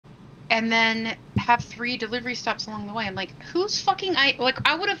and then have 3 delivery stops along the way. I'm like, who's fucking I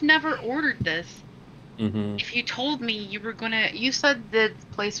would have never ordered this if you told me you were gonna. You said the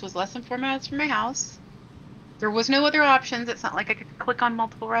place was less than 4 minutes from my house. There was no other options. It's not like I could click on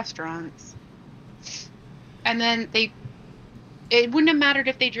multiple restaurants. And then it wouldn't have mattered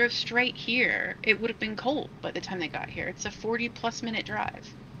if they drove straight here. It would have been cold by the time they got here. It's a 40+ minute drive.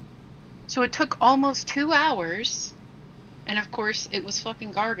 So it took almost 2 hours. And of course, it was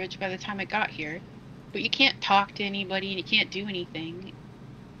fucking garbage by the time I got here. But you can't talk to anybody and you can't do anything.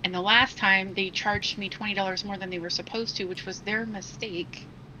 And the last time, they charged me $20 more than they were supposed to, which was their mistake.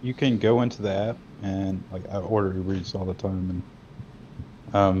 You can go into the app and, like, I order Uber Eats all the time,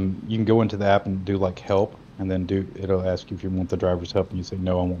 and you can go into the app and do, like, help, and then it'll ask you if you want the driver's help, and you say,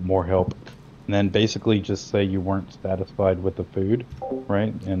 no, I want more help. And then basically just say you weren't satisfied with the food,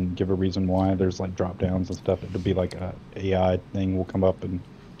 right? And give a reason why. There's, like, drop downs and stuff. It'll be like a AI thing will come up and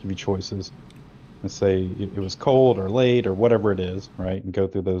give you choices. And say it was cold or late or whatever it is, right? And go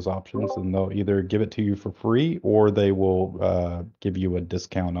through those options, and they'll either give it to you for free or they will give you a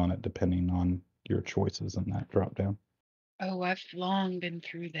discount on it depending on your choices in that drop down. Oh, I've long been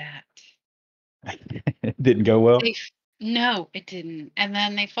through that. It didn't go well? No, it didn't. And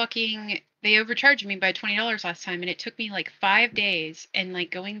then they overcharged me by $20 last time, and it took me like 5 days, and like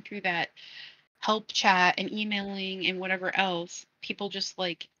going through that help chat and emailing and whatever else, people just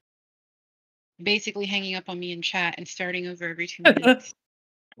like basically hanging up on me in chat and starting over every 2 minutes.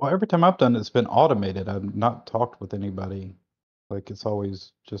 Well, every time I've done it's been automated. I've not talked with anybody. Like, it's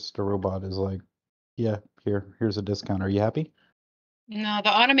always just a robot is like, yeah, here's a discount. Are you happy? No,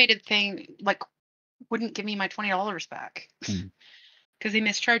 the automated thing like wouldn't give me my $20 back because they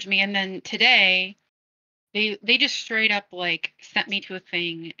mischarged me. And then today, they just straight up like sent me to a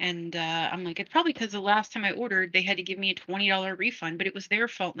thing, and I'm like, it's probably because the last time I ordered, they had to give me a $20 refund, but it was their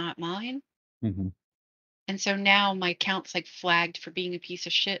fault, not mine. And so now my account's like flagged for being a piece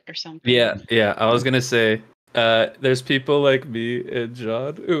of shit or something. Yeah. I was gonna say, there's people like me and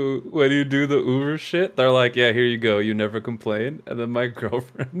John who, when you do the Uber shit, they're like, yeah, here you go, you never complain. And then my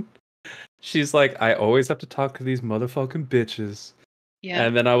girlfriend, she's like, I always have to talk to these motherfucking bitches. Yeah.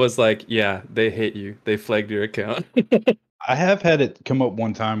 And then I was like, yeah, they hate you. They flagged your account. I have had it come up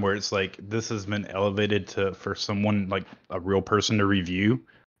one time where it's like this has been elevated for someone, like a real person, to review,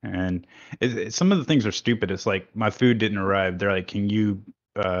 and some of the things are stupid. It's like my food didn't arrive. They're like, "Can you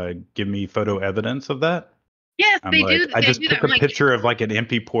give me photo evidence of that?" Yes, I'm like, I just took a picture of like an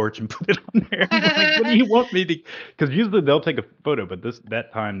empty porch and put it on there. I'm like, what do you want me to? Because usually they'll take a photo, but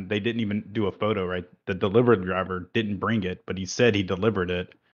that time they didn't even do a photo. Right, the delivery driver didn't bring it, but he said he delivered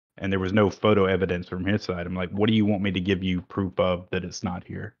it. And there was no photo evidence from his side. I'm like, what do you want me to give you proof of that it's not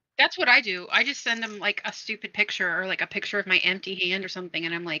here? That's what I do. I just send them like a stupid picture or like a picture of my empty hand or something,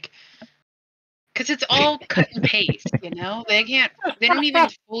 and I'm like, because it's all cut and paste, you know? They don't even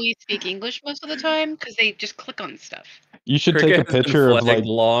fully speak English most of the time because they just click on stuff. You should take a picture of like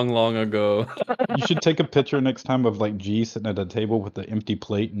long ago. You should take a picture next time of like G sitting at a table with an empty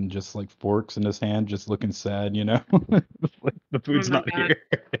plate and just like forks in his hand, just looking sad, you know? Like the food's not here.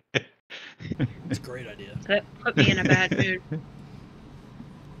 It's a great idea. That put me in a bad mood.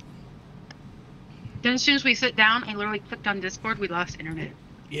 Then as soon as we sit down, I literally clicked on Discord, we lost internet.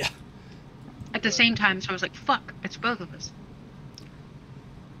 Yeah. At the same time, so I was like, fuck, it's both of us.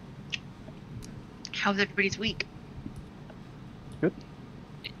 How's everybody's week? Good.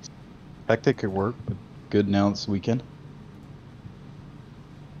 Hectic at work, but good now it's weekend.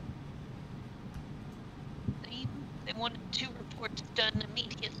 They wanted 2 reports done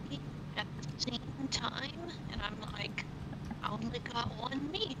immediately at the same time, and I'm like, I only got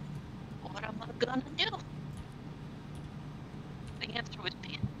 1 meeting. What am I gonna do? The answer was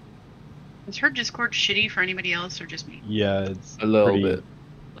pin. Is her Discord shitty for anybody else or just me? Yeah, it's a little bit.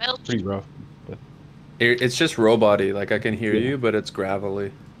 Well, pretty rough. But it's just robot-y. Like I can hear you, but it's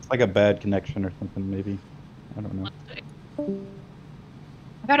gravelly. It's like a bad connection or something, maybe. I don't know.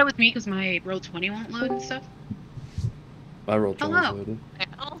 I thought it was me because my Roll20 won't load and stuff. My Roll20 is loaded.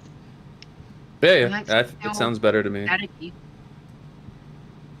 Hello? Yeah. It sounds better to me.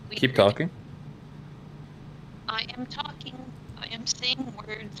 Keep talking. I am talking. I am saying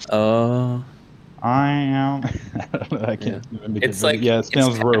words. I am. I can't. Yeah. It's like it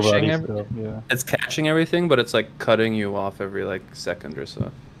sounds robot-y still. Yeah. It's catching everything, but it's like cutting you off every like second or so.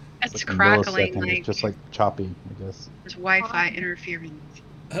 It's like crackling. Like, it's just like choppy, I guess. There's Wi-Fi interference.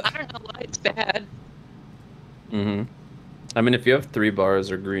 I don't know why it's bad. I mean, if you have 3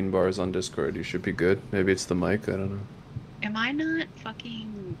 bars or green bars on Discord, you should be good. Maybe it's the mic. I don't know. Am I not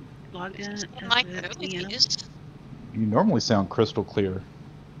fucking logged in? You normally sound crystal clear.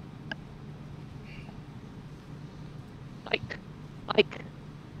 Mike.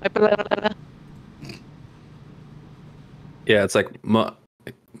 Blah, blah, blah. Yeah, it's like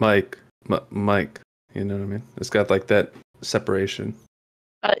Mike. You know what I mean? It's got like that separation.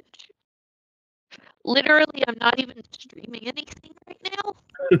 Literally, I'm not even streaming anything right now.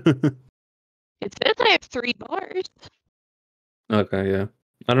 It says I have 3 bars. Okay, yeah.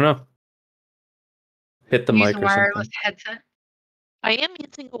 I don't know. Hit the Use mic a or wireless something. headset. I am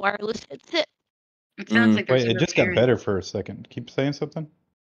using a wireless headset. It sounds like there's Wait, a it just got repair. better for a second. Keep saying something?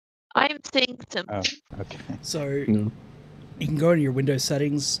 I'm saying some. Oh, okay. So No. you can go into your Windows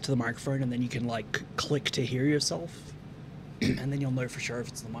settings to the microphone, and then you can like click to hear yourself, and then you'll know for sure if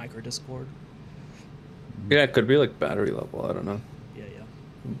it's the mic or Discord. Yeah, it could be like battery level. I don't know. Yeah.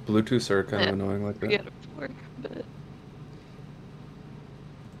 Bluetooths are kind Yeah. of annoying like that. Forget it before, but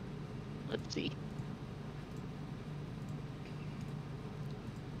let's see.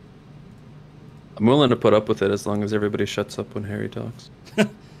 I'm willing to put up with it as long as everybody shuts up when Harry talks.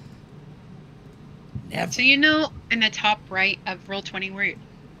 Never. So you know, in the top right of Roll20, where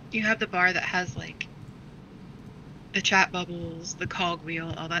you have the bar that has like the chat bubbles, the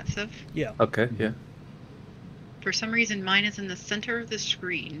cogwheel, all that stuff. Yeah. Okay, yeah. For some reason, mine is in the center of the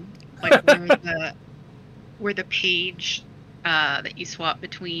screen, like where the page that you swap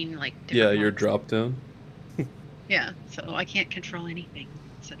between like. Yeah, different your mods. drop down. Yeah, so I can't control anything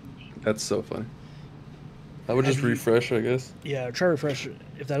suddenly. That's so funny. I would just Have you- refresh, I guess. Yeah, try refresh.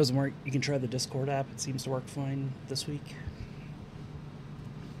 If that doesn't work, you can try the Discord app. It seems to work fine this week.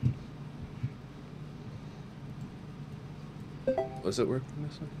 Was it working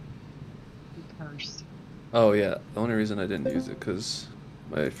this way? First. Oh yeah, the only reason I didn't use it because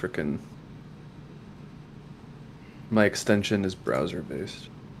my extension is browser based.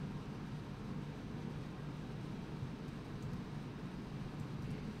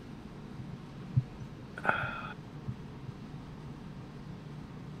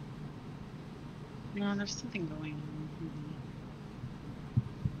 No, there's something going on.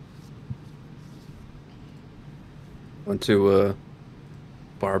 Went to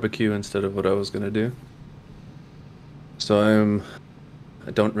barbecue instead of what I was gonna do. So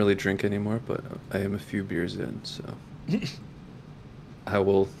I don't really drink anymore, but I am a few beers in, so I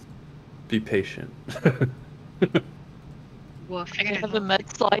will be patient. Well, I figured have a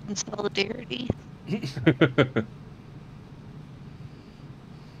mudslide in solidarity.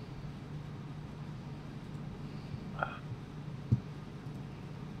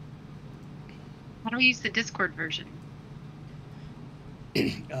 How do we use the Discord version?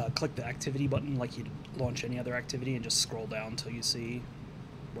 Click the activity button like you'd launch any other activity, and just scroll down until you see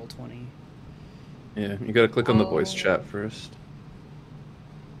Roll20. Yeah, you gotta click on the voice Oh. chat first.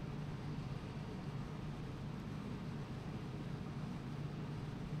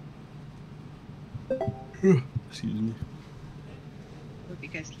 Excuse me. Hope you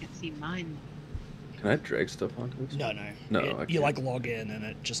guys can't see mine. Can I drag stuff onto this? No. No, You okay. like log in, and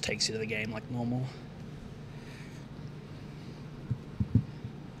it just takes you to the game like normal.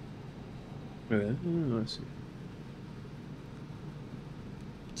 Yeah, I see.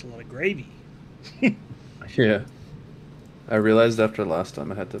 It's a lot of gravy. Yeah. I realized after last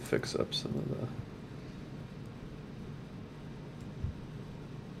time I had to fix up some of the...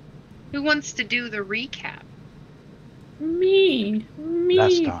 Who wants to do the recap? Me.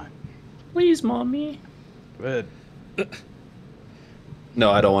 Last time. Please, mommy. Good.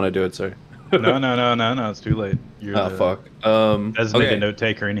 No, I don't want to do it, sorry. No. It's too late. You're Oh, the fuck. designated Okay. note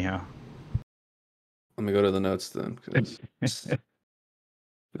taker anyhow. Let me go to the notes then. 'Cause, That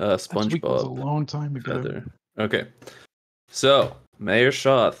week was a SpongeBob. long time ago. Feather. Okay. So, Mayor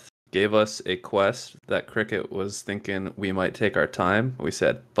Shoth gave us a quest that Cricket was thinking we might take our time. We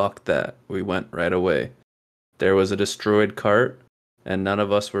said, fuck that. We went right away. There was a destroyed cart, and none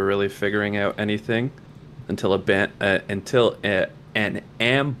of us were really figuring out anything until an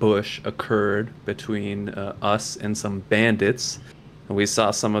ambush occurred between us and some bandits. And we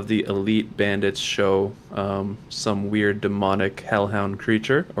saw some of the elite bandits show some weird demonic hellhound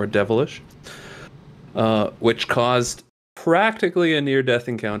creature, or devilish, which caused practically a near-death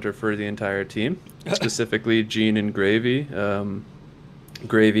encounter for the entire team, specifically Gene and Gravy.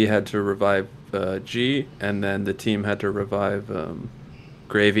 Gravy had to revive G, and then the team had to revive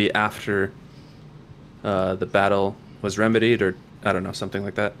Gravy after the battle was remedied, or I don't know, something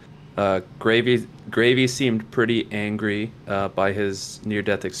like that. Gravy seemed pretty angry by his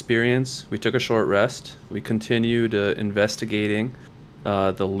near-death experience. We took a short rest. We continued investigating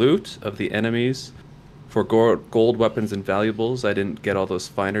the loot of the enemies for gold weapons and valuables. I didn't get all those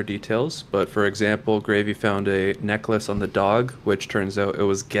finer details, but for example, Gravy found a necklace on the dog, which turns out it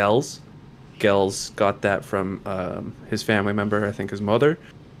was Gel's. Gels got that from his family member, I think his mother,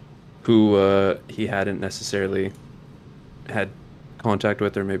 who he hadn't necessarily had contact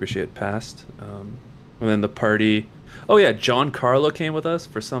with, or maybe she had passed. And then the party. Oh yeah, John Carlo came with us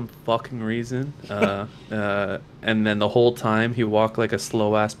for some fucking reason. And then the whole time he walked like a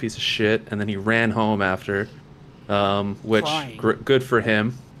slow ass piece of shit, and then he ran home after, which good for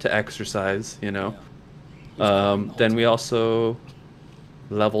him to exercise, you know. Yeah. Then we also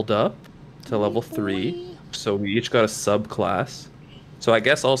leveled up to level 3, so we each got a subclass. So I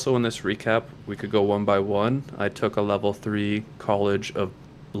guess also in this recap we could go one by one. I took a level 3 College of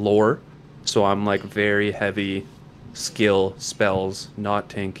Lore, so I'm like very heavy skill spells, not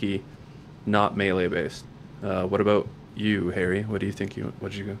tanky, not melee based. What about you, Harry? What do you think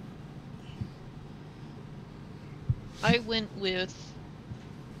what'd you go? I went with,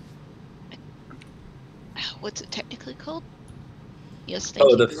 what's it technically called? Yes, thank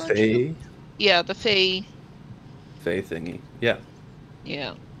you. The Fae. Yeah, the Fae. Fae thingy. Yeah.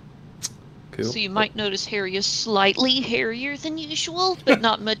 Yeah. Cool. So you might notice Harry is slightly hairier than usual, but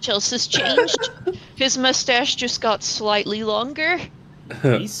not much else has changed. His mustache just got slightly longer.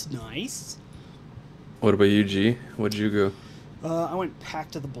 Nice. What about you, G? What'd you go? I went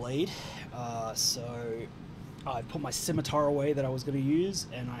Pact of the Blade. So I put my scimitar away that I was going to use,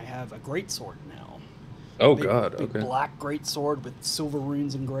 and I have a greatsword now. Oh big, god, big okay. black greatsword with silver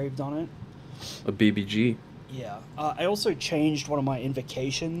runes engraved on it. A BBG. Yeah. I also changed one of my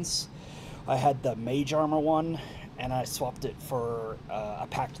invocations. I had the mage armor one, and I swapped it for a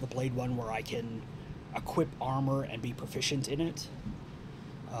Pact of the Blade one where I can equip armor and be proficient in it.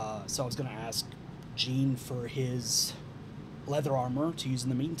 So I was going to ask Gene for his leather armor to use in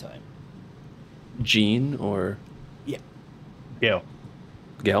the meantime. Gene or Yeah. Gale.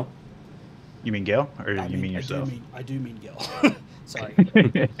 Gal? You mean Gale, or you mean yourself? I do mean Gil. Sorry.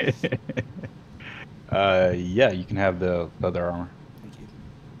 Yeah, you can have the leather armor. Thank you.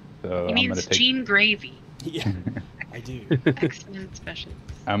 So He means Gene Gravy. Yeah, I do. Excellent special.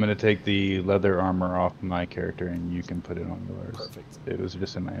 I'm gonna take the leather armor off my character, and you can put it on yours. Perfect. It was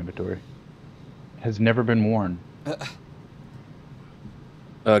just in my inventory. Has never been worn.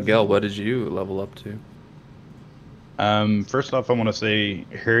 Gal, what did you level up to? First off, I want to say,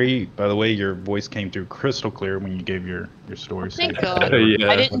 Harry, by the way, your voice came through crystal clear when you gave your story. Thank so God.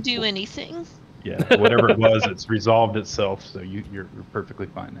 Yeah. I didn't do anything. Yeah, whatever it was, it's resolved itself, so you're perfectly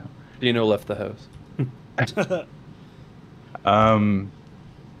fine now. Dino left the house.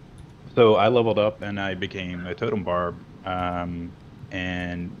 So I leveled up and I became a totem barb,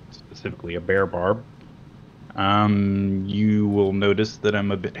 and specifically a bear barb. You will notice that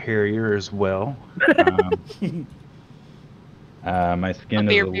I'm a bit hairier as well. My skin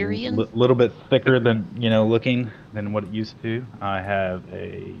is a little bit thicker than looking than what it used to. I have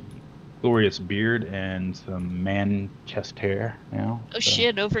a glorious beard and some man chest hair now. Oh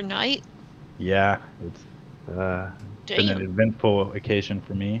shit! Overnight. Yeah, it's been an eventful occasion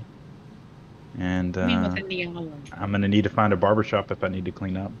for me. And I'm gonna need to find a barbershop if I need to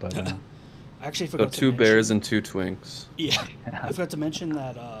clean up. But I actually forgot to two mention, bears and 2 twinks. Yeah, I forgot to mention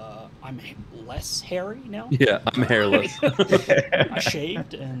that I'm less hairy now. Yeah, I'm hairless. I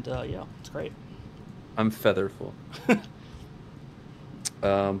shaved, and yeah, it's great. I'm featherful.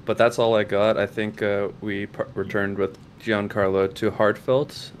 But that's all I got. I think we returned with Giancarlo to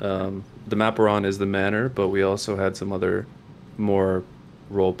Heartfelt. The map we're on is the Manor, but we also had some other more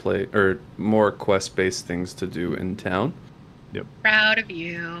roleplay or more quest-based things to do in town. Yep. Proud of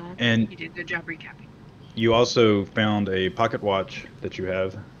you. And you did a good job recapping. You also found a pocket watch that you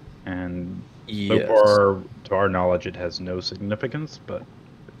have, and yes. So far, to our knowledge, it has no significance, but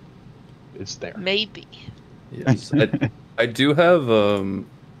it's there. Maybe. Yes. I do have,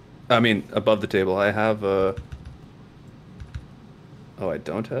 I mean, above the table, I have oh, I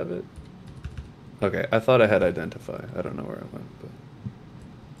don't have it? Okay, I thought I had Identify. I don't know where I went, but...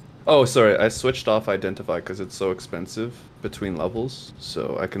 Oh, sorry, I switched off Identify because it's so expensive between levels,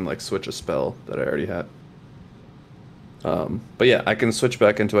 so I can, like, switch a spell that I already had. But yeah, I can switch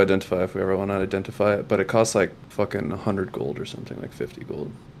back into Identify if we ever want to identify it, but it costs, like, fucking 100 gold or something, like 50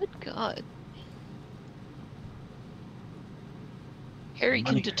 gold. Good God. Harry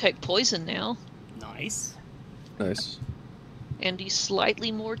can detect poison now. Nice. Nice. And he's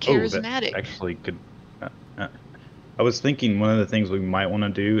slightly more charismatic. That actually could... I was thinking one of the things we might want to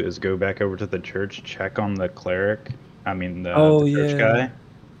do is go back over to the church, check on the cleric. I mean, the church guy.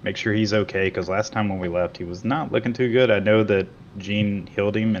 Make sure he's okay, because last time when we left, he was not looking too good. I know that Gene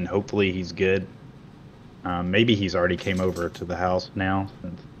healed him, and hopefully he's good. Maybe he's already came over to the house now,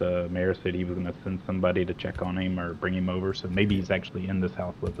 since the mayor said he was going to send somebody to check on him or bring him over. So maybe he's actually in this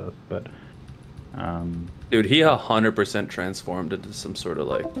house with us. But Dude, he 100% transformed into some sort of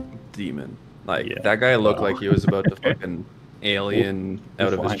like demon. Like Yeah. that guy looked Well. like he was about to fucking alien We'll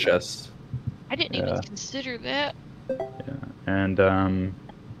out of his find it. chest. I didn't Yeah. even consider that. Yeah. And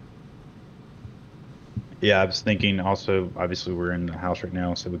yeah, I was thinking also, obviously we're in the house right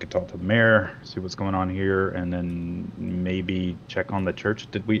now, so we could talk to the mayor, see what's going on here, and then maybe check on the church.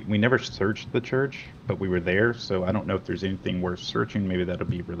 We never searched the church, but we were there, so I don't know if there's anything worth searching. Maybe that'll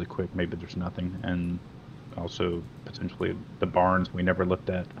be really quick. Maybe there's nothing. And also potentially the barns we never looked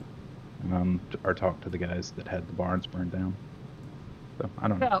at, or talked to the guys that had the barns burned down. So I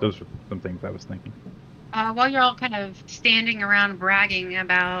don't know. So- Those are some things I was thinking. While you're all kind of standing around bragging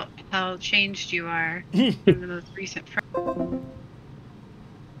about how changed you are in the most recent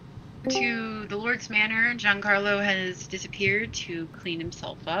to the Lord's Manor, Giancarlo has disappeared to clean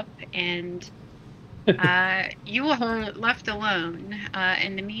himself up, and you are left alone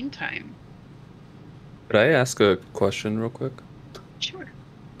in the meantime. Could I ask a question real quick? Sure.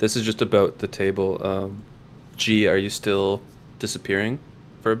 This is just about the table. G, are you still disappearing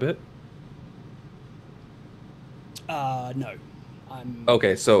for a bit? No. I'm.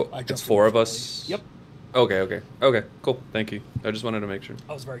 Okay, so I it's jumped 4 of in us. Yep. Okay, cool. Thank you. I just wanted to make sure.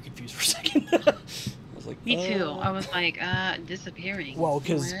 I was very confused for a second. I was like, Me too. I was like, disappearing. Well,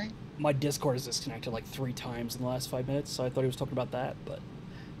 because Where? my Discord is disconnected like 3 times in the last 5 minutes, so I thought he was talking about that, but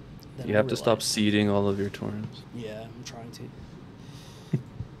then You I have to stop realized- seeding all of your torrents. Yeah, I'm trying to.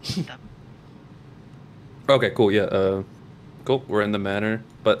 Okay, cool. Yeah. Cool. We're in the manor,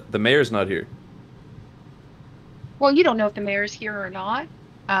 but the mayor's not here. Well, you don't know if the mayor's here or not.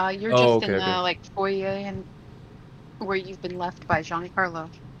 You're Oh, just in okay, the okay. like foyer and where you've been left by Giancarlo.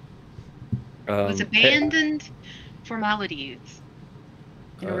 It was Hey- abandoned formalities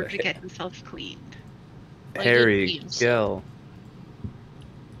in order to Hey- get himself cleaned. Like Harry, Indians. Gel,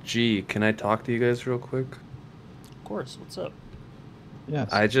 G, can I talk to you guys real quick? Of course, what's up?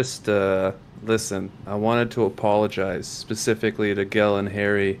 Yes. I just, listen, I wanted to apologize specifically to Gel and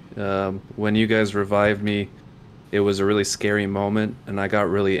Harry. When you guys revived me, it was a really scary moment, and I got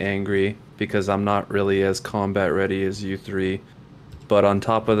really angry because I'm not really as combat ready as you 3. But on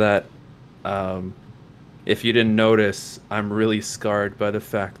top of that, if you didn't notice, I'm really scarred by the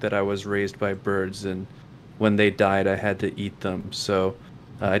fact that I was raised by birds, and when they died, I had to eat them. So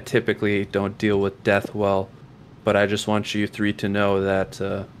I typically don't deal with death well, but I just want you 3 to know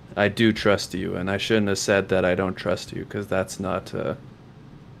that I do trust you, and I shouldn't have said that I don't trust you, because that's not,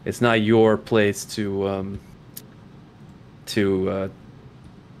 it's not your place to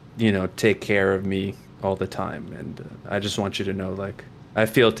take care of me all the time. And I just want you to know, like, I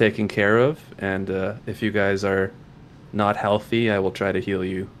feel taken care of, and if you guys are not healthy, I will try to heal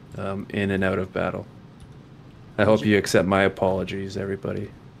you in and out of battle. I hope you accept my apologies, everybody.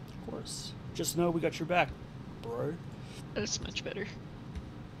 Of course. Just know we got your back, bro. That's much better.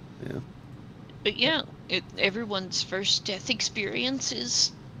 Yeah. But yeah, everyone's first death experience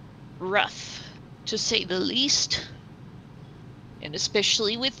is rough, to say the least. And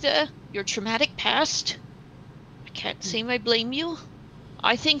especially with your traumatic past. I can't say I blame you.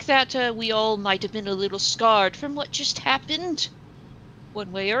 I think that we all might have been a little scarred from what just happened,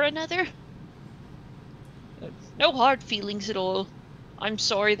 one way or another. No hard feelings at all. I'm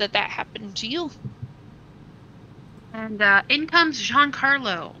sorry that happened to you. And in comes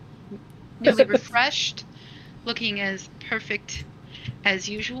Giancarlo, newly refreshed, looking as perfect as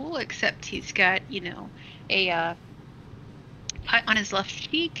usual, except he's got, a cut on his left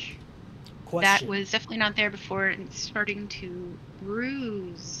cheek. Question. That was definitely not there before, and it's starting to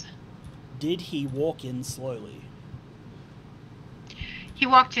bruise. Did he walk in slowly? He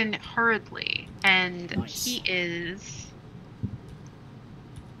walked in hurriedly, and Nice. he is...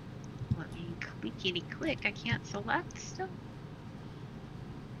 Let me clickety-click. I can't select still.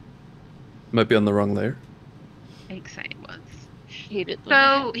 Might be on the wrong layer. I think it was. Hate it when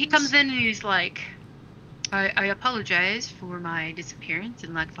So that he happens. comes in and he's like, I apologize for my disappearance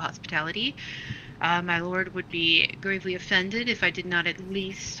and lack of hospitality. My lord would be gravely offended if I did not at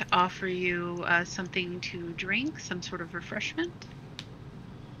least offer you something to drink, some sort of refreshment.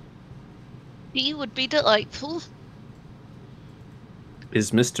 He would be delightful.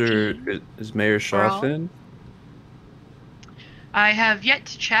 Is Mayor Shaw in? I have yet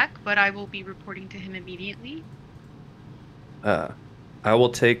to check, but I will be reporting to him immediately. I will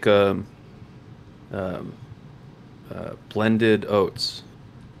take blended oats.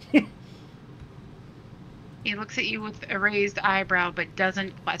 He looks at you with a raised eyebrow, but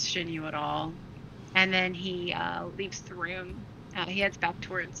doesn't question you at all. And then he leaves the room. He heads back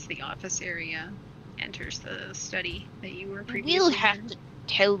towards the office area, enters the study that you were previously We'll have in. to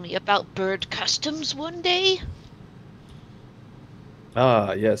tell me about bird customs one day?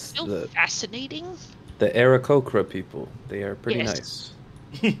 Ah, yes, So fascinating. the Aarakocra people. They are pretty Yes.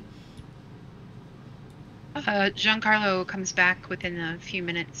 nice. Giancarlo comes back within a few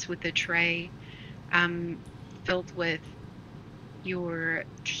minutes with a tray filled with your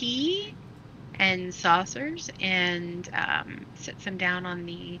tea and saucers and sits them down on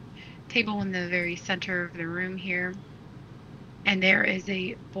the table in the very center of the room here. And there is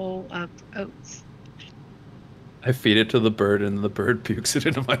a bowl of oats. I feed it to the bird, and the bird pukes it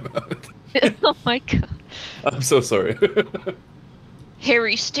into my mouth. Oh my god. I'm so sorry.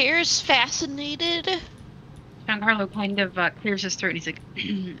 Harry stares, fascinated. Giancarlo kind of clears his throat and he's like,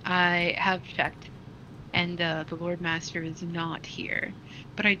 I have checked, and the Lord Master is not here.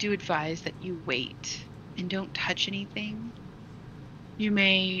 But I do advise that you wait and don't touch anything. You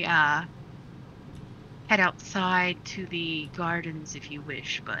may head outside to the gardens if you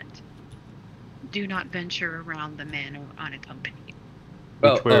wish, but do not venture around the manor unaccompanied.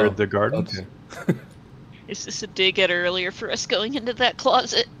 Which way are the gardens? Okay. Is this a dig at earlier for us going into that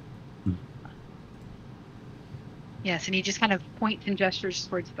closet? Yes, and he just kind of points and gestures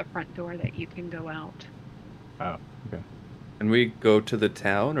towards the front door that you can go out. Oh, okay. Can we go to the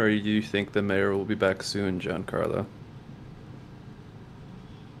town, or do you think the mayor will be back soon, Giancarlo?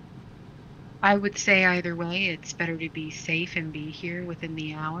 I would say either way, it's better to be safe and be here within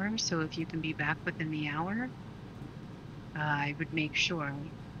the hour. So if you can be back within the hour, I would make sure.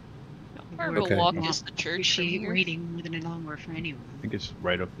 Or we'll walk us the church from here. Waiting more than an hour for anyone. I think it's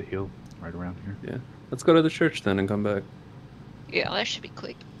right up the hill, right around here. Yeah. Let's go to the church then and come back. Yeah, that should be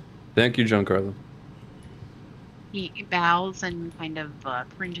quick. Thank you, Giancarlo. He bows and kind of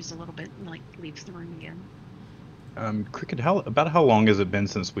cringes a little bit and like leaves the room again. Cricket, about how long has it been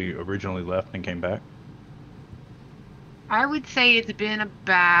since we originally left and came back? I would say it's been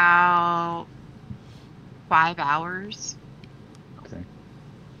about 5 hours. Okay.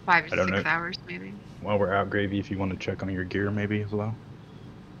 5 I or don't 6 know. hours, maybe. While we're out, Gravy, if you want to check on your gear, maybe as well.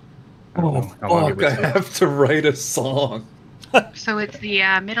 Oh, fuck, I have to write a song. So it's the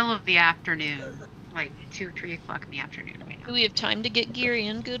middle of the afternoon, like 2 or 3 o'clock in the afternoon right now. Do we have time to get geary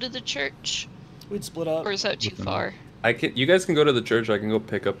and go to the church? We'd split up. Or is that too far? You guys can go to the church. I can go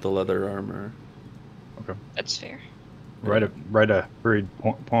pick up the leather armor. Okay. That's fair. Write a hurried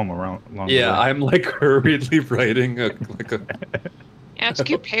poem along the way. Yeah, I'm like hurriedly writing a. Ask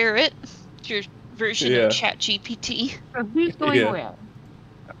your parrot. Your version of ChatGPT. So who's going where?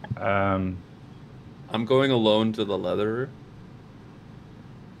 I'm going alone to the leatherer.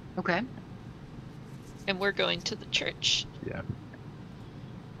 Okay. And we're going to the church. Yeah.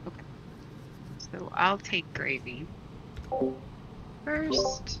 Okay. So I'll take Gravy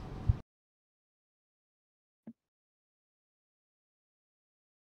first.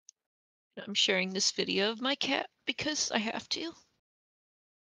 I'm sharing this video of my cat because I have to.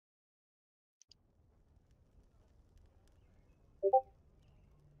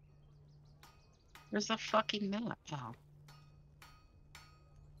 Where's the fucking map? Oh.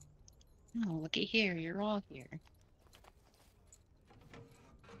 Oh, looky here. You're all here.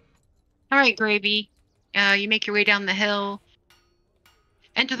 All right, Gravy. You make your way down the hill.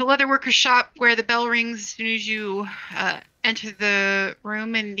 Enter the leatherworker's shop where the bell rings as soon as you enter the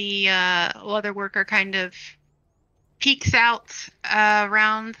room, and the leatherworker kind of peeks out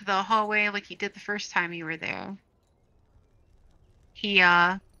around the hallway like he did the first time you were there. He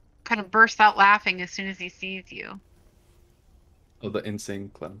kind of bursts out laughing as soon as he sees you. Oh, the insane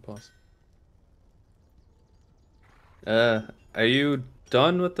clown boss. Are you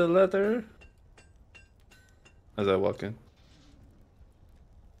done with the leather? As I walk in.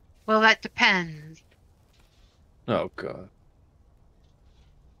 Well, that depends. Oh, God.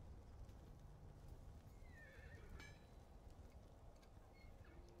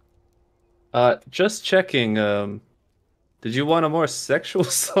 Just checking, did you want a more sexual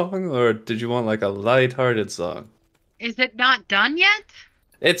song, or did you want, like, a light-hearted song? Is it not done yet?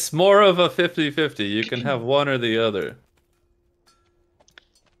 It's more of a 50-50. You can have one or the other.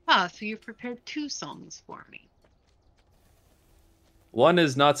 Ah, so you've prepared 2 songs for me. One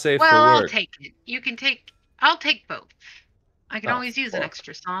is not safe for Well, work. I'll take it. You can take... I'll take both. I can Oh, always use an fuck.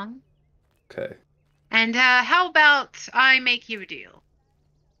 extra song. Okay. And how about I make you a deal?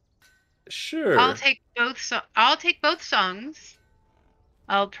 Sure. I'll take both songs.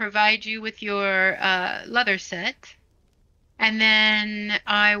 I'll provide you with your leather set. And then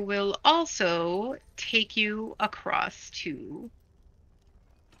I will also take you across to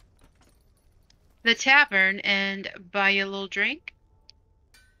the tavern and buy you a little drink.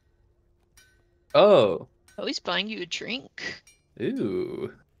 Oh. Oh, he's buying you a drink.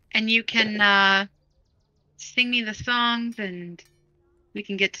 Ooh. And you can sing me the songs, and we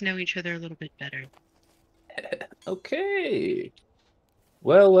can get to know each other a little bit better. Okay.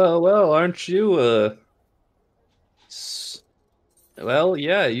 Well, aren't you, well,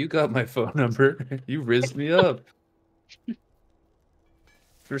 yeah, you got my phone number. You rizzed me up.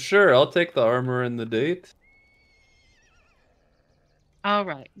 For sure, I'll take the armor and the date. All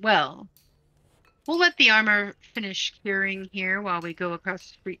right. Well, we'll let the armor finish curing here while we go across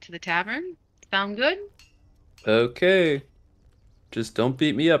the street to the tavern. Sound good? Okay. Just don't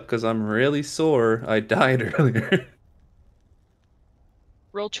beat me up because I'm really sore. I died earlier.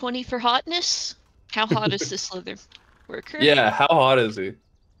 Roll 20 for hotness. How hot is this leather worker? Yeah, how hot is he?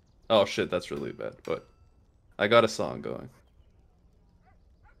 Oh shit, that's really bad, but I got a song going.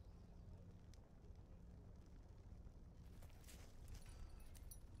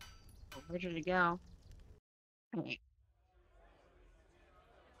 Ready to go. All right.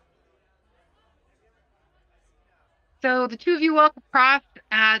 So the two of you walk across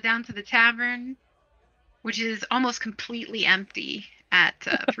down to the tavern, which is almost completely empty at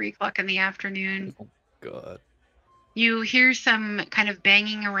 3 o'clock in the afternoon. Oh god. You hear some kind of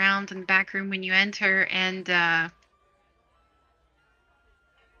banging around in the back room when you enter, and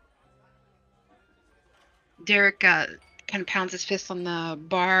Derek kind of pounds his fist on the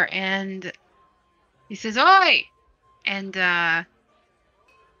bar, and he says, "Oi!" And the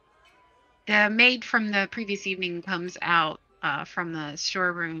maid from the previous evening comes out from the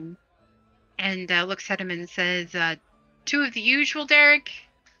storeroom and looks at him and says, "Two of the usual, Derek?"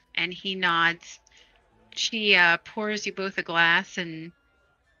 And he nods. She pours you both a glass and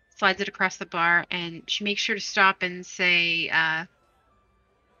slides it across the bar, and she makes sure to stop and say,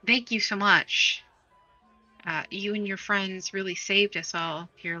 "Thank you so much. You and your friends really saved us all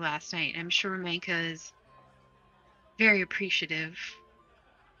here last night. I'm sure Manka is very appreciative."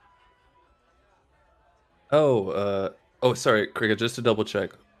 Oh, sorry, Cricket, just to double check.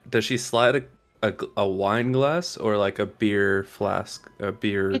 Does she slide a wine glass or like a beer flask, a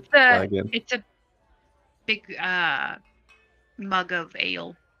beer flagon? It's a big mug of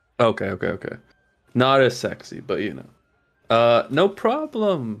ale. Okay. Not as sexy, but you know. No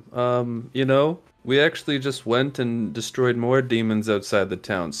problem. We actually just went and destroyed more demons outside the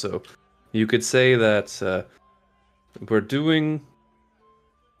town, so you could say that we're doing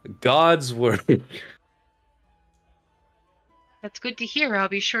God's work. That's good to hear. I'll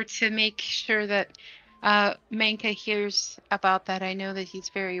be sure to make sure that Manka hears about that. I know that he's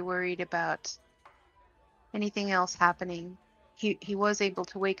very worried about anything else happening. He was able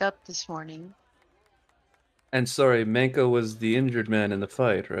to wake up this morning. And sorry, Manko was the injured man in the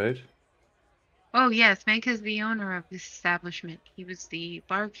fight, right? Oh yes, Manka's the owner of this establishment. He was the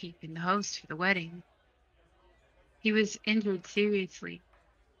barkeep and the host for the wedding. He was injured seriously.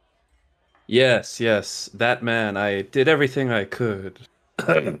 Yes, that man. I did everything I could.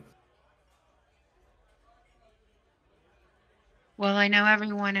 Well, I know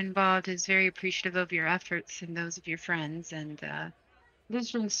everyone involved is very appreciative of your efforts and those of your friends, and those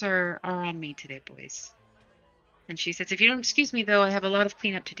drinks are on me today, boys. And she says, "If you don't excuse me, though, I have a lot of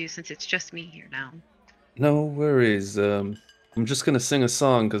cleanup to do since it's just me here now." No worries. I'm just gonna sing a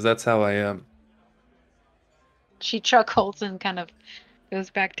song because that's how I am. She chuckles and kind of goes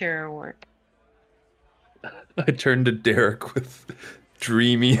back to her work. I turned to Derek with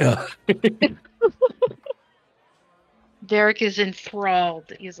dreamy eyes. Derek is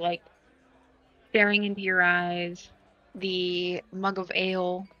enthralled. He's like staring into your eyes. The mug of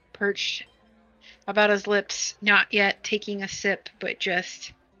ale perched about his lips, not yet taking a sip, but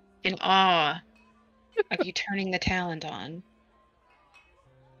just in awe of you turning the talent on.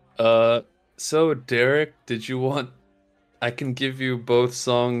 So Derek, did you want... I can give you both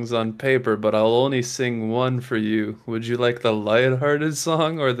songs on paper, but I'll only sing one for you. Would you like the lighthearted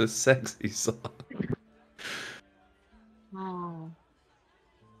song or the sexy song? Oh,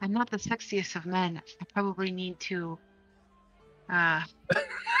 I'm not the sexiest of men. I probably need to.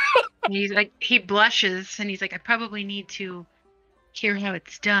 He's like, he blushes and he's like, "I probably need to hear how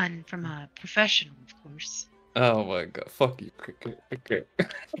it's done from a professional, of course." Oh my god, fuck you, Cricket. Okay.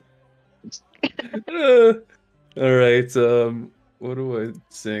 All right. What do I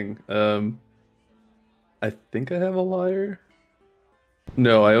sing? I think I have a lyre.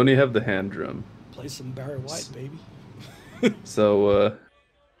 No, I only have the hand drum. Play some Barry White, baby. So,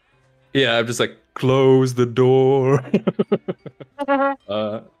 yeah, I'm just like, close the door.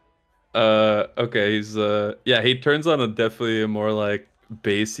 Okay, yeah, he turns on definitely a more like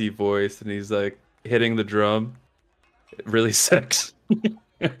bassy voice, and he's like hitting the drum, really sexy.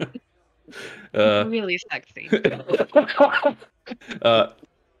 Really sexy.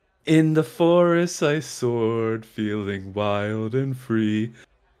 In the forest I soared, feeling wild and free,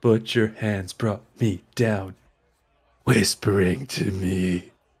 but your hands brought me down, whispering to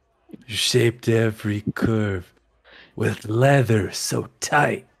me. You shaped every curve with leather so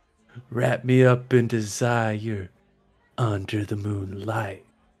tight, wrapped me up in desire under the moonlight.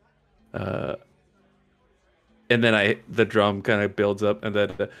 Uh, and then the drum kind of builds up, and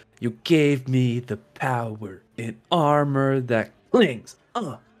then you gave me the power in armor that clings.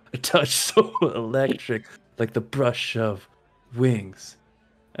 A touch so electric, like the brush of wings.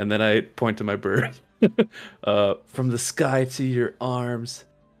 And then I point to my bird. From the sky to your arms,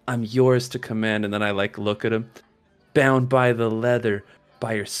 I'm yours to command. And then I like look at him, bound by the leather,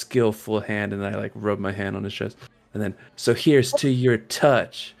 by your skillful hand. And I like rub my hand on his chest. And then, so here's to your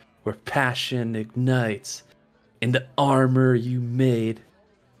touch, where passion ignites. In the armor you made,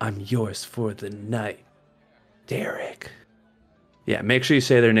 I'm yours for the night. Derek. Yeah, make sure you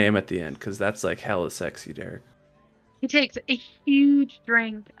say their name at the end, because that's like hella sexy, Derek. He takes a huge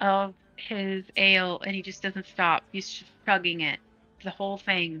drink of his ale, and he just doesn't stop. He's just chugging it, the whole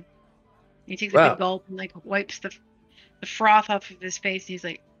thing. He takes a big gulp and like wipes the froth off of his face. And he's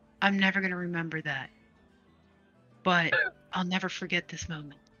like, "I'm never gonna remember that, but I'll never forget this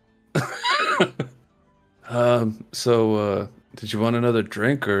moment." So, did you want another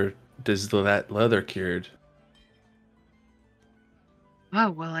drink, or is that leather cured? Oh,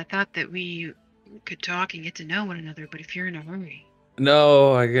 well, I thought that we could talk and get to know one another, but if you're in a hurry.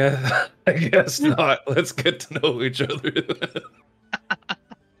 No, I guess not. Let's get to know each other.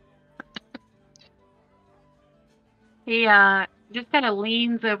 He just kind of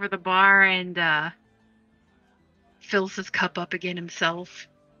leans over the bar and fills his cup up again himself.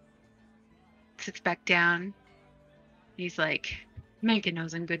 Sits back down. He's like, Megan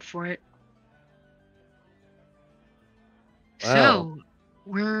knows I'm good for it. Wow. So,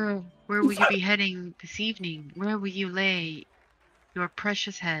 where will you be heading this evening? Where will you lay your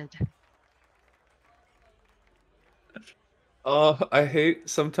precious head? Oh, I hate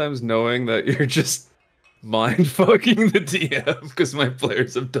sometimes knowing that you're just mind fucking the DM, because my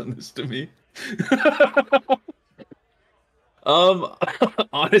players have done this to me.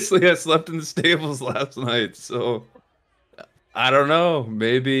 Honestly, I slept in the stables last night, so I don't know.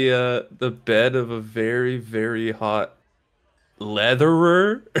 Maybe the bed of a very, very hot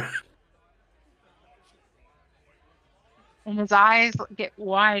leatherer. And his eyes get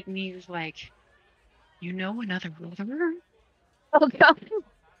wide, and he's like, "You know another leatherer? Oh God!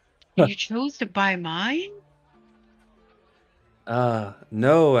 You chose to buy mine?"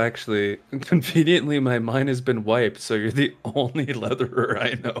 No, actually. Conveniently, my mind has been wiped, so you're the only leatherer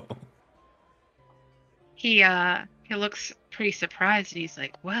I know. He looks pretty surprised, and he's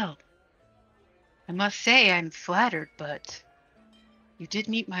like, "Well, I must say I'm flattered, but you did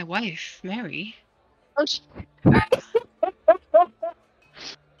meet my wife, Mary."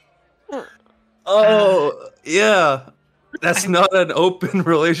 Oh, yeah. That's not an open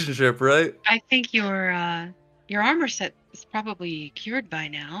relationship, right? I think your armor set is probably cured by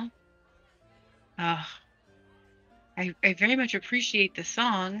now. I very much appreciate the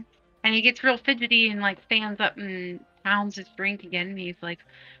song. And he gets real fidgety and like stands up and pounds his drink again. And he's like,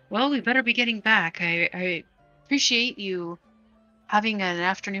 "Well, we better be getting back. I appreciate you having an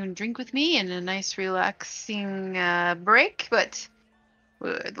afternoon drink with me and a nice relaxing break, but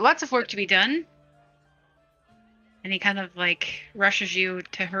lots of work to be done." And he kind of like rushes you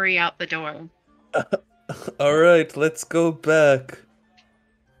to hurry out the door. All right, let's go back.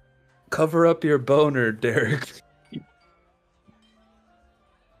 Cover up your boner, Derek.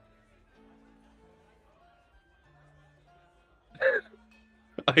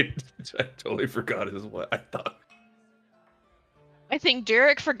 I totally forgot his what I thought. I think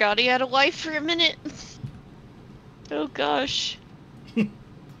Derek forgot he had a wife for a minute. Oh gosh.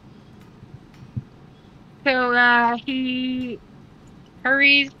 So he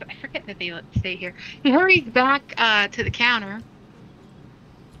hurries. I forget that they stay here. He hurries back to the counter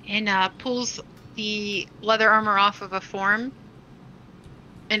and pulls the leather armor off of a form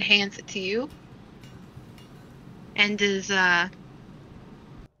and hands it to you. And is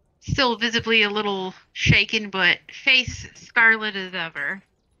still visibly a little shaken, but face scarlet as ever.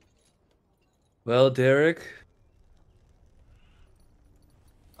 Well, Derek,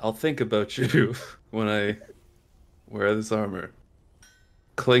 I'll think about you when I wear this armor,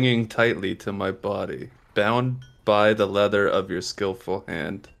 clinging tightly to my body, bound by the leather of your skillful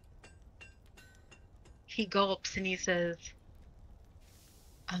hand. He gulps and he says,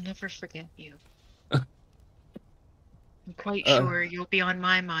 "I'll never forget you. I'm quite sure you'll be on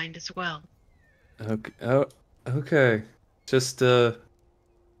my mind as well." Okay. Okay. Just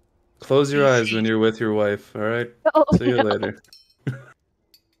close your eyes when you're with your wife. All right. Oh, See you no. later.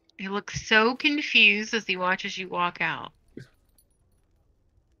 He looks so confused as he watches you walk out.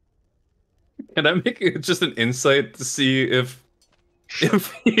 Can I make it just an insight to see if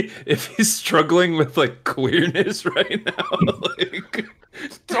he's struggling with like queerness right now? Like,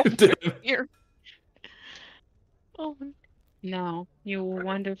 So did- weird. Oh, No, you will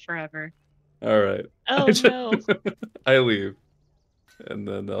wonder forever. all right. oh no. I leave, and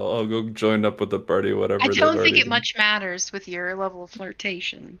then I'll go join up with the party. Whatever I they've don't think already it done. much matters with your level of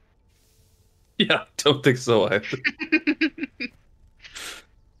flirtation. Yeah, don't think so either.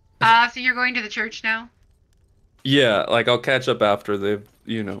 So you're going to the church now? Yeah, like I'll catch up after they've,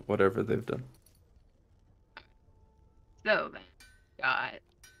 whatever they've done. So then, God.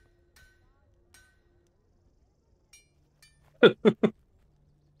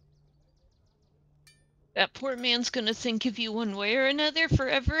 That poor man's gonna think of you one way or another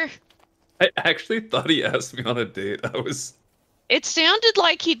forever. I actually thought he asked me on a date. It sounded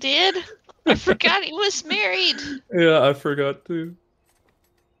like he did. I forgot he was married. Yeah, I forgot to.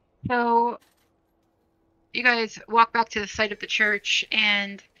 So you guys walk back to the site of the church,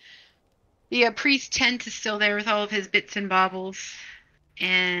 and the priest Tent is still there with all of his bits and baubles,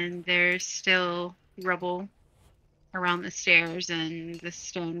 and there's still rubble around the stairs and the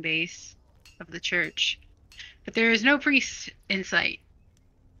stone base of the church. But there is no priest in sight.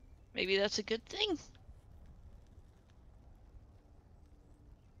 Maybe that's a good thing.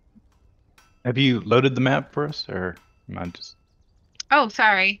 Have you loaded the map for us, or am I just? Oh,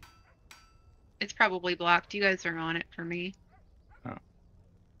 sorry. It's probably blocked. You guys are on it for me. Oh.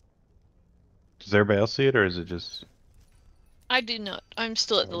 Does everybody else see it, or is it just? I do not. I'm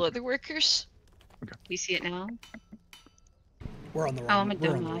still at the leather workers. Okay. You see it now? We're on the Oh, wrong. I'm a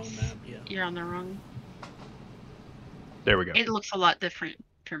We're on the dumbass. wrong map. Yeah. You're on the wrong. There we go. It looks a lot different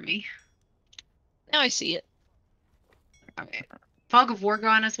for me. Now I see it. Okay. Fog of War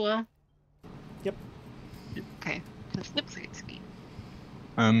gone as well? Yep. Okay. This looks like it's me.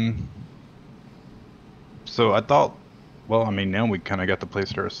 So I thought, well, I mean, now we kind of got the place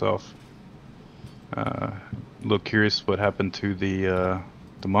to ourselves. A little curious what happened to the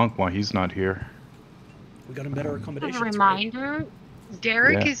monk while he's not here. We got him better As accommodations. a reminder,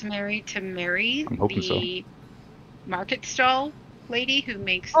 Derek Yeah. is married to Mary, I'm hoping so. the market stall lady who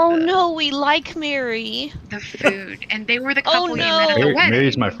makes Oh the, no, we like Mary. the food. And they were the Oh, couple you met at no. the wedding.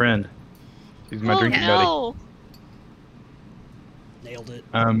 Mary's my friend. She's my Oh drinking buddy. no. Nailed it.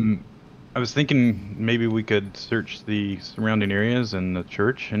 I was thinking maybe we could search the surrounding areas and the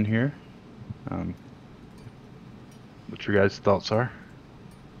church in here. What your guys' thoughts are.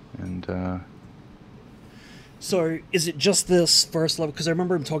 And So, is it just this first level? Because I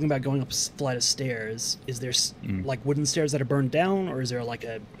remember him talking about going up a flight of stairs. Is there like wooden stairs that are burned down, or is there like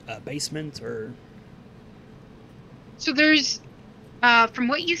a basement, or? So there's, from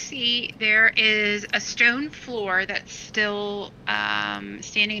what you see, there is a stone floor that's still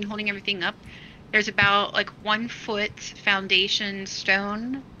standing and holding everything up. There's about like 1 foot foundation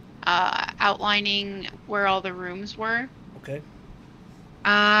stone outlining where all the rooms were. Okay.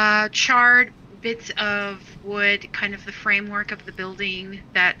 Charred bits of wood, kind of the framework of the building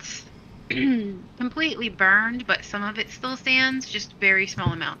that's completely burned, but some of it still stands, just very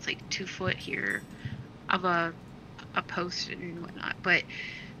small amounts, like 2 foot here of a post and whatnot. But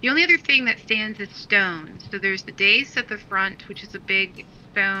the only other thing that stands is stone. So there's the dais at the front, which is a big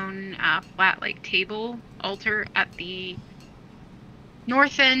stone flat like table altar at the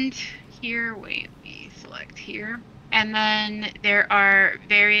north end here. Wait, let me select here. And then there are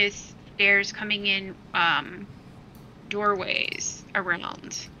various stairs coming in, doorways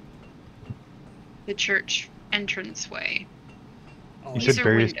around the church entranceway. Oh, you These said are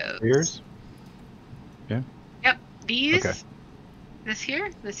various windows. stairs? Yeah? Yep, these. Okay. This here,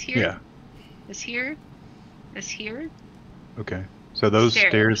 this here, Yeah. this here, this here, Okay. So those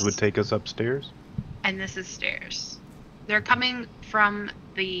stairs Stairs. would take us upstairs? and this is stairs. They're coming from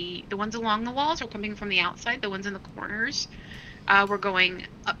the ones along the walls are coming from the outside. The ones in the corners, we're going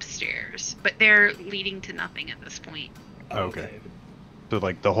upstairs, but they're leading to nothing at this point. Okay. So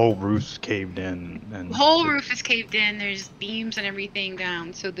like the whole roof's caved in and The whole roof is caved in. There's beams and everything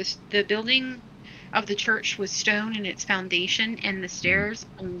down. So the building of the church was stone in its foundation, and the stairs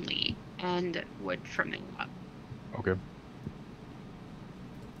only, and wood from the up. Okay.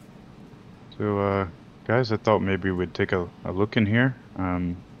 So guys, I thought maybe we'd take a look in here.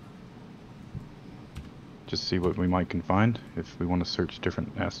 Just see what we might can find if we want to search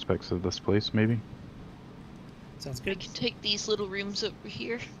different aspects of this place maybe. Sounds I good. can take these little rooms over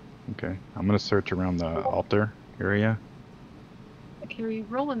here. Okay. I'm gonna search around the altar area. Harry,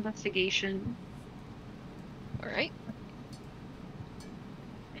 roll investigation. All right.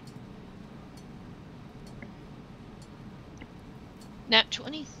 Nat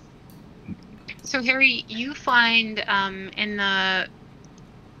 20. So Harry, you find in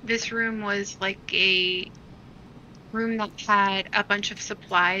this room was like a room that had a bunch of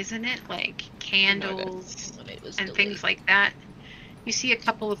supplies in it, like candles and things like that. You see a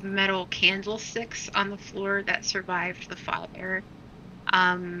couple of metal candlesticks on the floor that survived the fire,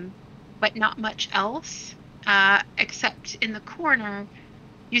 but not much else, except in the corner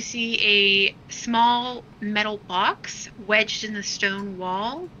you see a small metal box wedged in the stone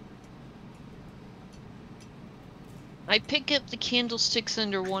wall. I pick up the candlesticks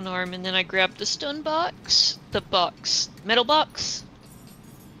under one arm and then I grab the stone box. Metal box.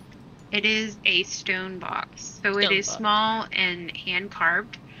 It is a stone box. So it is small and hand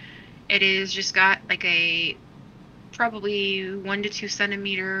carved. It is just got like a probably 1 to 2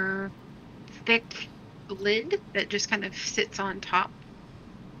 centimeter thick lid that just kind of sits on top.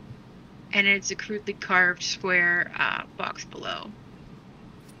 And it's a crudely carved square box below.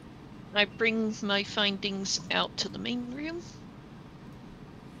 I bring my findings out to the main room.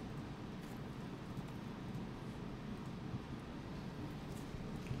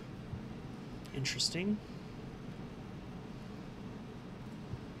 Interesting.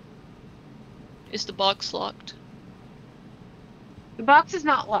 Is the box locked? The box is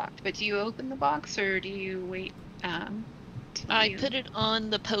not locked, but do you open the box or do you wait? I put it on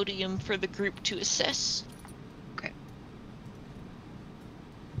the podium for the group to assess. Okay.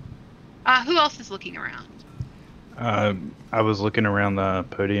 Who else is looking around? I was looking around the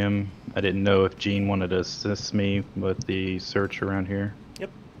podium. I didn't know if Jean wanted to assist me with the search around here. Yep.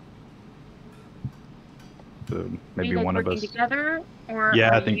 So maybe one of us. Together, or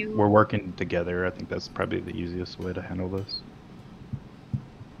yeah, I think we're working together. I think that's probably the easiest way to handle this.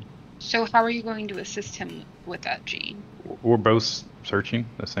 So how are you going to assist him with that, Jean? We're both searching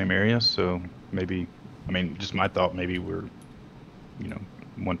the same area, so maybe, I mean, just my thought, maybe we're,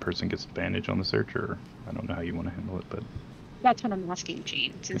 one person gets advantage on the search, or I don't know how you want to handle it, but... That's what I'm asking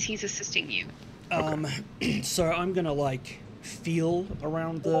Jean, since he's assisting you. Okay. So I'm gonna, feel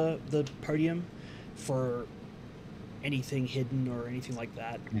around the podium for anything hidden or anything like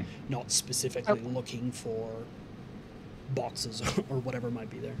that, not specifically looking for boxes or whatever might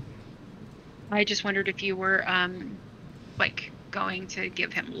be there. I just wondered if you were, going to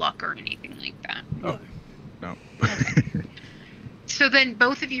give him luck or anything like that. Oh, no. Okay. So then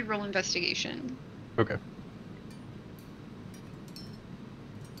both of you roll investigation. Okay.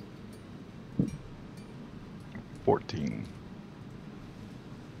 $14.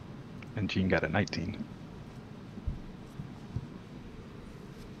 And Jean got a 19.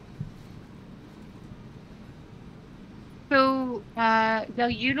 So, though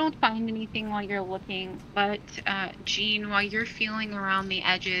you don't find anything while you're looking, but Jean, while you're feeling around the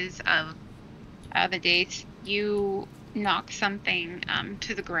edges of the dates, you knock something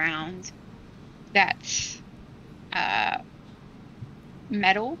to the ground that's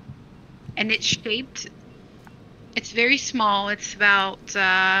metal, and it's shaped. It's very small. It's about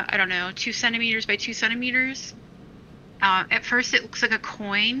 2 centimeters by 2 centimeters. At first, it looks like a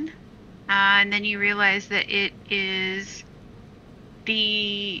coin. And then you realize that it is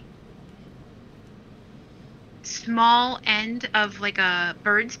the small end of like a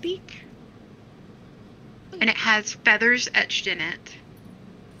bird's beak. And it has feathers etched in it.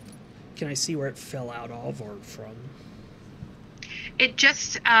 Can I see where it fell out of or from? It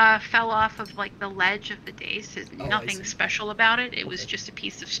just fell off of like the ledge of the dais. There's nothing special about it. It was just a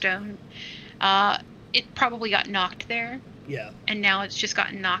piece of stone. It probably got knocked there. Yeah. And now it's just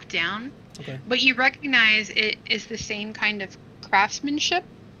gotten knocked down. Okay. But you recognize it is the same kind of craftsmanship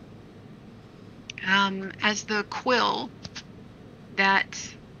as the quill that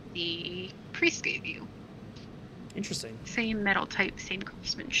the priest gave you. Interesting. Same metal type, same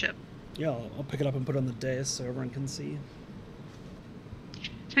craftsmanship. Yeah, I'll pick it up and put it on the dais so everyone can see.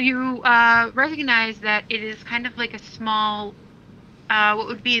 So you recognize that it is kind of like a small, what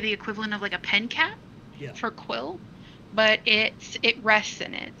would be the equivalent of like a pen cap for quill. But it rests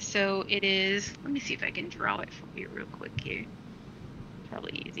in it, so it is. Let me see if I can draw it for you real quick here.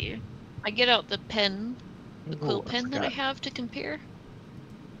 Probably easier. I get out the pen, the quill pen that I have to compare.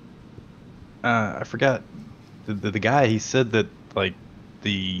 I forgot. The guy, he said that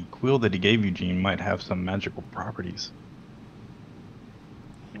the quill that he gave you, Jean, might have some magical properties.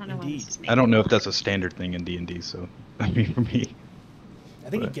 I don't know if that's a standard thing in D&D. So I mean, for me, I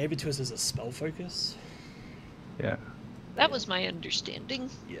think he gave it to us as a spell focus. Yeah. That was my understanding.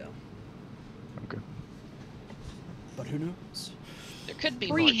 Yeah. Okay. But who knows? There could be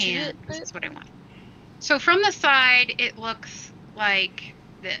more to it. Freehand is what I want. So from the side, it looks like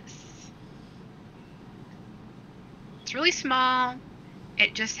this. It's really small.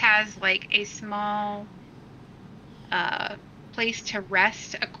 It just has like a small place to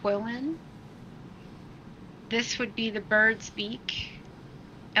rest a quill in. This would be the bird's beak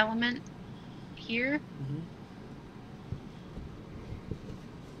element here. Mm-hmm.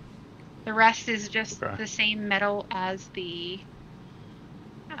 The rest is just the same metal as the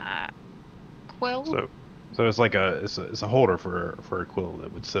quill. So it's like it's a holder for a quill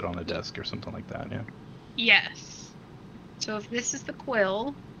that would sit on a desk or something like that. Yeah. Yes. So if this is the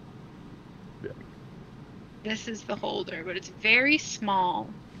quill, yeah. This is the holder, but it's very small.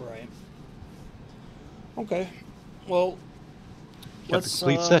 Right. Okay. Well, Got the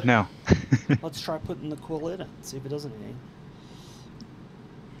complete set now. Let's try putting the quill in it. See if it does anything.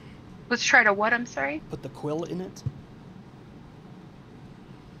 Let's try to what? I'm sorry. Put the quill in it.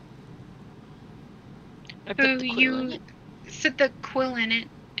 So you sit the quill in it,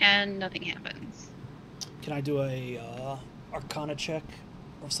 and nothing happens. Can I do a Arcana check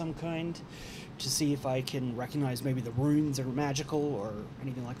of some kind to see if I can recognize maybe the runes are magical or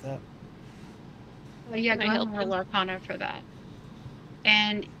anything like that? Yeah, go ahead and roll Arcana for that.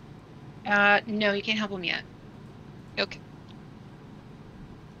 And no, you can't help him yet. Okay.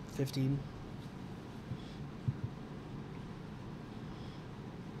 15.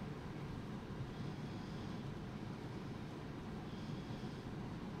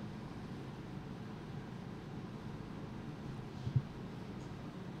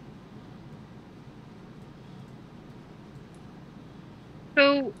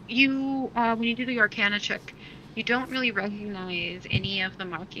 So you, when you do the Arcana check, you don't really recognize any of the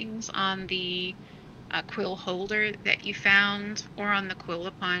markings on the quill holder that you found or on the quill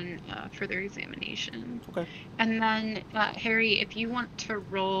upon further examination. Okay. And then, Harry, if you want to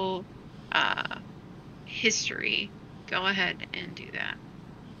roll history, go ahead and do that.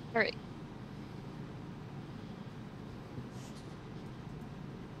 All right.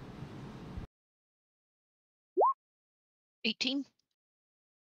 $18.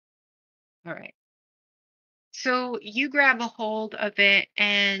 All right. So you grab a hold of it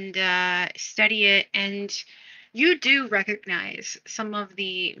and study it, and you do recognize some of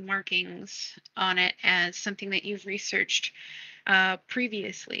the markings on it as something that you've researched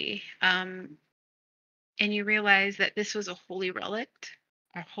previously. And you realize that this was a holy relic.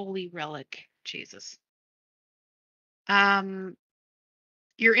 Jesus.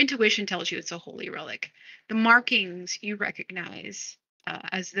 Your intuition tells you it's a holy relic. The markings you recognize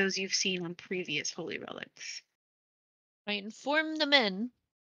as those you've seen on previous holy relics. I inform the men.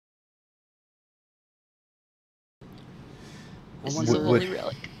 This is a holy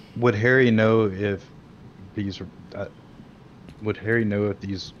relic. Would Harry know if these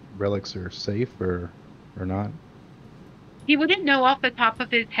relics are safe or not? He wouldn't know off the top of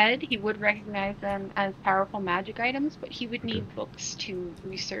his head. He would recognize them as powerful magic items, but he would need books to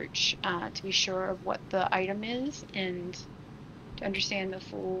research to be sure of what the item is and to understand the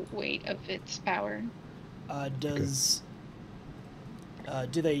full weight of its power. Does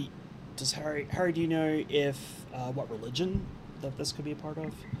Harry, do you know if what religion that this could be a part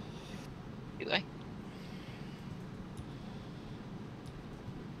of? Do I?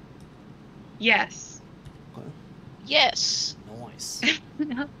 Yes. Okay. Yes. Nice.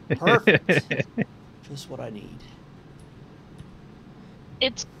 Perfect. Just what I need.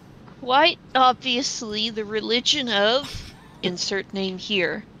 It's quite obviously the religion of insert name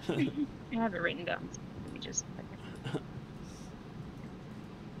here. I have it written down. Let me just.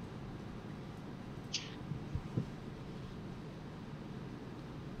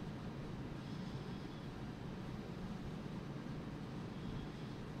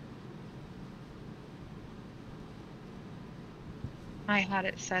 I had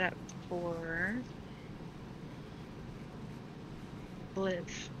it set up for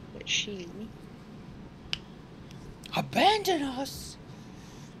Bliss, but she abandoned us.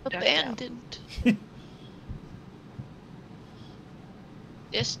 Abandoned.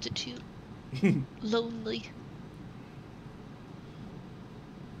 Destitute. Lonely.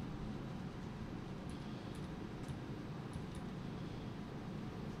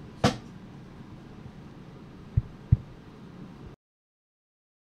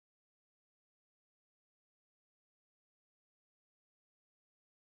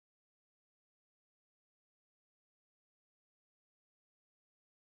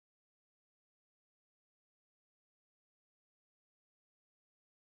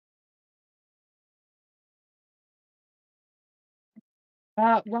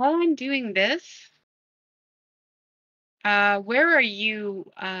 While I'm doing this, Where are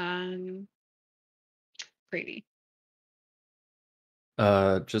you, Brady?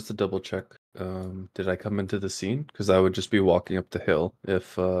 Just to double check. Did I come into the scene? Because I would just be walking up the hill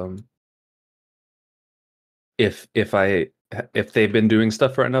if they've been doing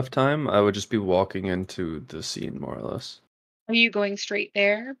stuff for enough time, I would just be walking into the scene more or less. Are you going straight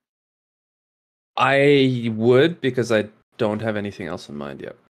there? I would because I don't have anything else in mind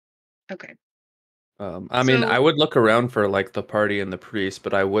yet. Okay. I mean, I would look around for like the party and the priest,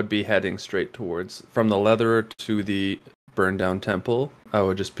 but I would be heading straight towards from the Leatherer to the burned down temple. I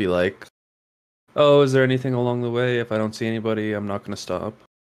would just be like, "Oh, is there anything along the way? If I don't see anybody, I'm not going to stop."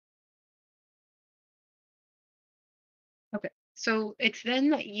 Okay. So it's then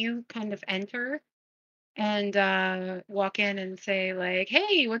that you kind of enter and walk in and say like,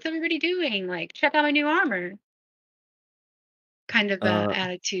 "Hey, what's everybody doing? Like, check out my new armor." Kind of that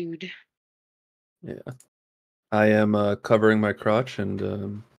attitude. Yeah. I am covering my crotch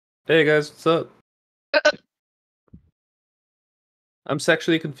and hey guys, what's up? I'm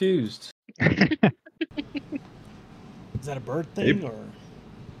sexually confused. Is that a bird thing or?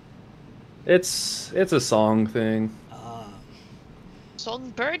 It's a song thing.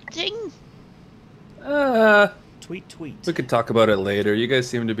 Songbird thing? Tweet. We could talk about it later. You guys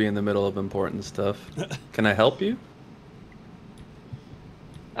seem to be in the middle of important stuff. Can I help you?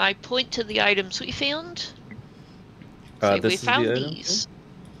 I point to the items we found. This we is found the item? these.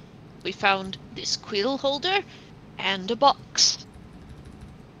 We found this quill holder and a box.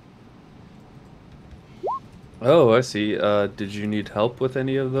 Oh, I see. Did you need help with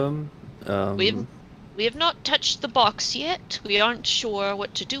any of them? We have not touched the box yet. We aren't sure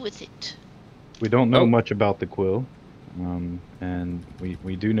what to do with it. We don't know much about the quill, and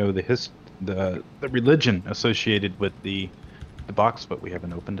we do know the religion associated with the box, but we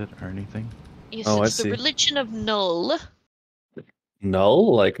haven't opened it or anything. Yes, Oh, it's I the see. religion of Null.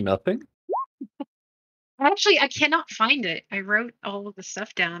 Null, like nothing? Actually, I cannot find it. I wrote all of the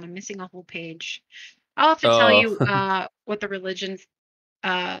stuff down. I'm missing a whole page. I'll have to tell you what the religion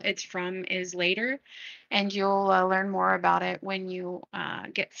it's from is later, and you'll learn more about it when you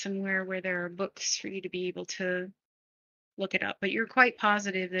get somewhere where there are books for you to be able to look it up. But you're quite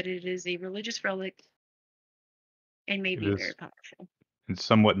positive that it is a religious relic and may be very powerful. It's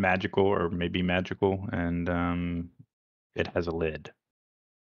somewhat magical, or maybe magical, and it has a lid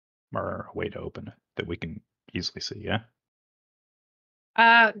or a way to open it that we can easily see. Yeah.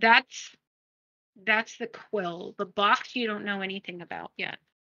 That's the quill. The box you don't know anything about yet.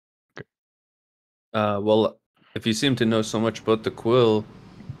 Well, if you seem to know so much about the quill,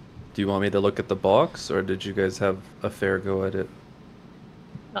 do you want me to look at the box, or did you guys have a fair go at it?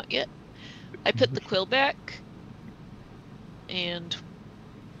 Not yet. I put the quill back, and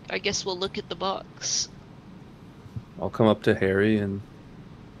I guess we'll look at the box. I'll come up to Harry and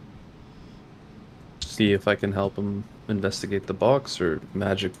see if I can help him investigate the box, or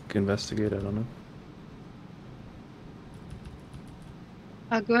magic investigate, I don't know.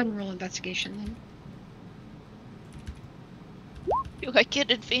 Go ahead and roll investigation then. Do I get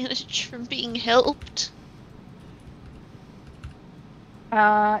advantage from being helped?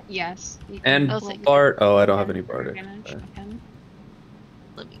 Yes. And Bart. Oh, I don't have any Bardic.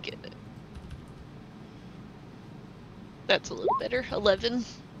 Let me get it. That's a little better. 11.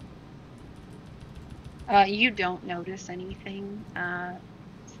 You don't notice anything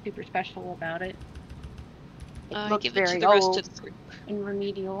super special about it. It looks give it to very the rest old of the group. and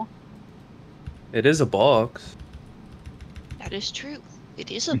remedial. It is a box. That is true.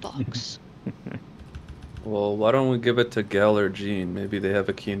 It is a box. Well, why don't we give it to Gel or Jean? Maybe they have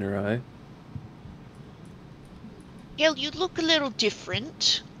a keener eye. Gail, you look a little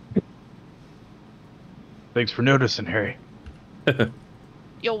different. Thanks for noticing, Harry. You're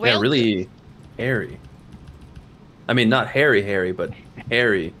welcome. Yeah, really hairy. I mean, not hairy, but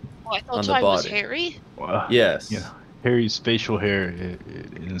hairy Oh, I thought on the I was body. hairy. Well, Yes. Yeah, Harry's facial hair it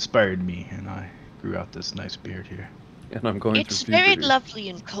inspired me, and I grew out this nice beard here. And I'm going It's through very puberty. lovely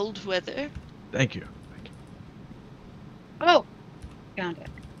in cold weather. Thank you. Oh, found it.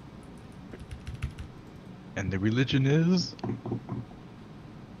 And the religion is?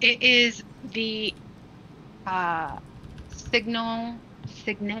 It is the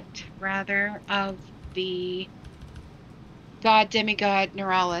signet rather of the demigod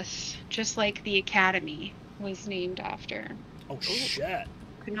Neuralis, just like the academy was named after. Oh shit!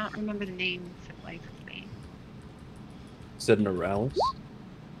 Could not remember the name for the life of me. Is it Neuralis?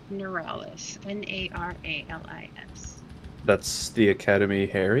 Neuralis, N-A-R-A-L-I-S. That's the academy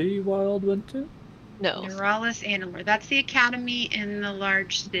Harry Wild went to? No. Neuralis Annalore. That's the academy in the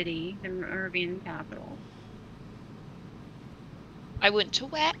large city, the Mervian capital. I went to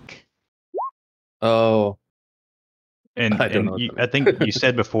WAC. Oh, And I don't know. I think you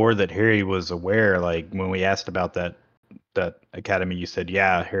said before that Harry was aware. Like when we asked about that academy, you said,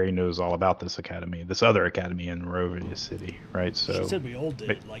 "Yeah, Harry knows all about this academy, this other academy in Rovia City, right?" So She said we all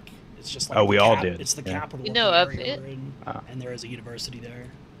did. Like it's just like oh, we all did. It's the Yeah. capital You of know the of area it. we're in, and there is a university there.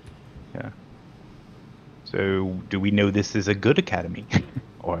 Yeah. So do we know this is a good academy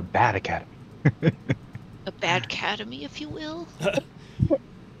or a bad academy? A bad academy, if you will.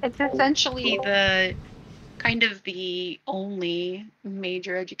 It's essentially the kind of the only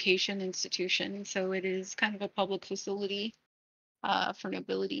major education institution, so it is kind of a public facility for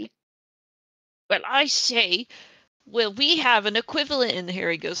nobility. Well, I say, well, we have an equivalent, and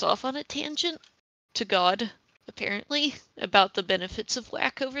Harry goes off on a tangent to God, apparently, about the benefits of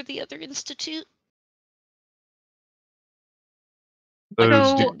WAC over the other institute.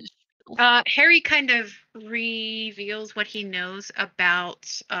 So Harry kind of reveals what he knows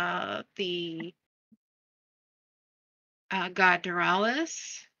about the god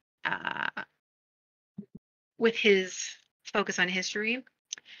Neuralis with his focus on history.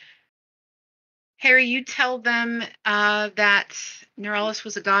 Harry, you tell them that Neuralis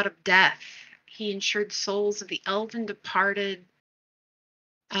was a god of death. He ensured souls of the elven departed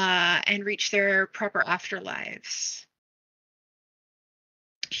and reached their proper afterlives.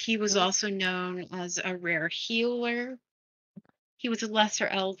 He was also known as a rare healer. He was a lesser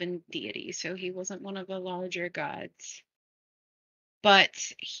elven deity, so he wasn't one of the larger gods. But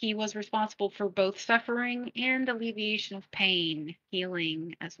he was responsible for both suffering and alleviation of pain,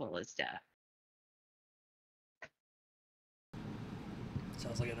 healing, as well as death.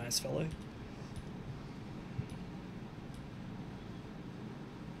 Sounds like a nice fellow.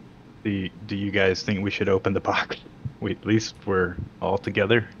 Do you guys think we should open the box? At least we're all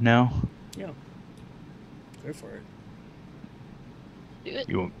together now. Yeah. Go for it. Do it.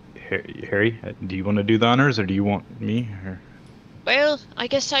 You, Harry, do you want to do the honors, or do you want me? Or... Well, I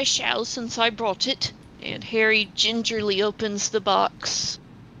guess I shall, since I brought it. And Harry gingerly opens the box.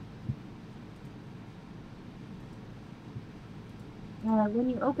 When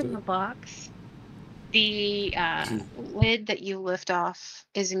you open the box, the lid that you lift off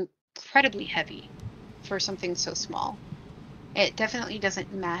is incredibly heavy for something so small. It definitely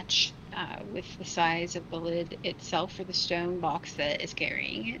doesn't match with the size of the lid itself for the stone box that is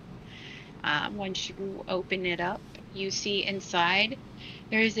carrying it. Once you open it up, you see inside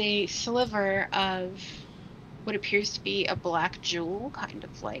there is a sliver of what appears to be a black jewel, kind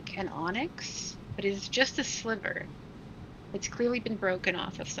of like an onyx, but it is just a sliver. It's clearly been broken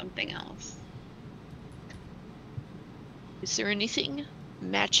off of something else. Is there anything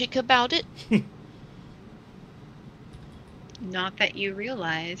magic about it? Not that you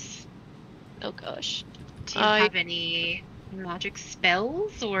realize. Oh gosh. Do you have any magic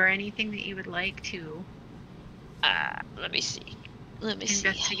spells or anything that you would like to let me see.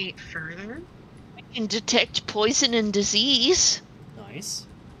 investigate further? I can detect poison and disease. Nice.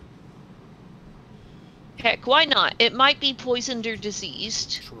 Heck, why not? It might be poisoned or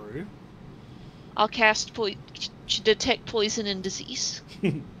diseased. True. I'll cast detect poison and disease.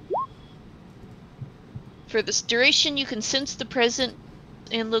 For this duration, you can sense the presence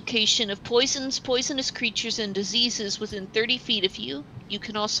and location of poisons, poisonous creatures, and diseases within 30 feet of you. You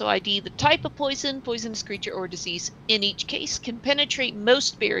can also ID the type of poison, poisonous creature, or disease. In each case, can penetrate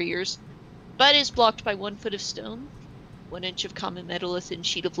most barriers, but is blocked by 1 foot of stone, 1 inch of common metal, a thin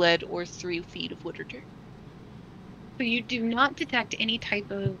sheet of lead, or 3 feet of wood or dirt. So you do not detect any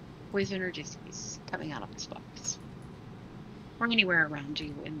type of poison or disease coming out of this box, or anywhere around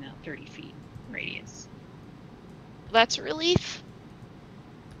you in the 30 feet radius. That's a relief.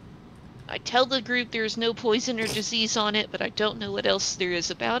 I tell the group there's no poison or disease on it, but I don't know what else there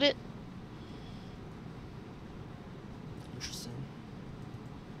is about it. Interesting.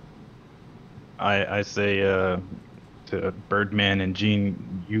 I say to Birdman and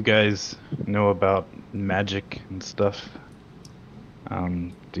Jean, you guys know about magic and stuff.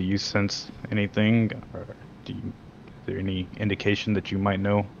 Do you sense anything, or is there any indication that you might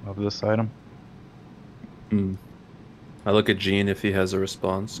know of this item? I look at Gene if he has a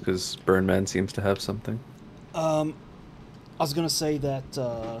response, because Burnman seems to have something. I was gonna say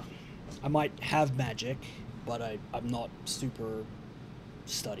that I might have magic, but I'm not super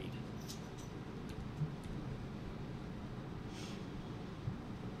studied.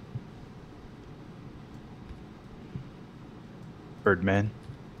 Birdman,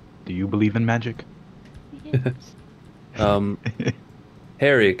 do you believe in magic?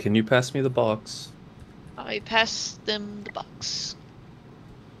 Harry, can you pass me the box? I pass them the box.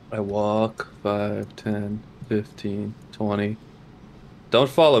 I walk 5, 10, 15, 20. Don't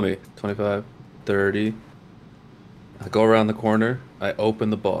follow me. 25, 30. I go around the corner. I open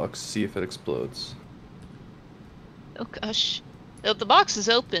the box, see if it explodes. Oh gosh. Oh, the box is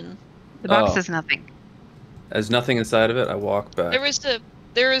open. The box is nothing. There's nothing inside of it. I walk back.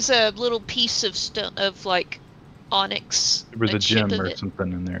 There is a little piece of stone of like onyx. There was a chip gem of or it.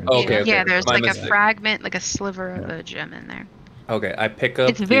 something in there. Okay, Yeah, there's My like mistake. a fragment, like a sliver of a gem in there. Okay, I pick up.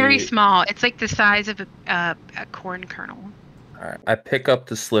 It's very small. It's like the size of a corn kernel. All right, I pick up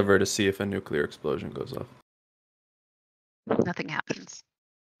the sliver to see if a nuclear explosion goes off. Nothing happens.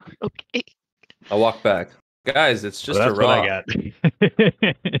 Okay. I walk back. Guys, it's just Well, a that's what rock.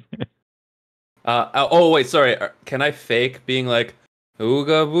 I got. Oh wait, sorry. Can I fake being like,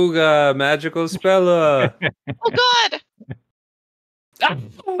 "Ooga booga, magical spella"? Oh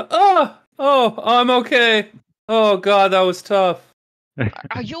God! Oh, I'm okay. Oh God, that was tough.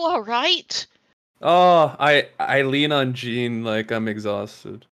 Are you all right? Oh, I lean on Jean like I'm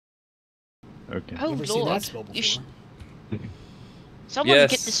exhausted. Okay. Oh Never seen that Lord! spell You before. Someone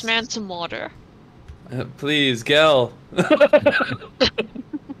Yes. get this man some water. Please, Gel.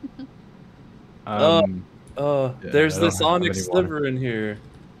 Yeah, There's I don't this have onyx any water. sliver in here.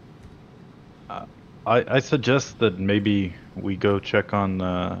 I suggest that maybe we go check on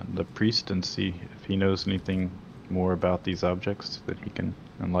the priest and see if he knows anything more about these objects that he can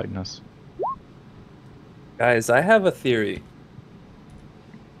enlighten us. Guys, I have a theory.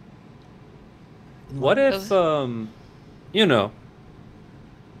 What if, you know,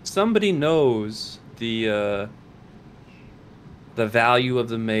 somebody knows the value of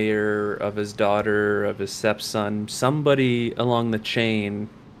the mayor, of his daughter, of his stepson, somebody along the chain,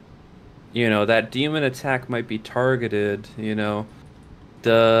 you know, that demon attack might be targeted, you know.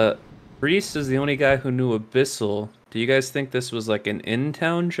 The priest is the only guy who knew Abyssal. Do you guys think this was like an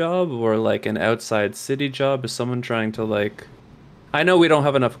in-town job or like an outside city job? Is someone trying to like... I know we don't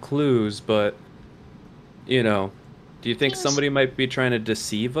have enough clues, but, you know, do you think somebody might be trying to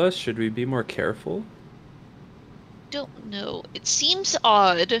deceive us? Should we be more careful? Don't know. It seems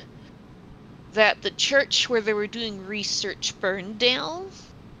odd that the church where they were doing research burned down.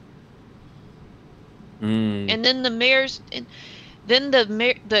 And then the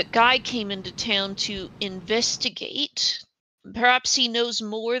guy came into town to investigate. Perhaps he knows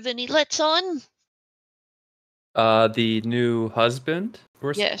more than he lets on. The new husband?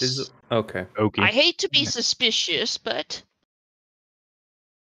 Yes. Okay. Okay. I hate to be suspicious, but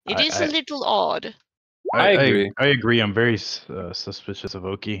it is a little odd. I agree. I agree. I'm very suspicious of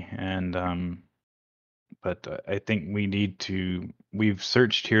Oki, and but I think we need to. We've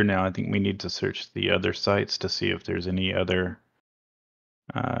searched here now. I think we need to search the other sites to see if there's any other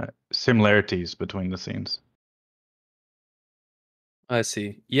similarities between the scenes. I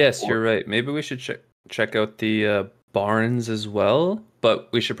see. Yes, you're right. Maybe we should check out the barns as well, but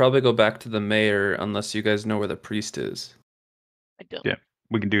we should probably go back to the mayor unless you guys know where the priest is. I don't. Yeah,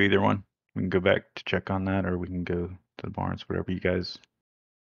 we can do either one. We can go back to check on that, or we can go to the barns, whatever you guys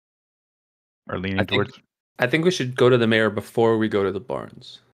are leaning towards. I think we should go to the mayor before we go to the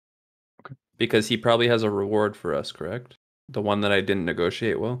barns. Okay. Because he probably has a reward for us, correct? The one that I didn't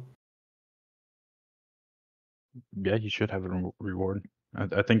negotiate well? Yeah, you should have a reward.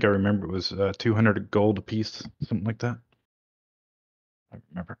 I think I remember it was 200 gold apiece, something like that. I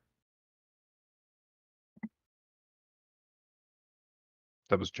remember.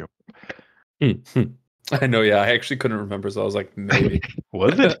 That was a joke. I know, yeah. I actually couldn't remember, so I was like, maybe.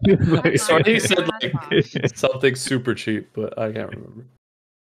 Was it? Sorry, he said like something super cheap, but I can't remember.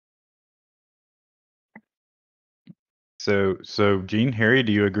 So Gene, Harry,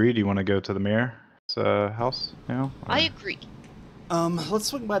 do you agree? Do you want to go to the mayor's house now? Or? I agree. Let's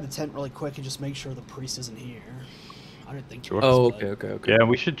swing by the tent really quick and just make sure the priest isn't here. I didn't think. Sure. Oh, okay. Yeah,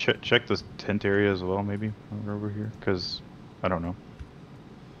 we should check this tent area as well, maybe when we're over here, because I don't know.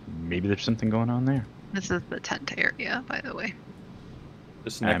 Maybe there's something going on there. This is the tent area, by the way.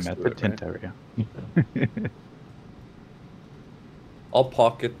 Just I'm next at to the it, tent right? area. I'll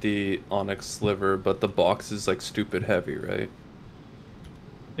pocket the onyx sliver, but the box is like stupid heavy, right?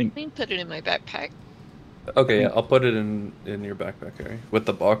 I can put it in my backpack. Okay, yeah, I'll put it in your backpack, Harry, with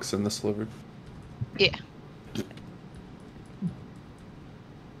the box and the sliver. Yeah. I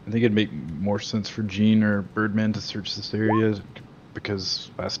think it'd make more sense for Gene or Birdman to search this area,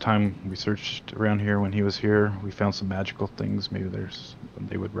 because last time we searched around here when he was here, we found some magical things. Maybe there's something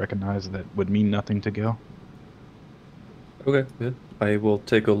they would recognize that would mean nothing to Gil. Okay, good. I will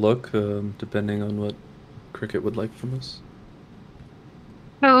take a look, depending on what Cricket would like from us.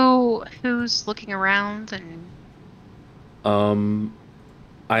 So, who's looking around and...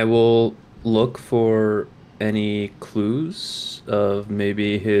 I will look for any clues of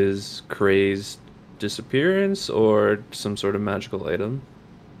maybe his crazed disappearance or some sort of magical item?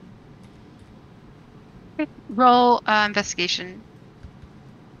 Roll investigation.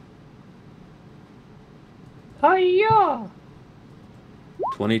 Hiya!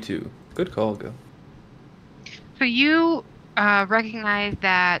 22. Good call, Go. So you recognize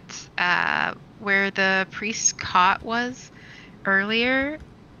that where the priest's cot was earlier,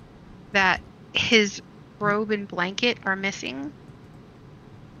 that his robe and blanket are missing.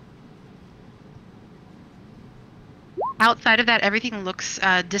 Outside of that, everything looks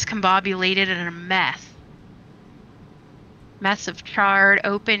discombobulated and a mess. Mess of charred,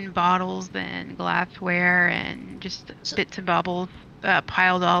 open bottles and glassware and just bits and baubles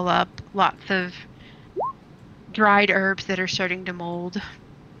piled all up. Lots of dried herbs that are starting to mold.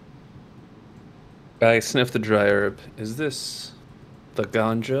 I sniff the dry herb. Is this the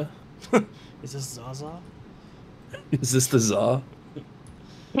ganja? Is this Zaza? Is this the za?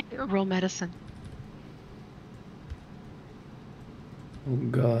 Roll medicine. Oh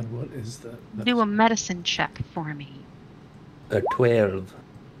god, what is that? Do a medicine check for me. A 12.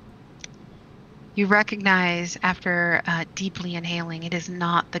 You recognize after deeply inhaling, it is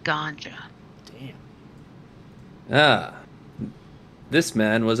not the ganja. Damn. Ah. This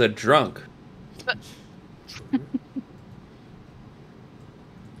man was a drunk.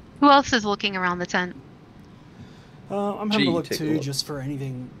 Who else is looking around the tent? I'm having a look take a too, look. just for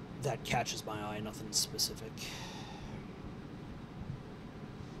anything that catches my eye. Nothing specific.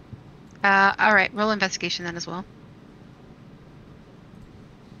 All right, roll investigation then as well.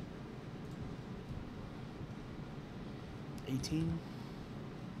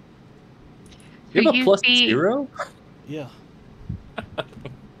 You have a you plus see- 0? Yeah.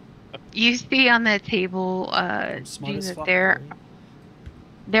 You see on the table, I'm smart Gene, as that fuck. there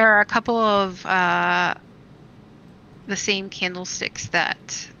Boy. are a couple of the same candlesticks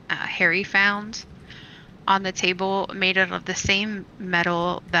that Harry found on the table, made out of the same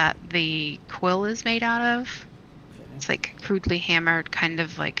metal that the quill is made out of. Okay. It's like crudely hammered, kind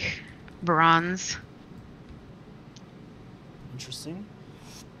of like bronze. Interesting.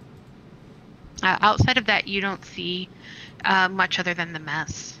 Outside of that, you don't see much other than the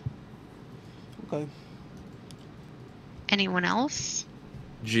mess. Okay. Anyone else?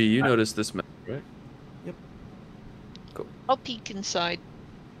 Gee, you noticed this man, right? Yep. Cool. I'll peek inside.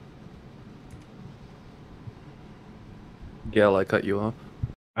 Gail, I cut you off.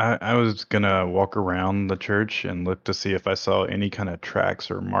 I was gonna walk around the church and look to see if I saw any kind of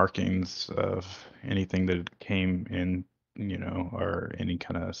tracks or markings of anything that came in, or any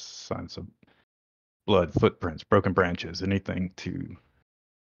kind of signs of blood, footprints, broken branches, anything to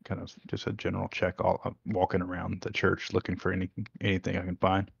kind of just a general check. I'm walking around the church looking for anything I can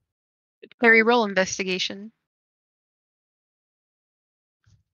find. Harry, roll investigation.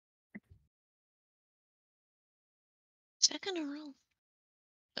 Second a roll.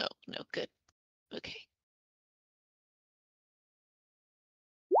 Oh, no, good. Okay.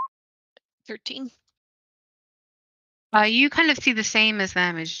 13. You kind of see the same as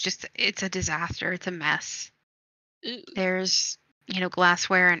them. It's a disaster. It's a mess. Ooh. There's,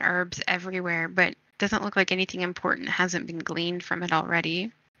 glassware and herbs everywhere, but doesn't look like anything important hasn't been gleaned from it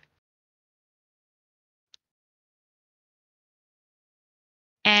already.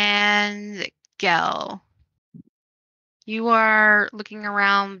 And Gel, you are looking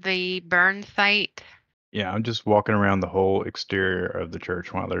around the burn site. Yeah, I'm just walking around the whole exterior of the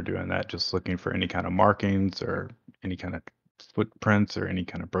church while they're doing that, just looking for any kind of markings or any kind of footprints or any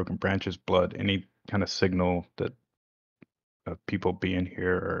kind of broken branches, blood, any kind of signal that of people being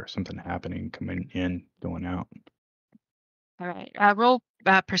here or something happening, coming in, going out. All right. Roll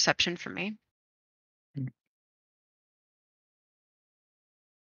perception for me.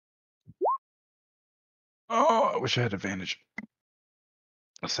 Oh, I wish I had advantage.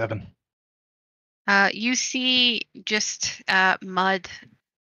 A 7. You see just mud.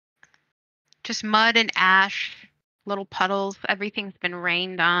 Just mud and ash, little puddles. Everything's been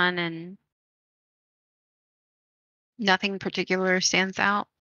rained on and nothing particular stands out.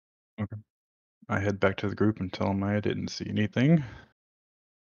 Okay. I head back to the group and tell them I didn't see anything.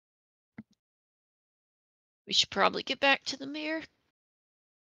 We should probably get back to the mayor.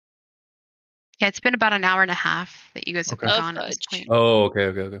 Yeah, it's been about an hour and a half that you guys have been Okay. gone at this Fudge. point. Oh, okay.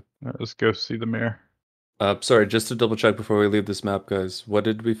 All right, let's go see the mayor. Sorry, just to double check before we leave this map, guys. What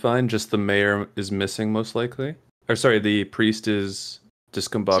did we find? Just the mayor is missing, most likely? Or sorry, the priest is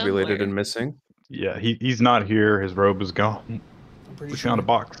discombobulated Somewhere. and missing? Yeah, he's not here. His robe is gone. I'm pretty We sure. found a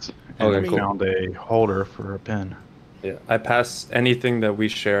box. And Okay, we cool. found a holder for a pen. Yeah, I pass anything that we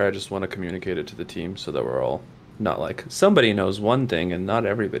share. I just want to communicate it to the team so that we're all not like somebody knows one thing and not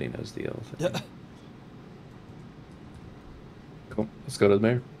everybody knows the other thing. Yeah. Cool. Let's go to the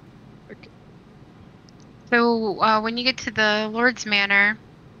mayor. So when you get to the Lord's Manor,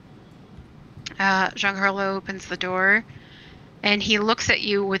 Giancarlo opens the door, and he looks at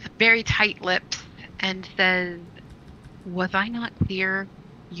you with very tight lips and says, "Was I not clear?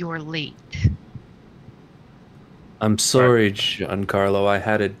 You're late." I'm sorry, Giancarlo. I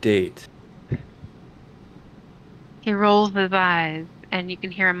had a date. He rolls his eyes, and you can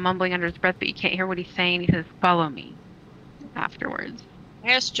hear him mumbling under his breath, but you can't hear what he's saying. He says, "Follow me." Afterwards, I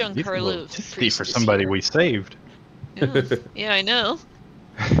asked Giancarlo if the priest for is somebody here. we saved. Yeah, I know.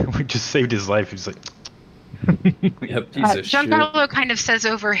 We just saved his life. He's like, Yeah, piece of shit. Giancarlo kind of says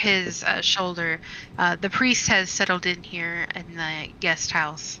over his shoulder, "The priest has settled in here in the guest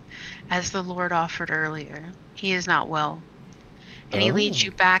house, as the Lord offered earlier. He is not well." And he leads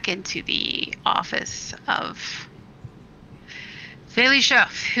you back into the office of Felicia,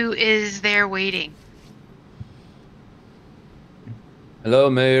 who is there waiting. Hello,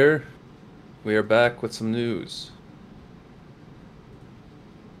 Mayor. We are back with some news.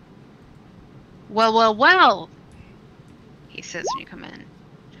 Well, he says when you come in.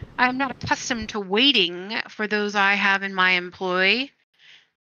 I am not accustomed to waiting for those I have in my employ.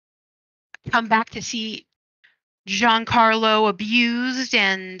 Come back to see Giancarlo abused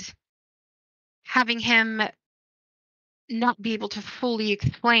and having him not be able to fully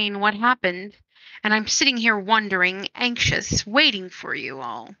explain what happened. And I'm sitting here wondering, anxious, waiting for you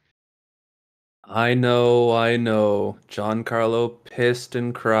all. I know. Giancarlo pissed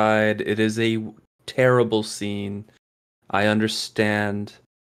and cried. It is a terrible scene. I understand.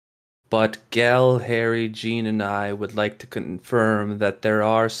 But Gel, Harry, Jean, and I would like to confirm that there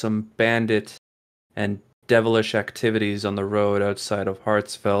are some bandit and devilish activities on the road outside of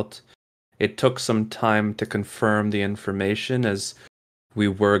Hartsfeld. It took some time to confirm the information as we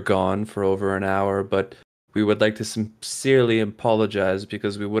were gone for over an hour, but we would like to sincerely apologize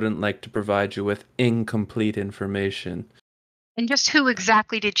because we wouldn't like to provide you with incomplete information. And just who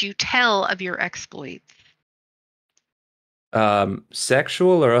exactly did you tell of your exploits?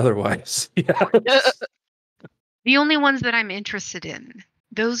 Sexual or otherwise? Yes. The only ones that I'm interested in.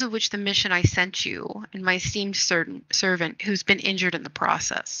 Those of which the mission I sent you and my esteemed servant who's been injured in the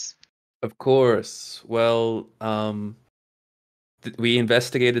process. Of course. Well, we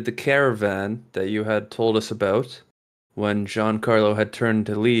investigated the caravan that you had told us about. When Giancarlo had turned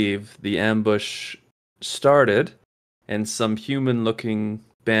to leave, the ambush started, and some human-looking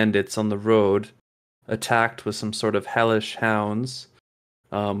bandits on the road attacked with some sort of hellish hounds,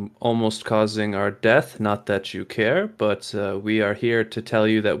 almost causing our death. Not that you care, but we are here to tell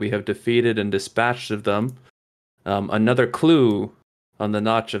you that we have defeated and dispatched of them. Another clue on the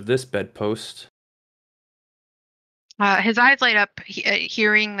notch of this bedpost. His eyes light up,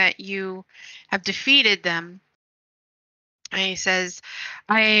 hearing that you have defeated them. And he says,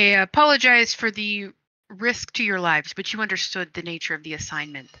 "I apologize for the risk to your lives, but you understood the nature of the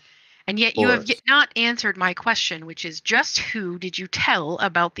assignment. And yet you have yet not answered my question, which is just who did you tell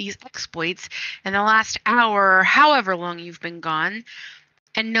about these exploits in the last hour, or however long you've been gone,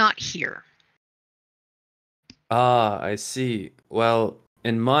 and not here?" Ah, I see. Well,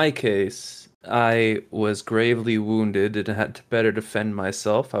 in my case, I was gravely wounded and had to better defend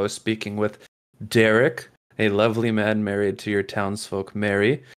myself. I was speaking with Derek, a lovely man married to your townsfolk,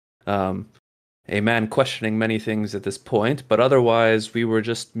 Mary. A man questioning many things at this point, but otherwise we were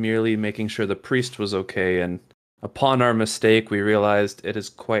just merely making sure the priest was okay, and upon our mistake we realized it is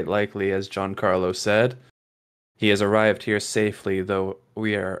quite likely, as Giancarlo said, he has arrived here safely, though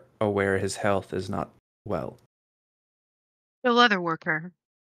we are aware his health is not well. The leather worker.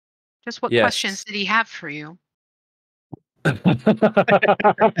 Just what questions Yes. did he have for you?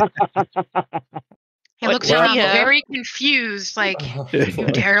 He looks around very confused, like, "You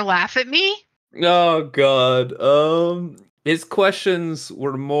dare laugh at me?" Oh God. His questions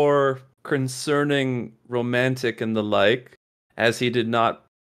were more concerning romantic and the like, as he did not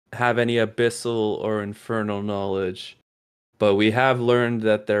have any abyssal or infernal knowledge. But we have learned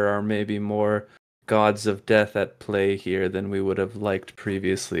that there are maybe more gods of death at play here than we would have liked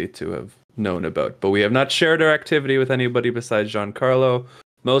previously to have known about. But we have not shared our activity with anybody besides Giancarlo,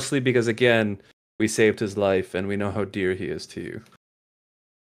 mostly because, again, we saved his life and we know how dear he is to you.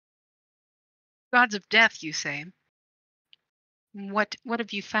 Gods of death, you say? What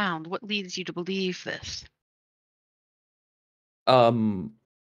have you found? What leads you to believe this?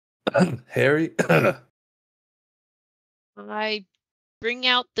 Harry? I bring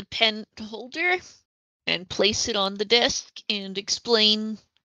out the pen holder and place it on the desk and explain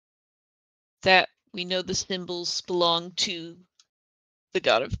that we know the symbols belong to the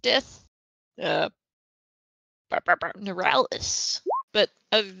god of death, Neuralis. But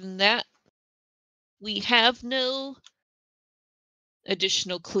other than that, we have no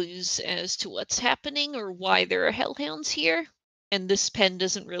additional clues as to what's happening or why there are hellhounds here. And this pen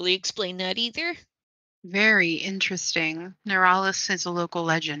doesn't really explain that either. Very interesting. Neuralis is a local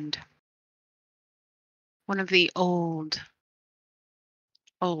legend. One of the old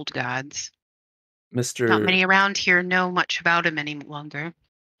gods. Not many Mr. around here know much about him any longer.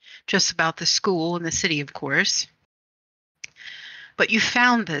 Just about the school and the city, of course. But you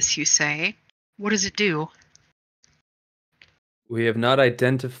found this, you say. What does it do? We have not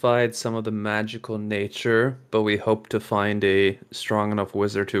identified some of the magical nature, but we hope to find a strong enough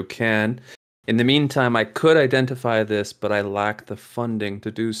wizard who can. In the meantime, I could identify this, but I lack the funding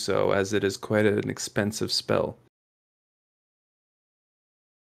to do so, as it is quite an expensive spell.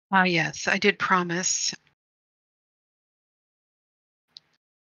 Ah, yes, I did promise.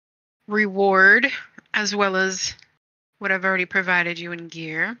 Reward, as well as what I've already provided you in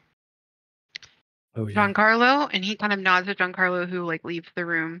gear. Oh yeah. Giancarlo, and he kind of nods at Giancarlo, who leaves the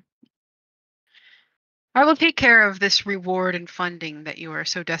room. I will take care of this reward and funding that you are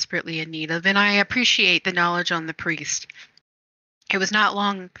so desperately in need of, and I appreciate the knowledge on the priest. It was not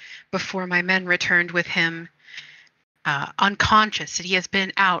long before my men returned with him unconscious, and he has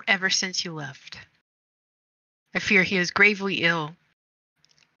been out ever since you left. I fear he is gravely ill.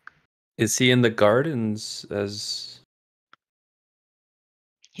 Is he in the gardens as...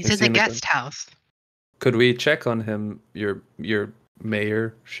 He's in the guest house. Could we check on him, your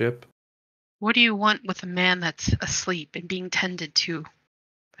mayorship? What do you want with a man that's asleep and being tended to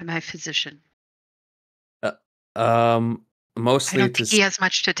by my physician? Mostly I don't think he has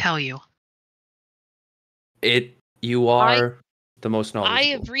much to tell you. You are the most knowledgeable. I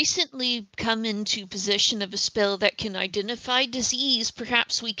have recently come into possession of a spell that can identify disease.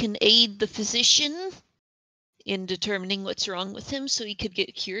 Perhaps we can aid the physician in determining what's wrong with him so he could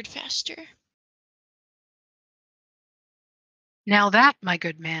get cured faster. Now that, my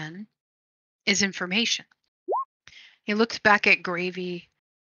good man, is information. He looks back at Gravy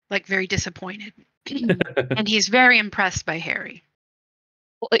very disappointed. And he's very impressed by Harry.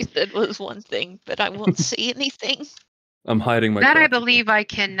 All I said was one thing, but I won't say anything. I'm hiding my That thoughts. I believe I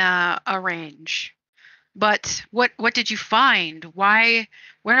can arrange. But what did you find? Where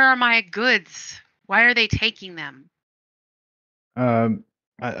are my goods? Why are they taking them?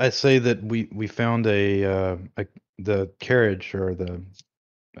 I say that we found the carriage or the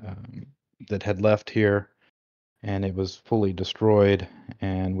that had left here, and it was fully destroyed.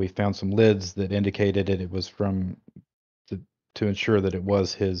 And we found some lids that indicated it was from to ensure that it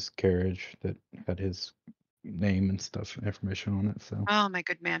was his carriage that had his name and stuff, information on it. So. Oh, my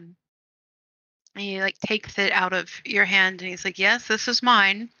good man. And he takes it out of your hand, and he's like, "Yes, this is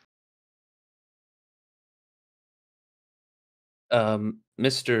mine."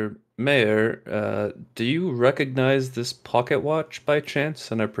 Mr. Mayor, do you recognize this pocket watch by chance?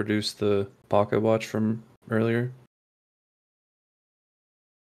 And I produced the pocket watch from earlier.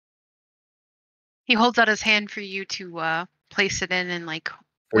 He holds out his hand for you to place it in and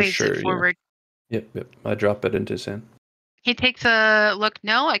waves it forward. Yeah. Yep. I drop it into his hand. He takes a look.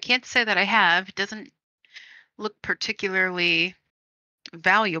 No, I can't say that I have. It doesn't look particularly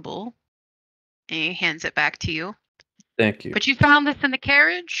valuable. And he hands it back to you. Thank you. But you found this in the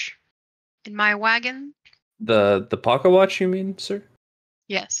carriage? In my wagon? The pocket watch, you mean, sir?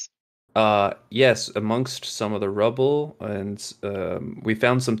 Yes. Yes, amongst some of the rubble, and we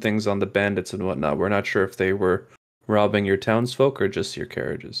found some things on the bandits and whatnot. We're not sure if they were robbing your townsfolk or just your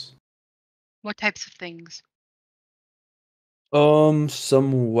carriages. What types of things?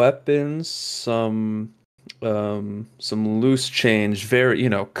 Some weapons, some loose change, very,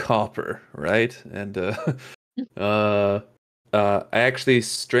 copper, right? And I actually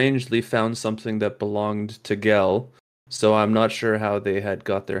strangely found something that belonged to Gel, so I'm not sure how they had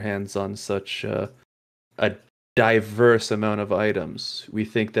got their hands on such a diverse amount of items. We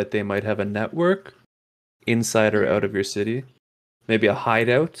think that they might have a network inside or out of your city. Maybe a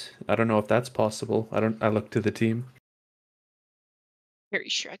hideout. I don't know if that's possible. I look to the team. Harry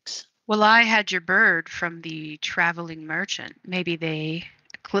shrugs. Well, I had your bird from the traveling merchant. Maybe they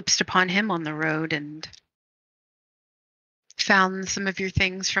eclipsed upon him on the road and found some of your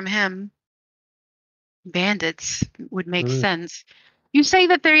things from him. Bandits would make sense. You say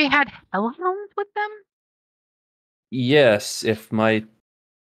that they had hellhounds with them? Yes, if my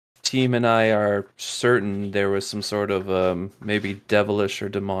team and I are certain there was some sort of maybe devilish or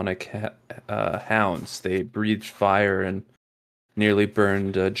demonic hounds. They breathed fire and nearly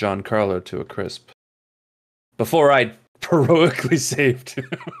burned Giancarlo to a crisp. Before I heroically saved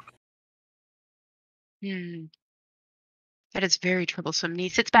him. That is very troublesome. And he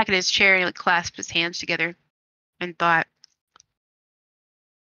sits back in his chair and clasps his hands together and thought,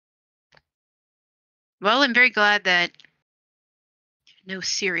 well, I'm very glad that no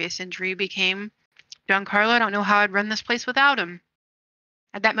serious injury became Giancarlo. I don't know how I'd run this place without him.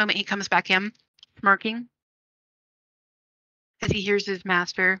 At that moment, he comes back in, smirking, as he hears his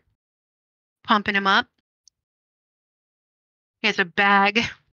master pumping him up. He has a bag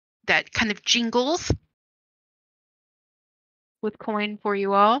that kind of jingles with coin for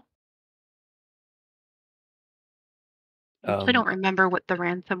you all. I don't remember what the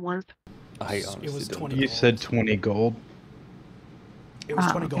ransom was. It was 20 You gold. said 20 gold. It was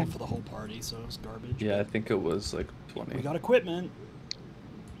 20 gold for the whole party, so it was garbage. Yeah, I think it was like 20. We got equipment.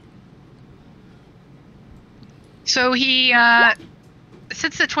 So he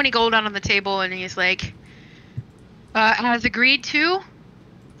sits the 20 gold out on the table and he's like, as agreed to.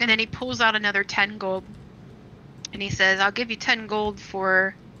 And then he pulls out another 10 gold. And he says, I'll give you 10 gold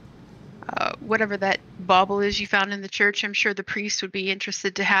for whatever that bauble is you found in the church. I'm sure the priest would be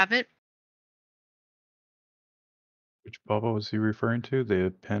interested to have it. Which bauble was he referring to?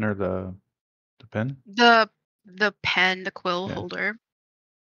 The pen or the pen? The pen, the quill holder.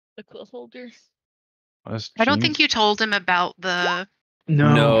 The quill holder. I don't think you told him about the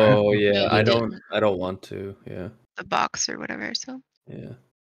No, yeah, No, I you don't want to. Yeah. the box or whatever. So Yeah.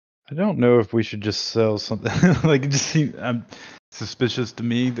 I don't know if we should just sell something. Like, it just seems suspicious to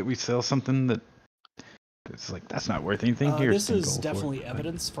me that we sell something that it's like that's not worth anything. Here's This 10 is gold for it. definitely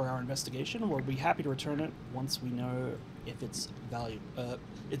evidence for our investigation. We'll be happy to return it once we know if it's value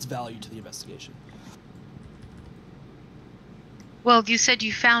to the investigation. well, you said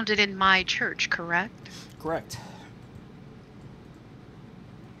you found it in my church, correct? Correct.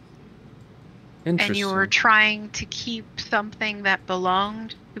 And you Interesting. were trying to keep something that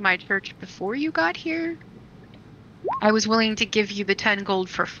belonged to my church before you got here? I was willing to give you the 10 gold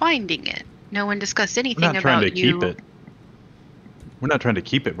for finding it. No one discussed We're anything not trying about to you. keep it. We're not trying to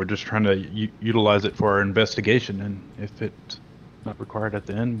keep it. We're just trying to utilize it for our investigation. And if it's not required at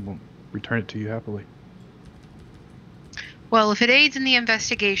the end, we'll return it to you happily. Well, if it aids in the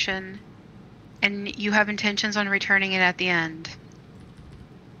investigation and you have intentions on returning it at the end,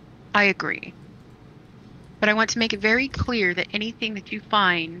 I agree. But I want to make it very clear that anything that you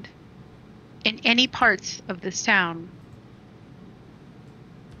find in any parts of this town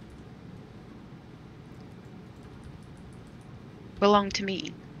belong to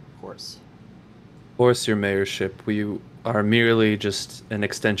me. Of course. Of course, your mayorship. We are merely just an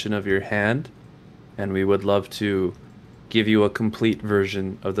extension of your hand, and we would love to give you a complete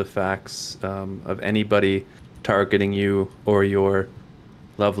version of the facts of anybody targeting you or your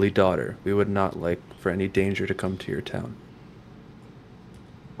lovely daughter. We would not like for any danger to come to your town.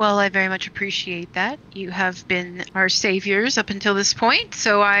 Well, I very much appreciate that. You have been our saviors up until this point,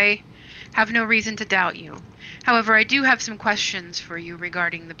 so I have no reason to doubt you. However, I do have some questions for you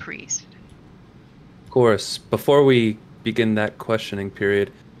regarding the priest. Of course, before we begin that questioning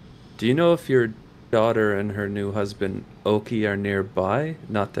period, do you know if your daughter and her new husband, Oki, are nearby?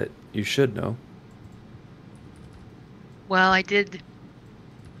 Not that you should know. Well, I did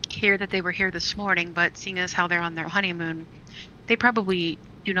hear that they were here this morning, but seeing as how they're on their honeymoon, they probably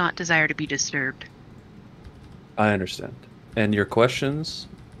do not desire to be disturbed. I understand. And your questions,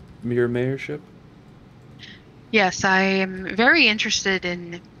 your mayorship? Yes, I am very interested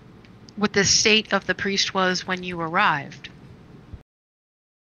in what the state of the priest was when you arrived.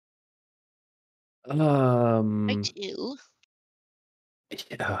 I do.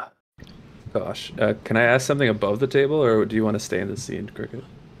 Yeah. Gosh. Can I ask something above the table, or do you want to stay in the scene, Cricket?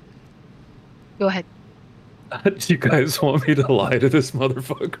 Go ahead. Do you guys want me to lie to this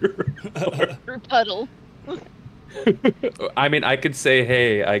motherfucker? Rebuttal. I mean, I could say,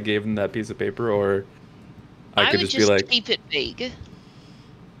 hey, I gave him that piece of paper, or I could would just be like, keep it vague.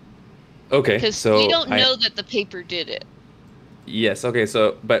 okay, Because so we don't know that the paper did it. Yes, okay,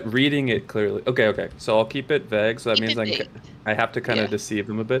 so, but reading it clearly. Okay, so I'll keep it vague, so that Keep means it vague. I have to kind of Yeah. deceive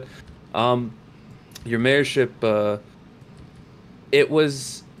them a bit. Your mayorship, it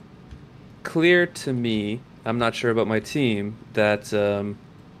was clear to me, I'm not sure about my team, that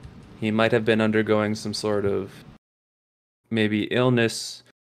he might have been undergoing some sort of maybe illness,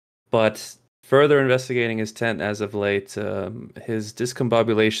 but further investigating his tent as of late, his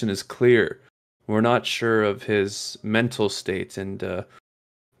discombobulation is clear. We're not sure of his mental state, and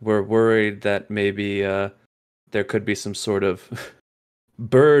We're worried that maybe there could be some sort of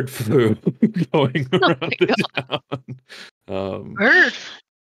bird flu going Oh around my the God. town. Bird.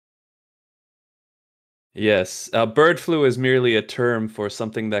 Yes, bird flu is merely a term for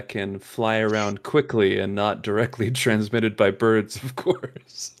something that can fly around quickly and not directly transmitted by birds, of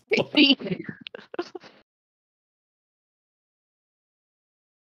course.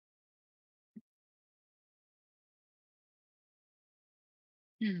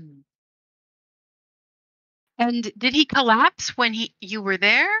 Hmm. And did he collapse when you were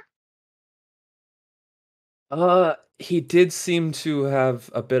there? He did seem to have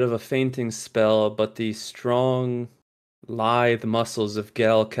a bit of a fainting spell, but the strong, lithe muscles of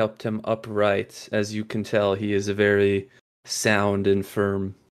Gel kept him upright. As you can tell, he is a very sound and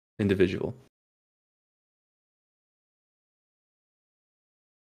firm individual.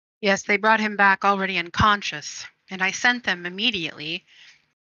 Yes, they brought him back already unconscious, and I sent them immediately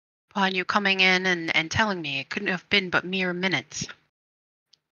upon you coming in and telling me it couldn't have been but mere minutes.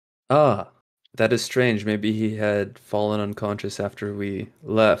 Ah, that is strange. Maybe he had fallen unconscious after we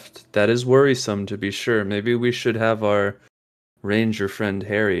left. That is worrisome, to be sure. Maybe we should have our ranger friend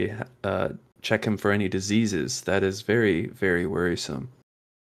Harry check him for any diseases. That is very, very worrisome.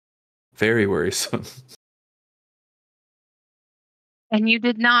 Very worrisome. And you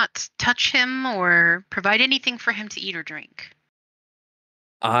did not touch him or provide anything for him to eat or drink?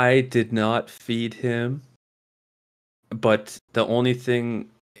 I did not feed him, but the only thing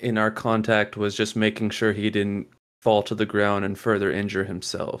in our contact was just making sure he didn't fall to the ground and further injure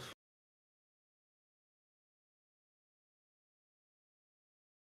himself.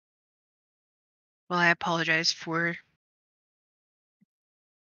 Well, I apologize for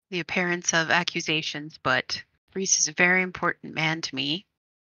the appearance of accusations, but Reese is a very important man to me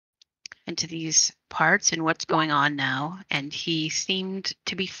and to these parts and what's going on now, and he seemed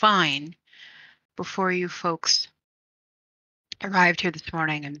to be fine before you folks arrived here this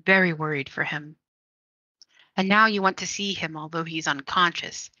morning. I'm very worried for him. And now you want to see him, although he's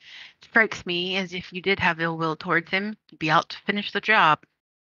unconscious. It strikes me as if you did have ill will towards him, you'd be out to finish the job.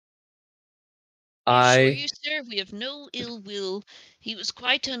 I assure I you, sir, we have no ill will. He was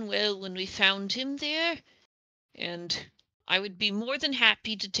quite unwell when we found him there, and I would be more than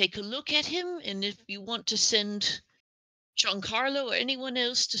happy to take a look at him. And if you want to send Giancarlo or anyone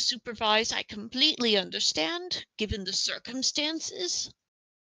else to supervise, I completely understand, given the circumstances.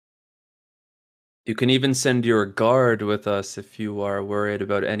 You can even send your guard with us if you are worried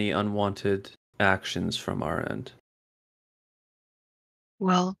about any unwanted actions from our end.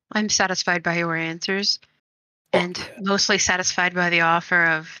 Well, I'm satisfied by your answers, Oh, and yeah. mostly satisfied by the offer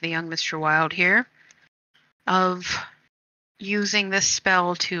of the young Mr. Wilde here of using this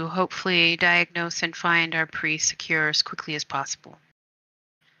spell to hopefully diagnose and find our priest a cure as quickly as possible.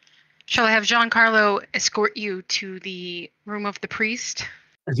 Shall I have Giancarlo escort you to the room of the priest?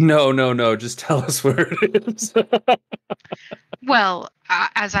 No. Just tell us where it is. Well,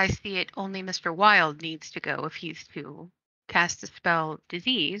 as I see it, only Mr. Wilde needs to go if he's to cast the spell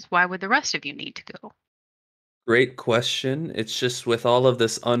disease. Why would the rest of you need to go? Great question. It's just with all of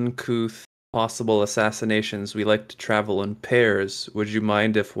this uncouth possible assassinations, we like to travel in pairs. Would you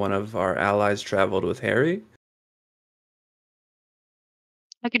mind if one of our allies traveled with Harry?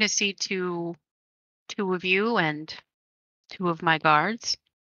 I can see two of you and two of my guards.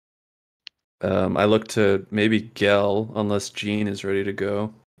 I look to maybe Gel, unless Jean is ready to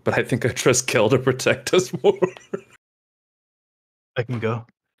go. But I think I trust Gel to protect us more. I can go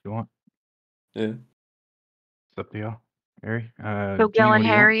if you want. Yeah. It's up to y'all. Harry? So Jean, Gil what and do you want?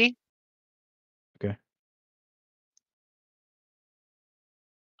 Harry. Okay.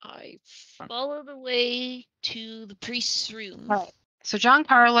 I follow the way to the priest's room. All right. So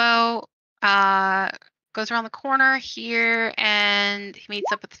Giancarlo goes around the corner here and he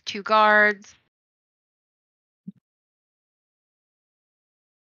meets up with the two guards.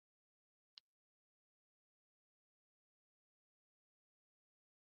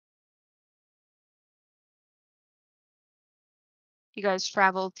 You guys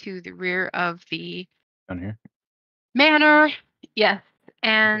travel to the rear of the Down here. manor. Yes.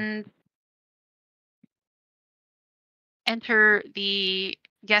 And enter the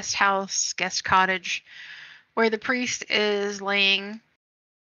guest house, guest cottage, where the priest is laying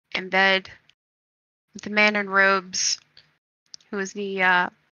in bed with the man in robes, who is the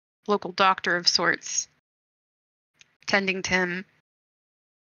local doctor of sorts, tending to him.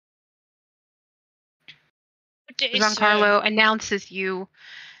 Good day, sir. Giancarlo announces you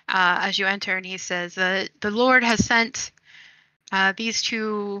as you enter, and he says, the Lord has sent these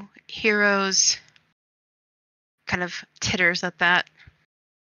two heroes, kind of titters at that,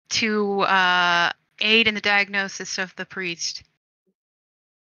 to aid in the diagnosis of the priest.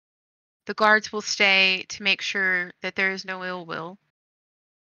 The guards will stay to make sure that there is no ill will.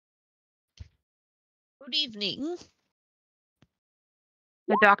 Good evening.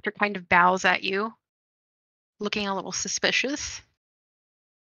 The doctor kind of bows at you, looking a little suspicious.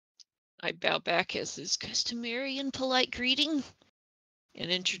 I bow back as is customary in polite greeting and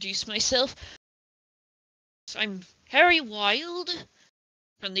introduce myself. I'm Harry Wilde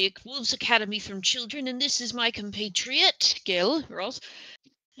from the Wolves Academy from Children, and this is my compatriot, Gil Ross,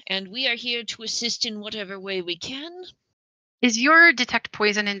 and we are here to assist in whatever way we can. Is your detect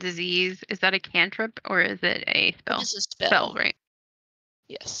poison and disease, is that a cantrip or is it a spell? It is a spell. Spell, right?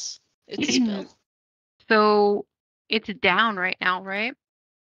 Yes, it's a spell. So it's down right now, right?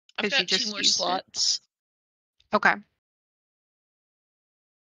 I've got 2 more slots. Okay.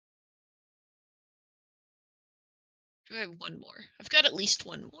 Do I have 1 more? I've got at least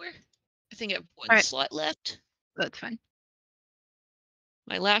 1 more. I think I have 1 slot left. That's fine.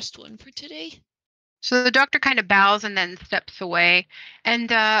 My last one for today. So the doctor kind of bows and then steps away.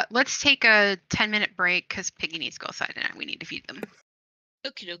 And let's take a 10-minute break because Piggy needs to go outside and we need to feed them.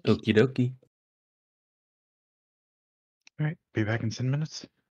 Okie dokie. Okie dokie. All right, be back in 10 minutes.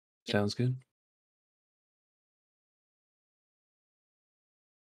 Sounds good.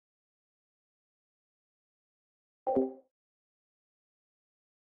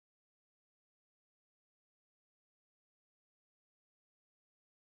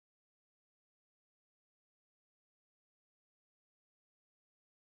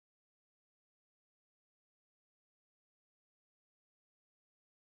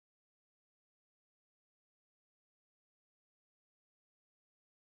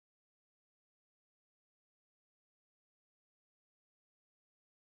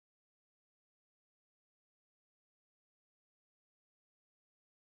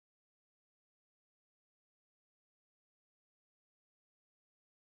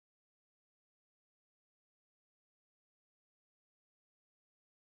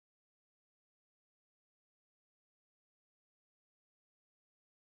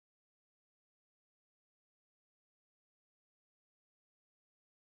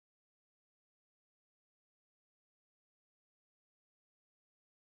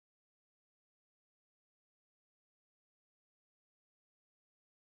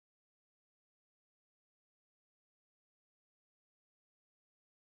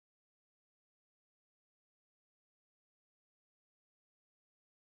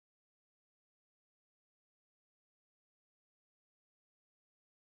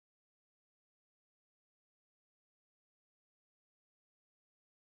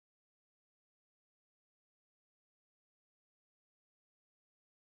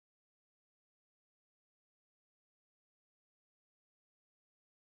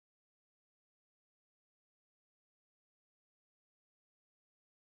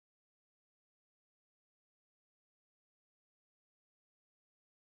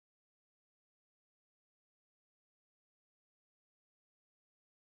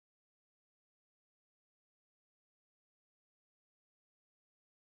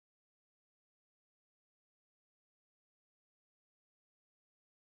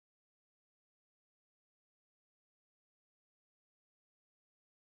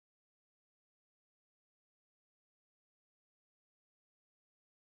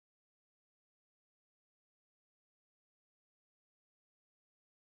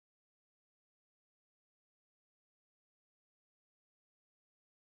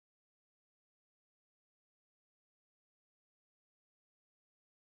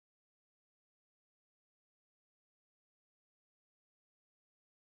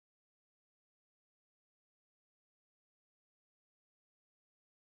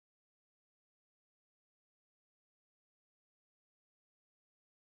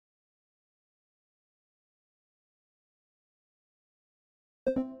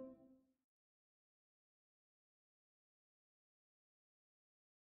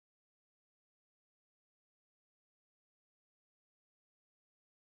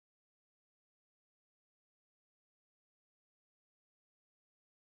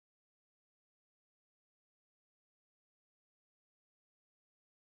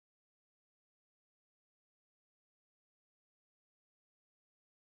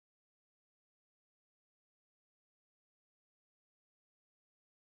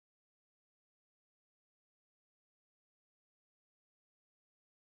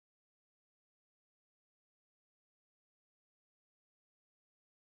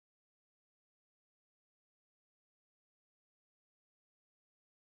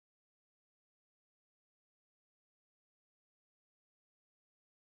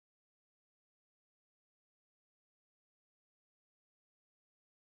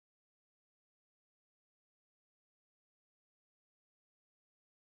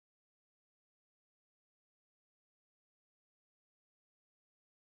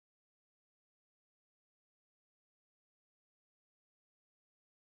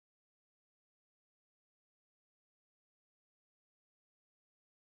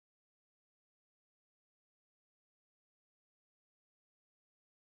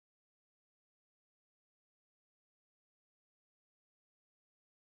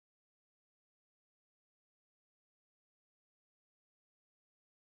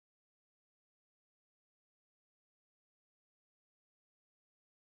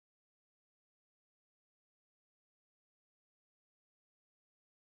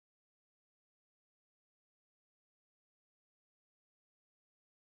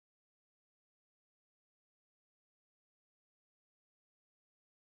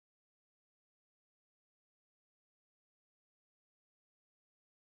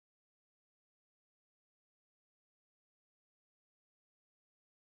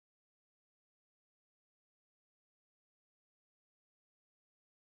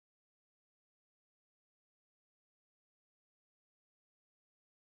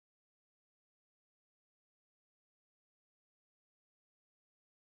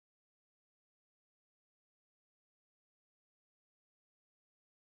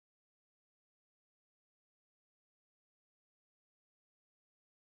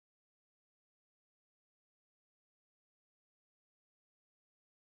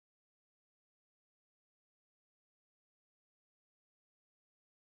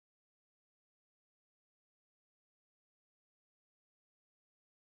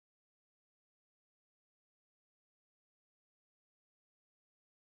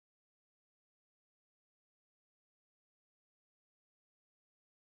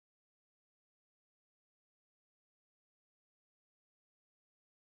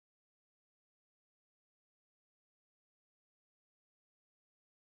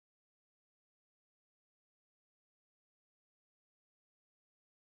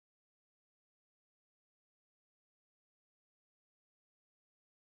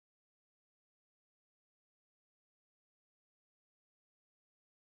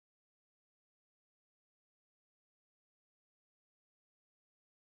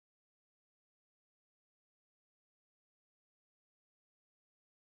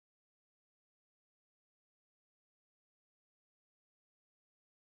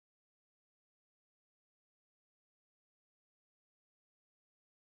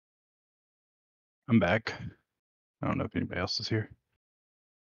 I'm back. I don't know if anybody else is here.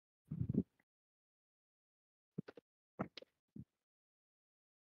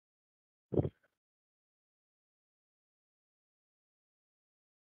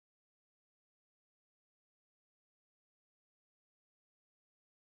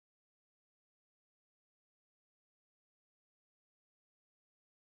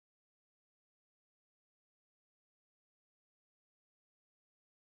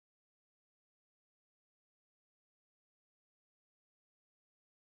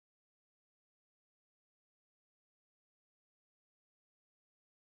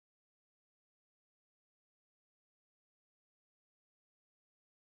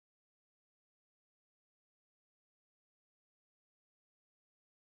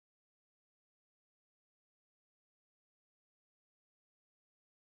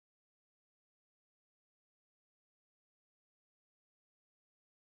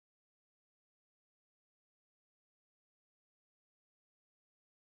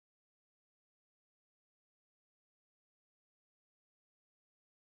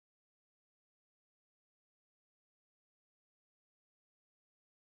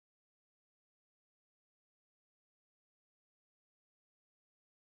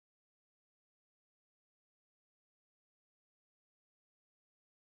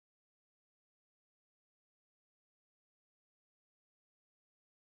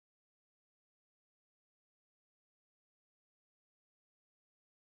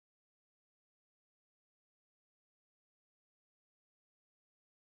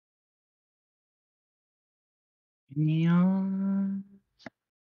 Neon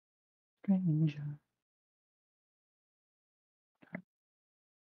stranger.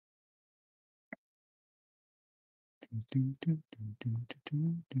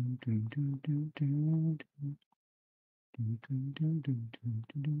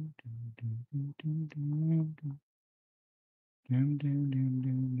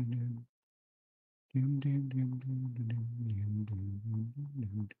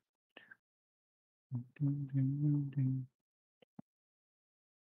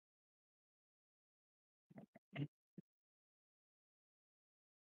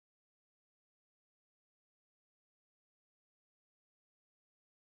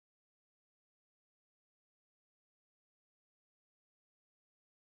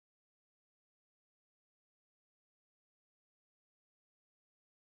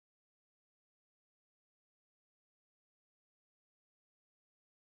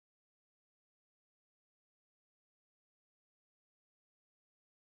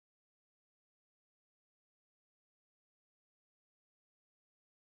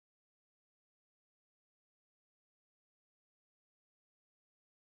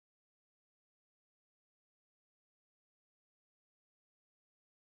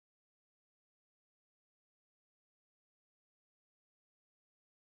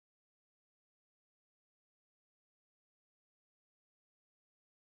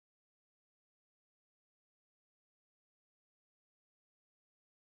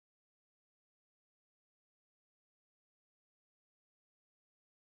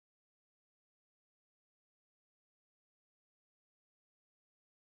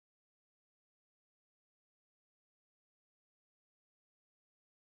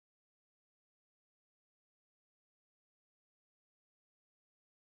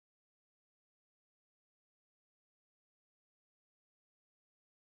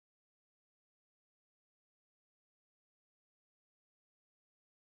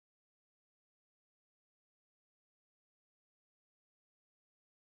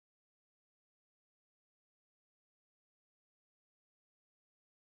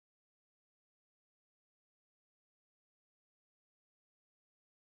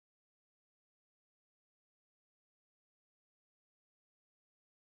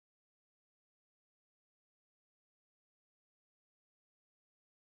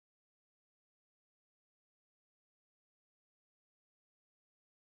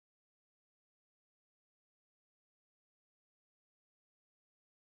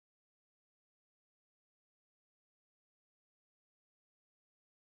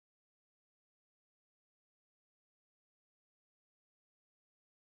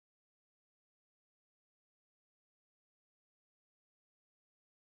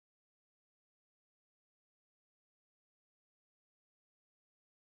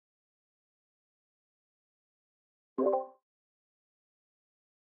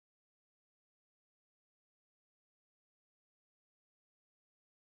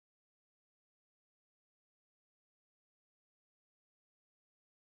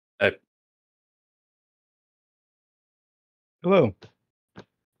 Hello.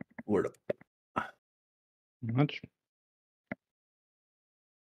 Word up. Much.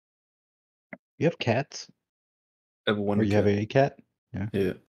 You have cats? I have one Or you have cat. a cat? Yeah.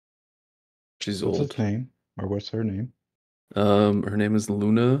 Yeah. She's What's old. his name? Or what's her name? Her name is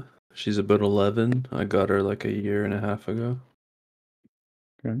Luna. She's about 11. I got her like a year and a half ago.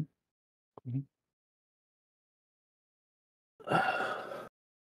 Okay. Cool.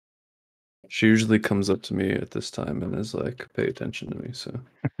 She usually comes up to me at this time and is like, pay attention to me. So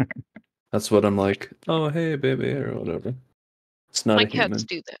that's what I'm like, oh, hey, baby, or whatever. It's not My a cats human.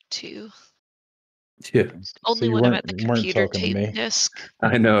 do that too. Yeah, So Only you when I'm at weren't the computer talking to me. desk.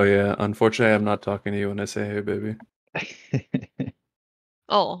 I know, yeah. Unfortunately, I'm not talking to you when I say, hey, baby.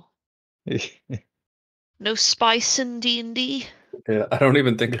 Oh, no spice in D&D? Yeah, I don't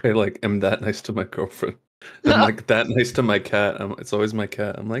even think I like am that nice to my girlfriend. I'm like that nice to my cat. It's always my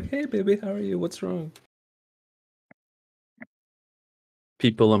cat. I'm like, hey, baby, how are you? What's wrong?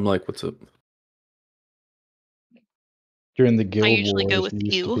 People, I'm like, what's up? During the I Guild usually go Wars, with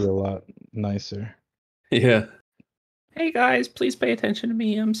you used to be you. a lot nicer. Yeah. Hey, guys, please pay attention to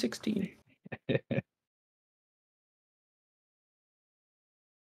me. I'm 16.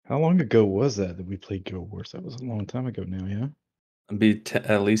 How long ago was that we played Guild Wars? That was a long time ago now, yeah? It'd be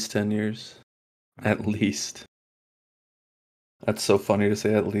at least 10 years. At least. That's so funny to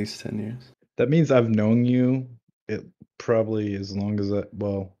say at least 10 years. That means I've known you it probably as long as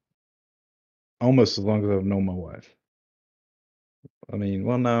almost as long as I've known my wife. I mean,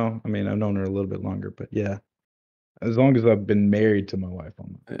 well, no, I mean, I've known her a little bit longer, but yeah, as long as I've been married to my wife,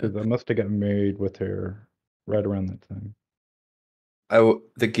 because I must have gotten married with her right around that time.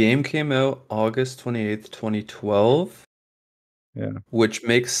 The game came out August 28th, 2012. Yeah. Which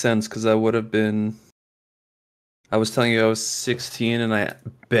makes sense because I would have been. I was telling you I was 16 and I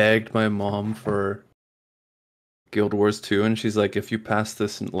begged my mom for Guild Wars 2, and she's like, if you pass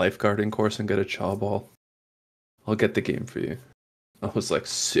this lifeguarding course and get a chow ball, I'll get the game for you. I was like,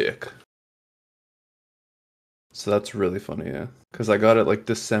 sick. So that's really funny, yeah. Because I got it like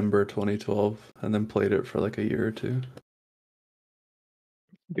December 2012 and then played it for like a year or two.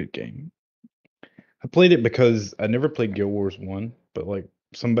 Good game. I played it because I never played Guild Wars 1, but like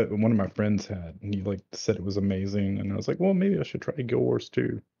one of my friends had, and he like said it was amazing, and I was like, well, maybe I should try Guild Wars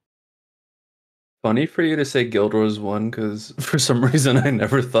 2. Funny for you to say Guild Wars 1 because for some reason I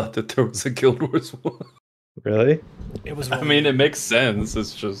never thought that there was a Guild Wars 1. Really? It was. I mean, it makes sense.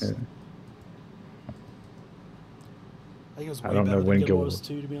 It's just. Yeah. I think it was I way don't know better than when Guild Guild Wars Wars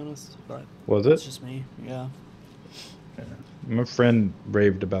 2, to be honest. But was that's it. just me. Yeah. My friend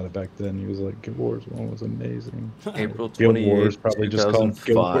raved about it back then. He was like, Guild Wars 1 was amazing. April Guild Wars 28th, probably just called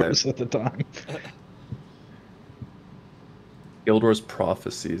Guild 2005. Wars at the time. Guild Wars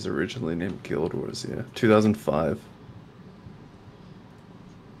Prophecy is originally named Guild Wars, yeah. 2005.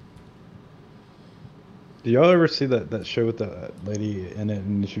 Do y'all ever see that show with the lady in it,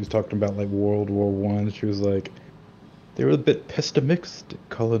 and she was talking about like World War One? She was like, they were a bit pessimistic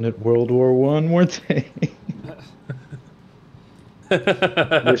calling it World War One, weren't they?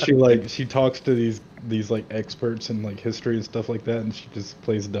 Where she talks to these like experts in like history and stuff like that, and she just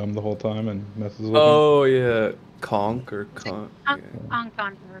plays dumb the whole time and messes with them. Oh yeah, Conk or Conk.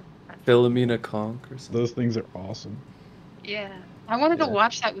 Philomena Conk or something. Those things are awesome. Yeah. I wanted to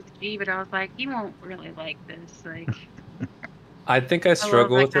watch that with G, but I was like, he won't really like this. Like, I think I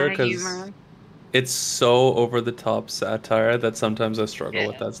struggle with her because it's so over the top satire that sometimes I struggle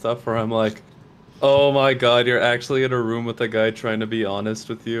with that stuff where I'm like, oh my god, you're actually in a room with a guy trying to be honest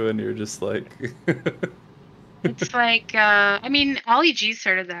with you and you're just like It's like I mean, Ollie G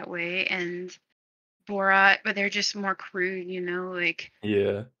started that way and Borat, but they're just more crude, you know, like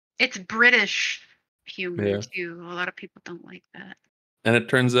yeah. It's British humor Yeah. too. A lot of people don't like that. And it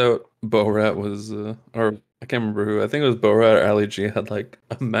turns out Borat was, or I can't remember who. I think it was Borat or Ali G had like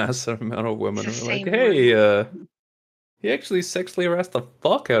a massive amount of women who were like, "Hey, he actually sexually harassed the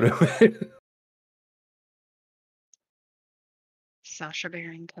fuck out of me." Sacha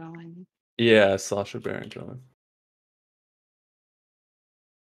Baron Cohen. Yeah, Sacha Baron Cohen.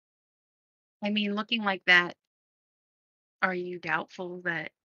 I mean, looking like that, are you doubtful that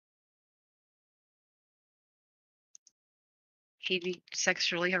he'd be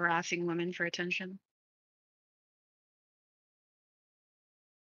sexually harassing women for attention?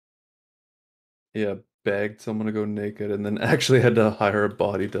 Yeah, begged someone to go naked and then actually had to hire a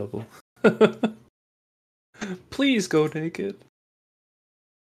body double. Please go naked.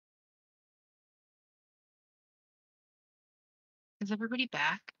 Is everybody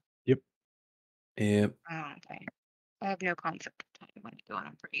back? Yep. Yep. Oh, okay. I have no concept of time when I go on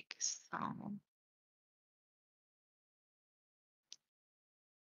a break, so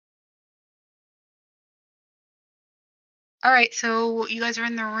All right, so you guys are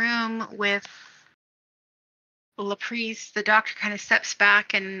in the room with Laprise. The doctor kind of steps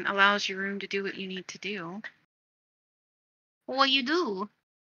back and allows your room to do what you need to do. What you do?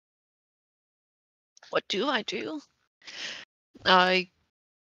 What do I do?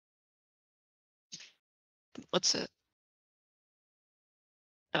 What's it?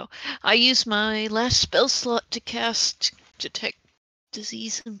 Oh, I use my last spell slot to cast Detect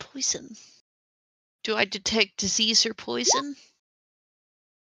Disease and Poison. Do I detect disease or poison?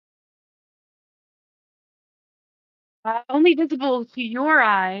 Only visible to your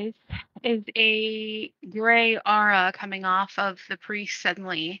eyes is a gray aura coming off of the priest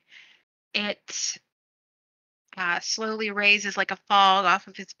suddenly. It slowly raises like a fog off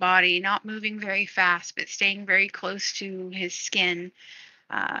of his body, not moving very fast, but staying very close to his skin,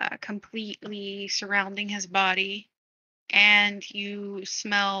 completely surrounding his body. And you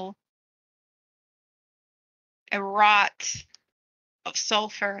smell a rot of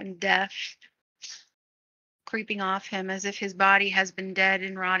sulfur and death creeping off him as if his body has been dead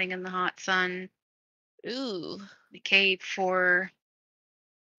and rotting in the hot sun. Ooh. Decayed for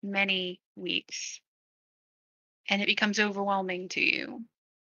many weeks. And it becomes overwhelming to you.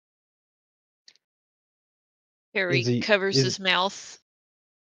 Harry covers his mouth.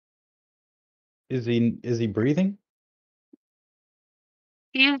 Is he breathing?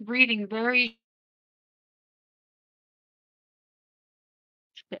 He is breathing very.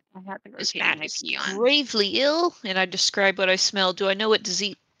 I have to This rotate man my is pee on. gravely ill, and I describe what I smell. Do I know what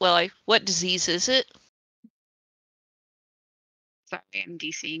disease? Well, what disease is it? Sorry, I'm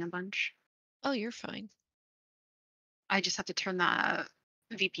DCing a bunch. Oh, you're fine. I just have to turn the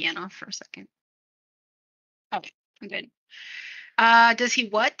VPN off for a second. Okay, I'm good. Does he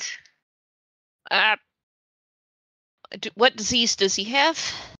what? What disease does he have?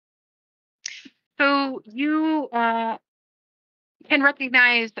 So you can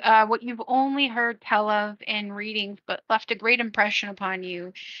recognize what you've only heard tell of in readings, but left a great impression upon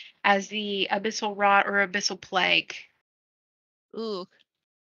you as the abyssal rot or abyssal plague. Ooh.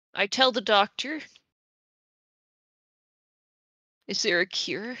 I tell the doctor. Is there a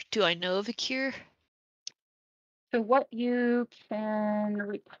cure? Do I know of a cure? So what you can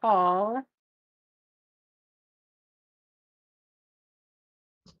recall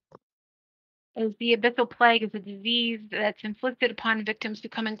is the abyssal plague is a disease that's inflicted upon victims who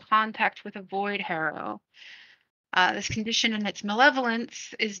come in contact with a void harrow. This condition and its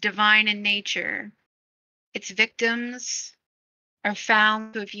malevolence is divine in nature. Its victims are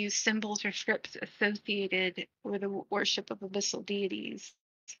found to have used symbols or scripts associated with the worship of abyssal deities.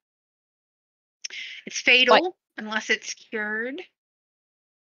 It's fatal unless it's cured,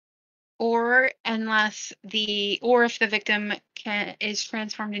 or if the victim is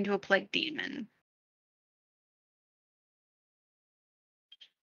transformed into a plague demon.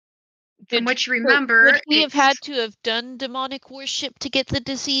 From what you remember, would he have had to have done demonic worship to get the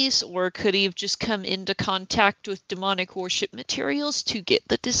disease, or could he have just come into contact with demonic worship materials to get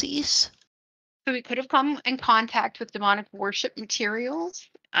the disease? So he could have come in contact with demonic worship materials,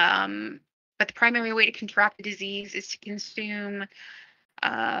 but the primary way to contract the disease is to consume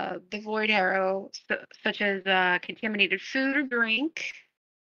the void arrow, such as contaminated food or drink,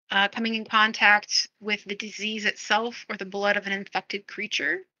 coming in contact with the disease itself or the blood of an infected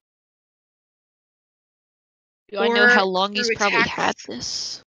creature. Do I know how long he's probably had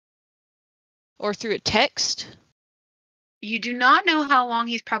this? Or through a text? You do not know how long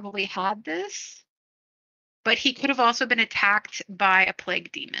he's probably had this, but he could have also been attacked by a plague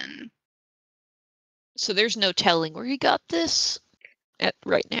demon. So there's no telling where he got this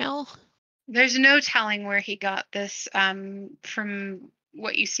right now? There's no telling where he got this from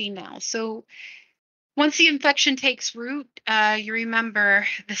what you see now. So once the infection takes root, you remember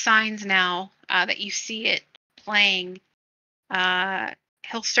the signs now that you see it playing.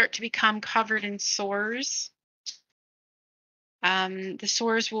 He'll start to become covered in sores. The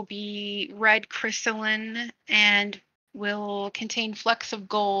sores will be red crystalline and will contain flecks of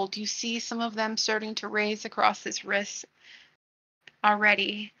gold. You see some of them starting to raise across his wrists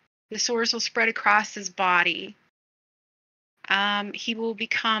already. The sores will spread across his body. He will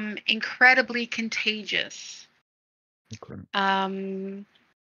become incredibly contagious. Okay.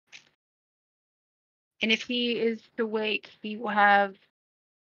 And if he is to wake, he will have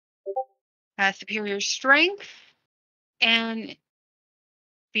superior strength and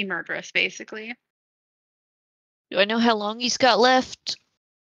be murderous, basically. Do I know how long he's got left?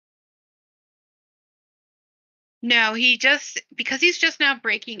 No, because he's just now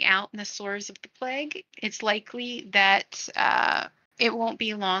breaking out in the sores of the plague, it's likely that it won't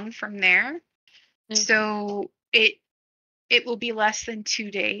be long from there. Okay. So it will be less than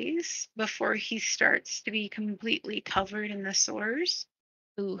 2 days before he starts to be completely covered in the sores.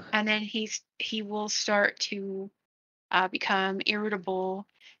 Ooh. And then he will start to become irritable.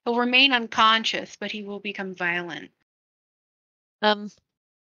 He'll remain unconscious, but he will become violent. What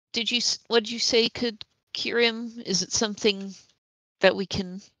did you say could cure him? Is it something that we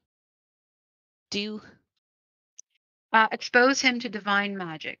can do? Expose him to divine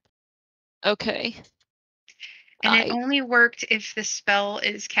magic. Okay. And it only worked if the spell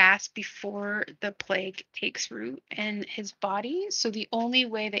is cast before the plague takes root in his body. So the only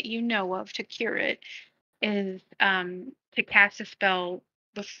way that you know of to cure it is to cast a spell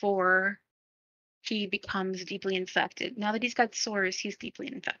before he becomes deeply infected. Now that he's got sores, he's deeply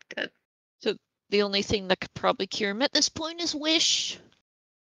infected. So the only thing that could probably cure him at this point is wish.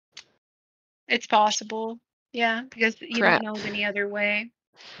 It's possible, yeah, because you don't know of any other way.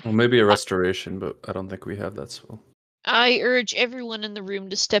 Well, maybe a restoration, but I don't think we have that spell. I urge everyone in the room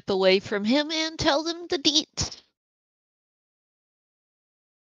to step away from him and tell them the deets.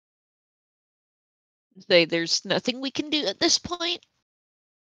 Say there's nothing we can do at this point.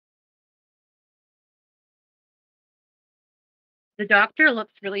 The doctor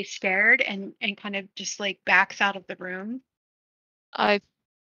looks really scared and kind of just like backs out of the room. I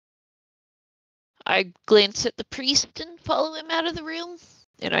glance at the priest and follow him out of the room,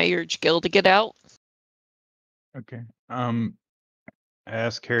 and I urge Gil to get out. Okay. I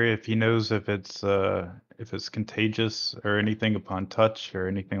ask Harry if he knows if it's contagious or anything upon touch or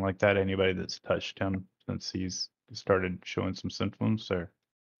anything like that. Anybody that's touched him since he's started showing some symptoms, or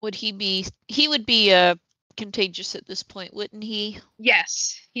Would he be? He would be contagious at this point, wouldn't he?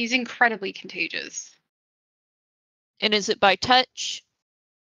 Yes, he's incredibly contagious. And is it by touch?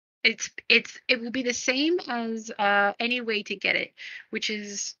 It will be the same as any way to get it, which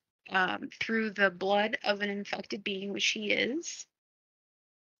is through the blood of an infected being, which he is,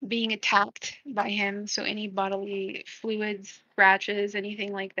 being attacked by him. So any bodily fluids, scratches,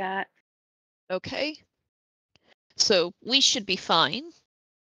 anything like that. Okay. So we should be fine.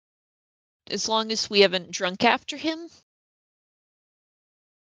 As long as we haven't drunk after him.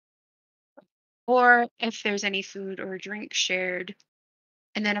 Or if there's any food or drink shared.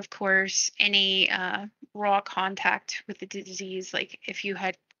 And then, of course, any raw contact with the disease, like if you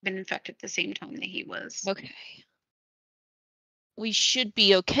had been infected at the same time that he was. Okay. We should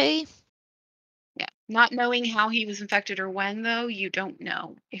be okay. Yeah. Not knowing how he was infected or when, though, you don't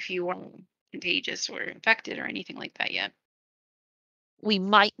know if you are contagious or infected or anything like that yet. We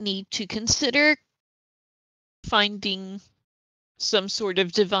might need to consider finding some sort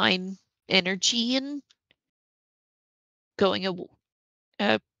of divine energy and going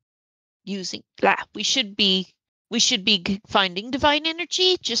using that. We should be finding divine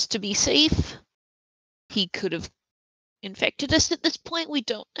energy just to be safe. He could have infected us at this point. We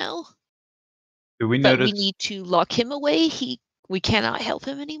don't know. do we But notice? we need to lock him away. We cannot help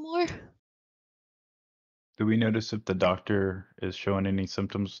him anymore. Do we notice if the doctor is showing any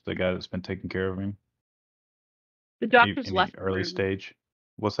symptoms? The guy that's been taking care of him. The doctor's Any left the early room. stage.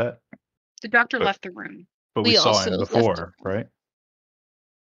 What's that? The doctor But- left the room. But we We saw also him left before, the right?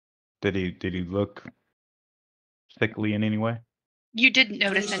 Did he look sickly in any way? You didn't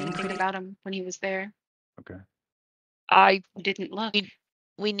notice anything about him when he was there. Okay. You didn't look.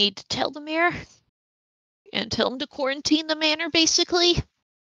 We need to tell the mayor and tell him to quarantine the manor, basically.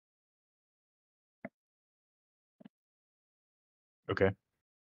 Okay.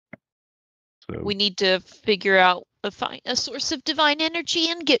 So We need to figure out a source of divine energy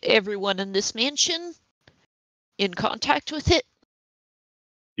and get everyone in this mansion in contact with it.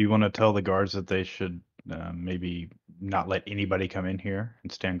 do you want to tell the guards that they should maybe not let anybody come in here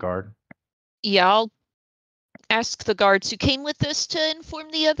and stand guard? Yeah, I'll ask the guards who came with us to inform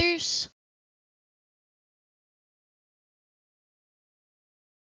the others.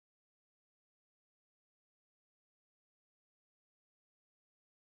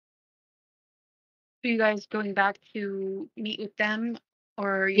 Are you guys going back to meet with them,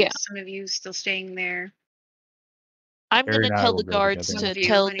 or are some of you still staying there? I'm Harry going to and I tell will the go guards together. to One of you,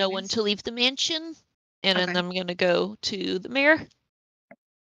 tell no one anyways. to leave the mansion, and then Okay. I'm going to go to the mayor.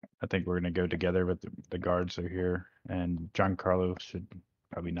 I think we're going to go together, but the guards are here, and Giancarlo should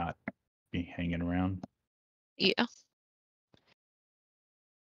probably not be hanging around. Yeah.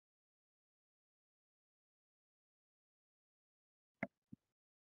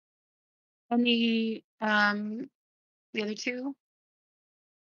 And the other two,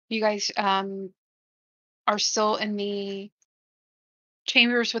 you guys are still in the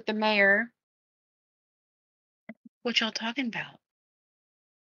chambers with the mayor. What y'all talking about?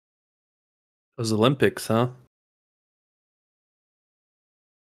 Those Olympics, huh?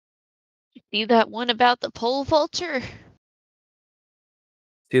 See that one about the pole vaulter?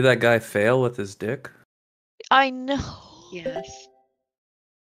 See that guy fail with his dick? I know. Yes.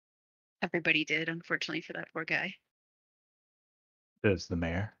 Everybody did, unfortunately, for that poor guy. Says the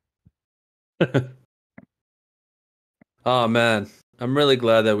mayor. Oh man, I'm really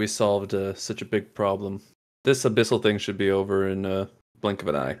glad that we solved such a big problem. This abyssal thing should be over in a blink of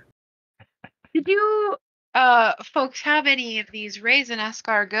an eye. Did you folks have any of these raisin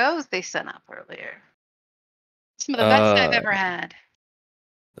escargots they sent up earlier? Some of the best I've ever had.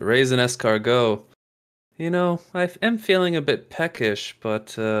 The raisin escargot. You know, I am feeling a bit peckish,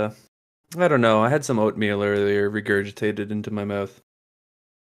 but I don't know. I had some oatmeal earlier regurgitated into my mouth.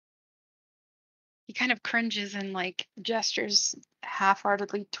 He kind of cringes and like gestures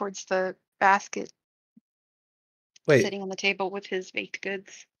half-heartedly towards the basket Wait, sitting on the table with his baked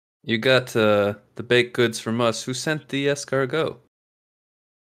goods. you got the baked goods from us. Who sent the escargot?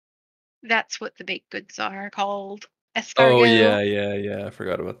 That's what the baked goods are called. Oh Escargot, yeah. I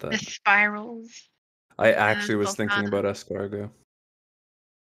forgot about the that. spirals, I the actually was thinking sultana. about escargot.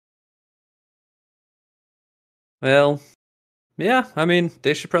 Well, yeah, I mean,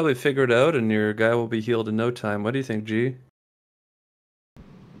 they should probably figure it out and your guy will be healed in no time. What do you think, G?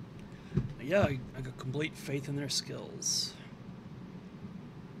 Yeah, I got complete faith in their skills.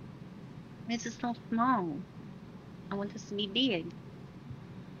 This is so small. I want this to be big.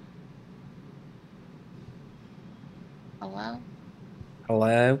 Hello?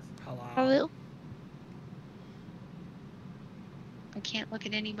 Hello? Hello? I can't look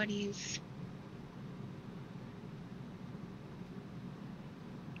at anybody's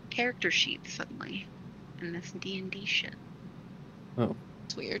character sheet suddenly in this D&D shit. Oh,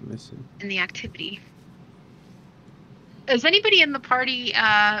 It's weird. let me see. In the activity. Is anybody in the party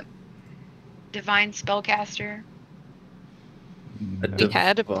divine spellcaster? We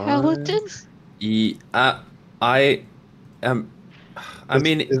had a paladin? I am. I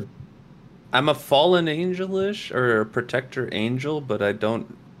mean, I'm a fallen angelish or a protector angel, but I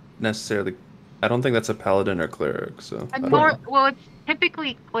don't necessarily. I don't think that's a paladin or cleric. So I I'm don't more know. well. It's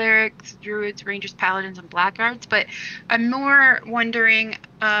typically clerics, druids, rangers, paladins, and blackguards. But I'm more wondering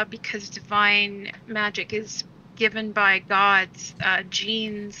because divine magic is given by gods.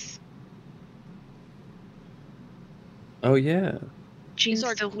 Jean's Oh yeah.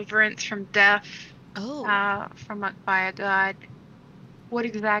 our- deliverance from death Oh. by a god. What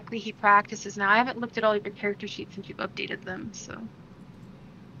exactly he practices now? I haven't looked at all of your character sheets since you've updated them. So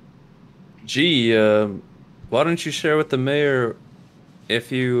Gee, why don't you share with the mayor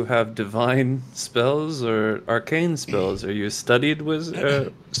if you have divine spells or arcane spells? Are you a studied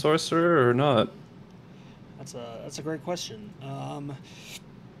sorcerer or not? That's a great question.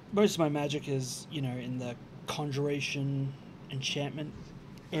 Most of my magic is, in the conjuration, enchantment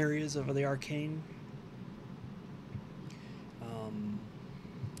areas of the arcane.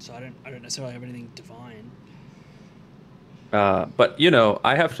 So I don't necessarily have anything divine. But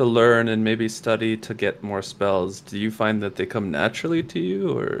I have to learn and maybe study to get more spells. Do you find that they come naturally to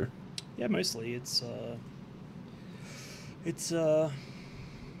you, or? Yeah, mostly it's I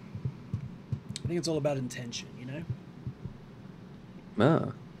think it's all about intention,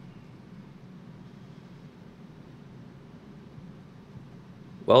 Ah.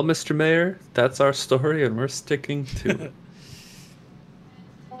 Well, Mr. Mayor, that's our story, and we're sticking to it.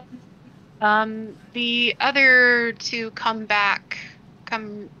 the other two come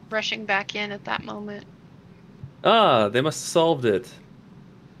rushing back in at that moment. Ah, they must have solved it.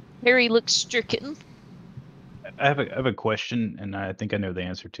 Harry looks stricken. I have a question, and I think I know the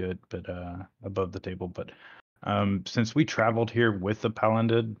answer to it, but above the table. But since we traveled here with the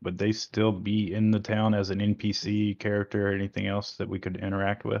Paladin, would they still be in the town as an NPC character or anything else that we could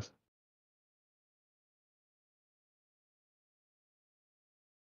interact with?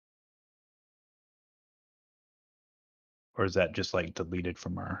 Or is that just like deleted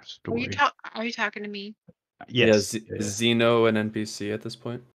from our story? Are you talking to me? Yes. Yeah, Xeno an NPC at this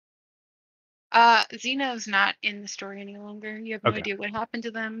point. Xeno's not in the story any longer. You have no idea what happened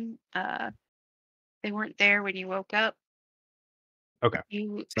to them. They weren't there when you woke up. Okay.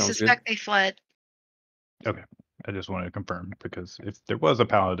 You Sounds suspect good. they fled. Okay. I just wanted to confirm because if there was a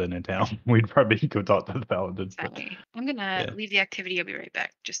paladin in town, we'd probably go talk to the paladin. Exactly. I'm gonna leave the activity. I'll be right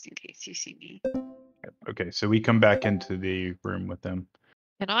back, just in case you see me. Okay, so we come back into the room with them.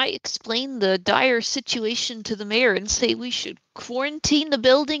 Can I explain the dire situation to the mayor and say we should quarantine the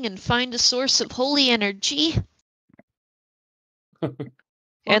building and find a source of holy energy? Well,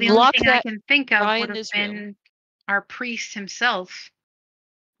 and the only lock thing that I can think of guy would in have his been room. our priest himself.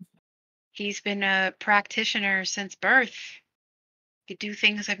 He's been a practitioner since birth. Could do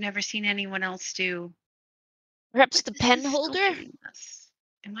things I've never seen anyone else do. Perhaps But the this pen is still holder? doing this.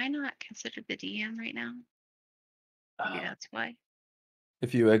 Am I not considered the DM right now? Maybe that's why.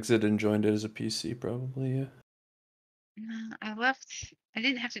 If you exit and joined it as a PC, probably, yeah. No, I left. I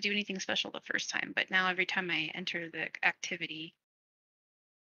didn't have to do anything special the first time, but now every time I enter the activity.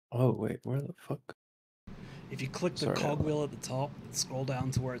 Oh, wait, where the fuck? If you click the Sorry, cogwheel at the top, scroll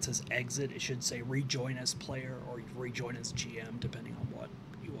down to where it says exit, it should say rejoin as player or rejoin as GM, depending on what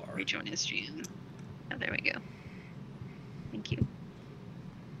you are. Rejoin as GM. Oh, there we go. Thank you.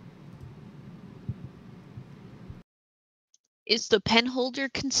 Is the pen holder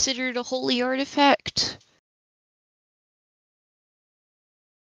considered a holy artifact?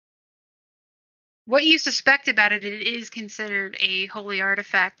 What you suspect about it, it is considered a holy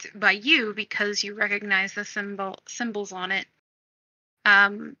artifact by you because you recognize the symbols on it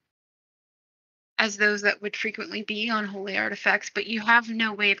as those that would frequently be on holy artifacts, but you have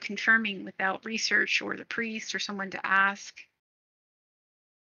no way of confirming without research or the priest or someone to ask.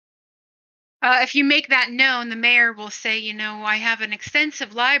 If you make that known, the mayor will say, you know, I have an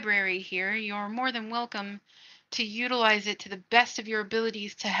extensive library here. You're more than welcome to utilize it to the best of your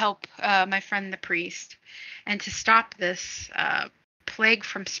abilities to help my friend the priest and to stop this plague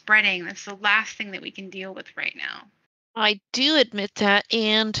from spreading. That's the last thing that we can deal with right now. I do admit that,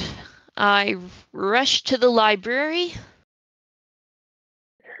 and I rushed to the library.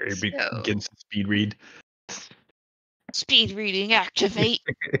 Harry So- begins to speed read. Speed reading activate.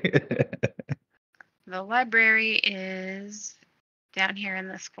 The library is down here in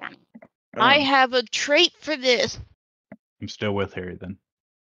this corner. I have a trait for this. I'm still with Harry then.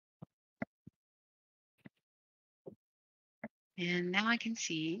 And now I can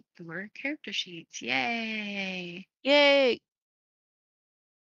see your character sheets. Yay! Yay!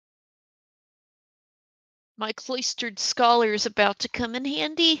 My cloistered scholar is about to come in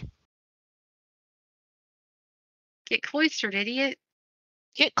handy. Get cloistered, idiot.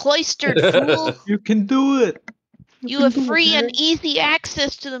 Get cloistered, fool! You can do it! You have free and easy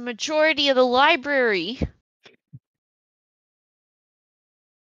access to the majority of the library.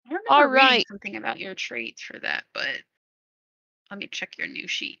 I remember All reading right. something about your traits for that, but let me check your new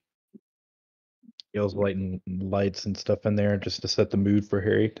sheet. Yells lighting lights and stuff in there just to set the mood for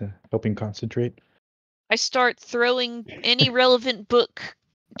Harry to help him concentrate. I start throwing any relevant book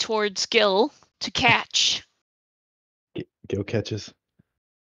towards Gil to catch. Gil catches.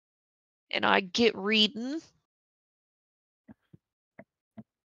 And I get reading.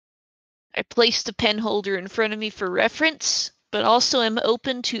 I place the pen holder in front of me for reference, but also am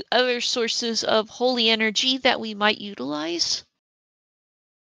open to other sources of holy energy that we might utilize.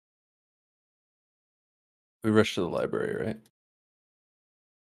 We rushed to the library, right?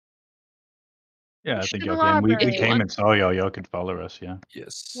 Yeah, I Rush think to y'all the can. We library. came and saw y'all. Y'all could follow us, yeah.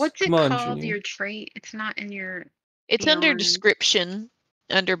 Yes. What's Come it on, called, Junior. your trait? It's not in your... It's under Beyond. description,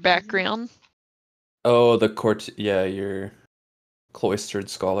 under background. Oh, the court. Yeah, your cloistered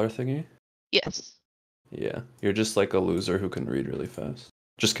scholar thingy. Yes. Yeah, you're just like a loser who can read really fast.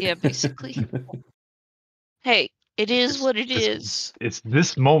 Just kidding. Yeah, basically. Hey, it is what it is. It's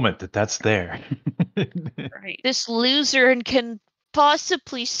this moment that's there. Right. This loser can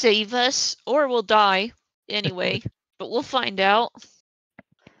possibly save us, or we'll die anyway, but we'll find out.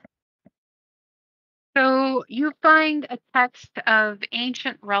 So you find a text of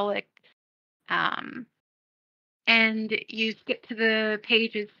ancient relic, and you skip to the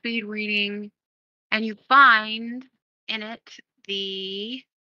pages speed reading, and you find in it the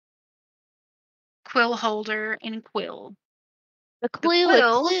quill holder and quill. The clue,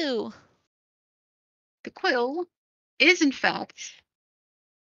 quill- a clue. The quill is in fact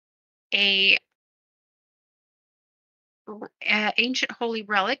a ancient holy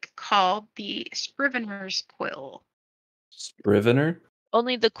relic called the Scrivener's Quill. Scrivener?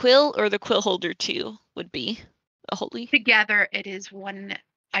 Only the quill or the quill holder too would be a holy. Together, it is one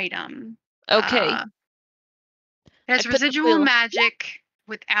item. Okay. It has I put the residual quill- magic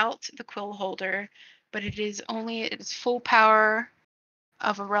without the quill holder, but it is only its full power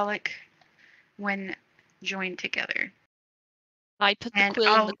of a relic when joined together. I put the And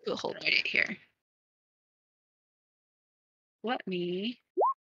quill in I'll the quill holder. write it here. Let me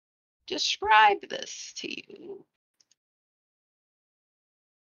describe this to you.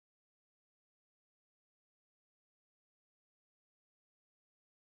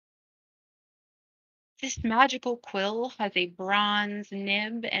 This magical quill has a bronze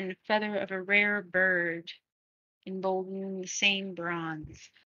nib and feather of a rare bird emboldened in the same bronze.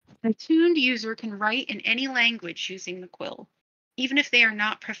 An attuned user can write in any language using the quill, even if they are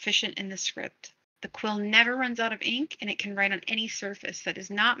not proficient in the script. The quill never runs out of ink, and it can write on any surface that is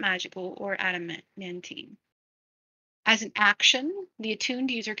not magical or adamantine. As an action, the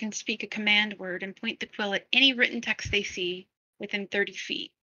attuned user can speak a command word and point the quill at any written text they see within 30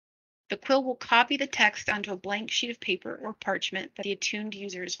 feet. The quill will copy the text onto a blank sheet of paper or parchment that the attuned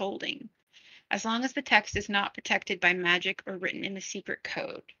user is holding, as long as the text is not protected by magic or written in a secret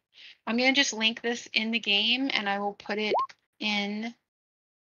code. I'm going to just link this in the game, and I will put it in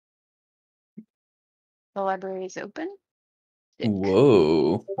the library is open.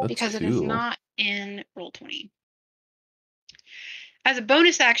 Whoa, that's because cool. it is not in Roll20. As a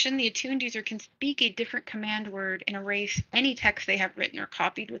bonus action, the attuned user can speak a different command word and erase any text they have written or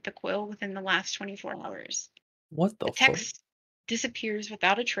copied with the quill within the last 24 hours. What the text disappears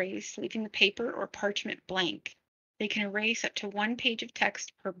without a trace, leaving the paper or parchment blank. They can erase up to 1 page of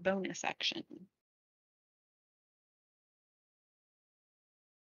text per bonus action.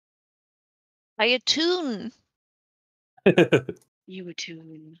 I attune. You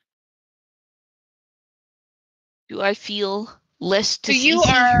attune. Do I feel less So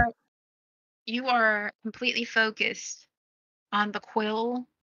diseasy? you are completely focused on the quill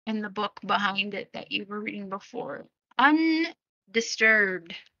and the book behind it that you were reading before.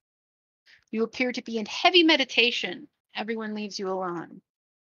 Undisturbed. You appear to be in heavy meditation. Everyone leaves you alone.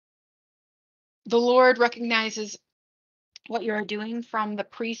 The Lord recognizes what you are doing from the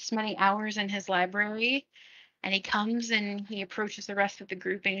priest's many hours in his library, and he comes and he approaches the rest of the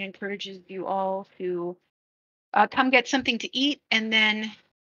group and encourages you all to come get something to eat and then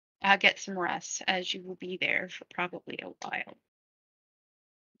get some rest, as you will be there for probably a while.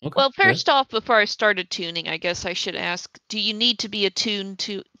 Okay, Well, first off, before I started tuning, I guess I should ask, do you need to be attuned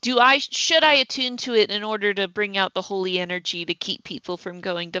to, should I attune to it in order to bring out the holy energy to keep people from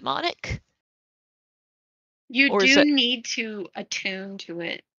going demonic? You do need to attune to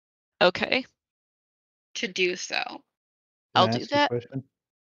it. Okay. To do so. I'll do that.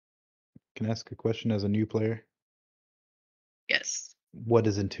 Can I ask a question as a new player? Yes. What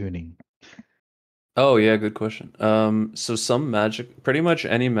is attuning? Oh yeah, good question. So some magic, pretty much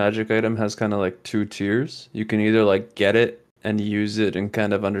any magic item has kind of like 2 tiers. You can either like get it and use it and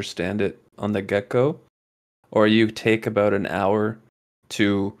kind of understand it on the get-go, or you take about an hour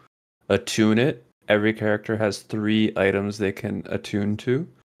to attune it. Every character has 3 items they can attune to.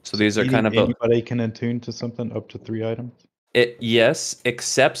 So these are kind of anybody can attune to something up to 3 items? Yes,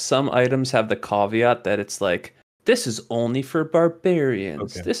 except some items have the caveat that it's like, this is only for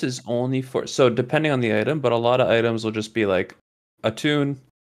barbarians. Okay. This is only for... So depending on the item, but a lot of items will just be like, attune,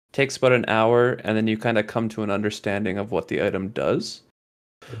 takes about an hour, and then you kind of come to an understanding of what the item does.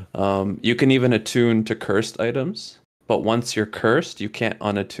 You can even attune to cursed items, but once you're cursed, you can't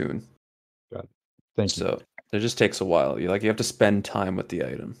unattune. Got it. Thank you. So it just takes a while. You have to spend time with the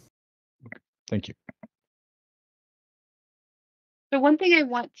item. Thank you. So one thing I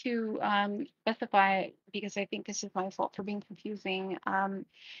want to specify, because I think this is my fault for being confusing,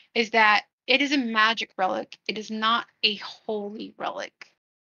 is that it is a magic relic. It is not a holy relic.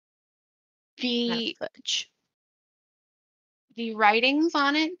 The writings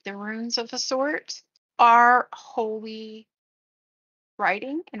on it, the runes of a sort, are holy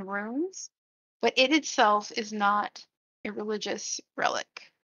writing and runes, but it itself is not a religious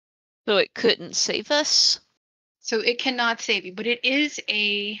relic. So it couldn't save us? So it cannot save you, but it is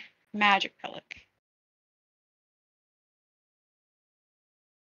a magic relic.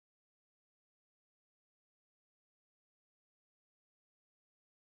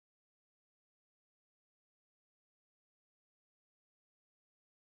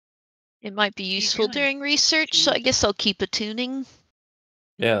 It might be useful during research, so I guess I'll keep attuning.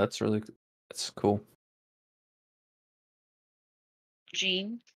 Yeah, that's cool.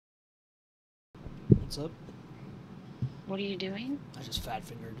 Gene? What's up? What are you doing? I just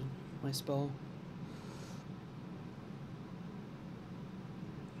fat-fingered my spell.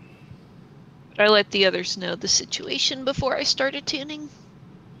 But I let the others know the situation before I started tuning.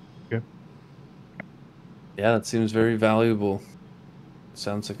 Okay. Yeah, that seems very valuable.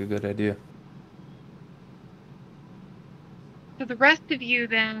 Sounds like a good idea. So the rest of you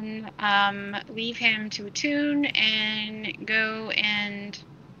then leave him to attune and go and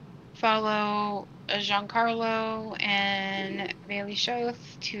follow Giancarlo and Bailey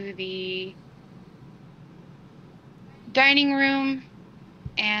Shoth to the dining room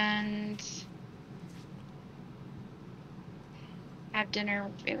and have dinner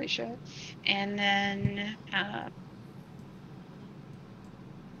with Bailey Shoth. And then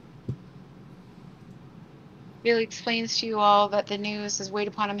Bailey explains to you all that the news has weighed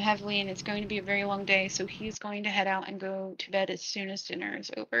upon him heavily and it's going to be a very long day, so he's going to head out and go to bed as soon as dinner is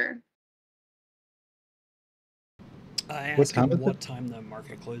over. I What asked time him is what it? time the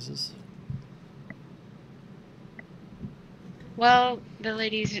market closes. Well, the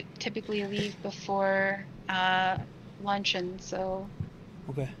ladies typically leave before luncheon, so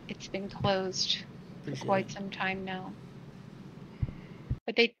Okay. it's been closed for Appreciate quite it. some time now.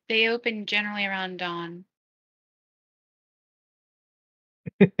 But they open generally around dawn.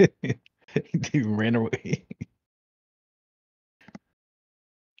 He ran away.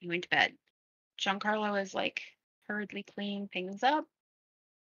 He went to bed. Giancarlo is like hurriedly cleaning things up.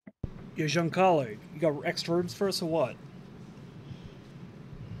 Yo, Giancarlo, you got extra rooms for us or what?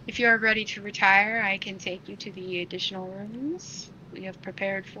 If you are ready to retire, I can take you to the additional rooms we have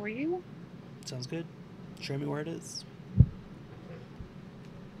prepared for you. Sounds good. Show me where it is.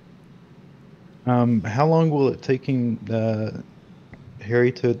 How long will it taking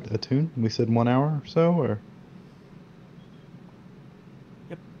Harry to attune? We said 1 hour or so, or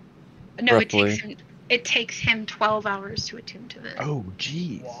No, Roughly. it takes him 12 hours to attune to this. oh,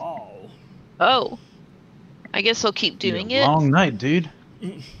 jeez, Wow. Oh. I guess I'll keep doing it. long night, dude.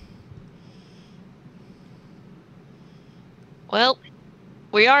 Well,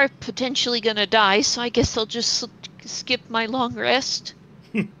 we are potentially gonna die, so I guess I'll just skip my long rest.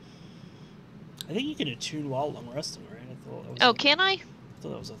 I think you can attune while long resting, right? I thought that was Oh, can I? I thought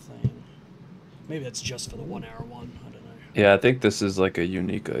that was a thing. Maybe that's just for the 1 hour one. I don't know. Yeah, I think this is like a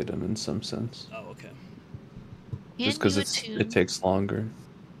unique item in some sense. Oh, okay. Just Can because you it attune? takes longer.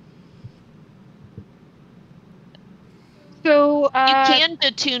 So, You can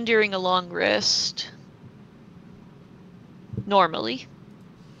attune during a long rest. Normally.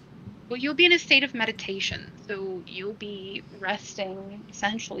 well, you'll be in a state of meditation, so you'll be resting,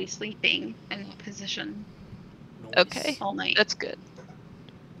 essentially sleeping in that position Nice. Okay. all night. That's good.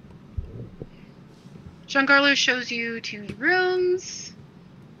 Giancarlo shows you to the rooms.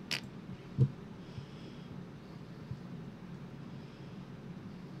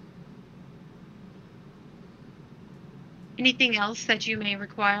 Anything else that you may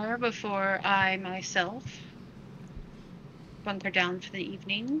require before I myself bunker down for the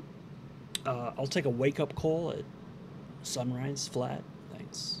evening? I'll take a wake-up call at sunrise flat.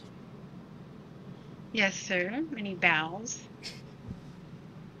 Thanks. Yes, sir. And he bows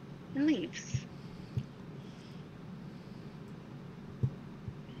and leaves.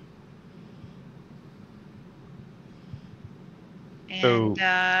 And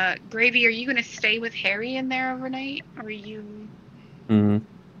Gravy, are you going to stay with Harry in there overnight, or are you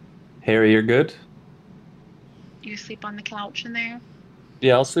Harry, you're good? you sleep on the couch in there?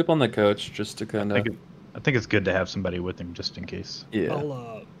 Yeah, I'll sleep on the couch just to kind of. I think it's good to have somebody with him just in case. Yeah,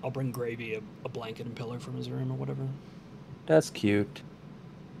 I'll bring Gravy a blanket and pillow from his room or whatever. that's cute.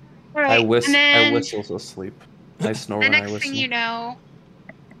 All right. I then whistle to sleep. I snore the when I next whistle. thing you know,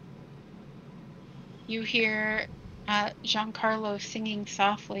 you hear Giancarlo singing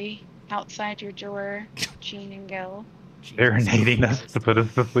softly outside your door, Jean and Gil. Serenading us to put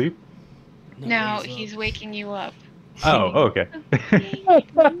us to sleep. No, he's waking you up. Oh, okay.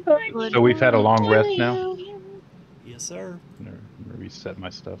 What So we've had a long do rest now? you- Yes, sir. I'm gonna reset my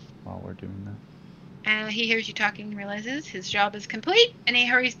stuff while we're doing that. He hears you talking and realizes his job is complete, and he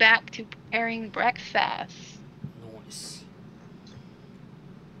hurries back to preparing breakfast. Nice.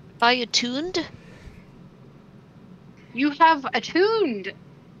 I attuned? You have attuned.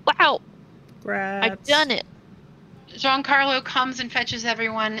 Wow! Grats. I've done it. Giancarlo comes and fetches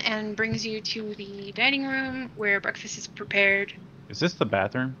everyone and brings you to the dining room where breakfast is prepared. Is this the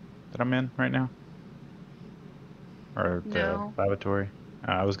bathroom that I'm in right now? Or the No. lavatory?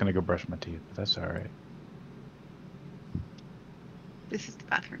 I was gonna go brush my teeth, but that's all right. This is the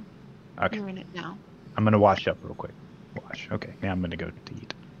bathroom. Okay. You're in it now. I'm gonna wash up real quick. Wash. Okay. Now I'm gonna go to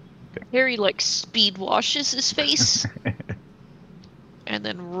eat. Harry, like, speed washes his face and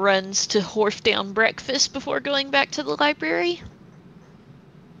then runs to horf down breakfast before going back to the library.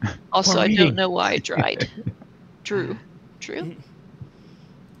 Also, I don't know why I dried. True.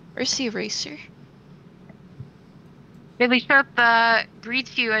 Where's the eraser? Billy Sharp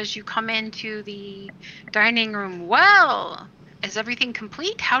greets you as you come into the dining room. Well, is everything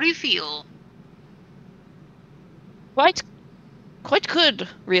complete? How do you feel? Quite good,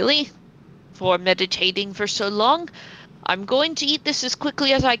 really. For meditating for so long. I'm going to eat this as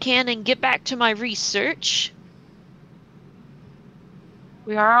quickly as I can and get back to my research.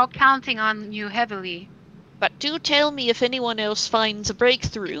 We are all counting on you heavily. But do tell me if anyone else finds a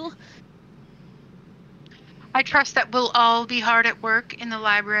breakthrough. I trust that we'll all be hard at work in the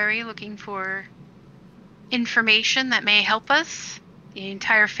library looking for information that may help us. The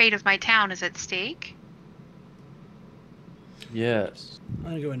entire fate of my town is at stake. Yes. I'm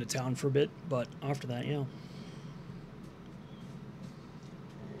gonna go into town for a bit, but after that, yeah.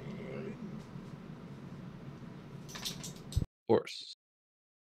 course.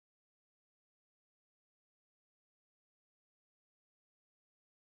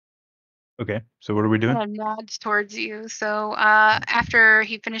 Okay, so what are we doing? And nods towards you. So after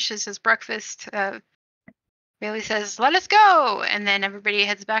he finishes his breakfast, Bailey says, "Let us go," and then everybody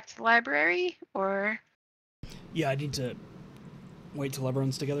heads back to the library. Or Yeah, I need to wait till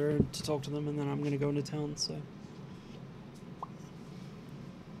everyone's together to talk to them, and then I'm gonna go into town. So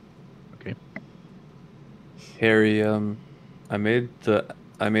Okay. Harry, I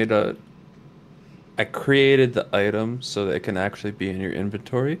created the item so that it can actually be in your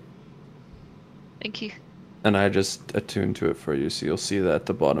inventory, Thank you. and I just attuned to it for you, so you'll see that at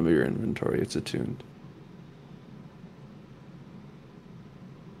the bottom of your inventory, it's attuned.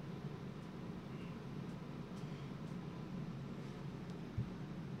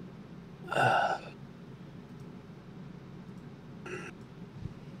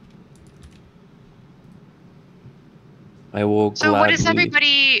 I will so, what is gladly.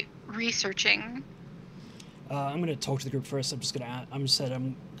 everybody researching? I'm gonna talk to the group first. I'm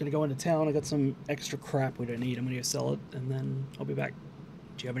gonna go into town. I got some extra crap we don't need. I'm gonna go sell it, and then I'll be back.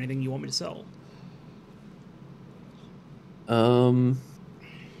 Do you have anything you want me to sell?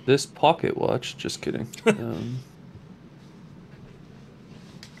 This pocket watch. Just kidding.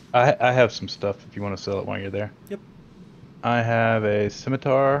 I have some stuff if you want to sell it while you're there. Yep. I have a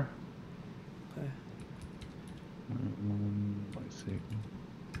scimitar. Okay. Let's see.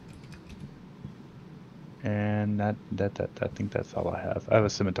 And I think that's all I have. I have a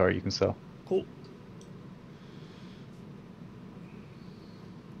scimitar you can sell. Cool.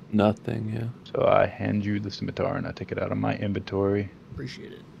 Nothing. Yeah. So I hand you the scimitar and I take it out of my inventory.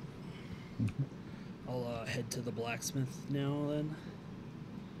 Appreciate it. I'll head to the blacksmith now then.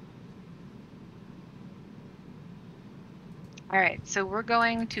 All right, so we're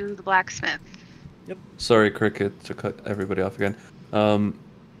going to the blacksmith. Yep. Sorry, Cricket, to cut everybody off again.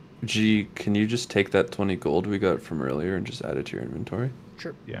 G, can you just take that 20 gold we got from earlier and just add it to your inventory?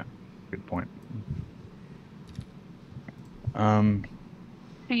 Sure. Yeah, good point. So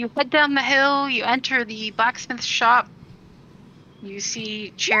you head down the hill, you enter the blacksmith shop. You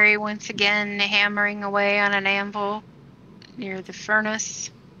see Cherry once again hammering away on an anvil near the furnace.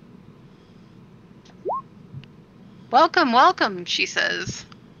 "Welcome, welcome," she says.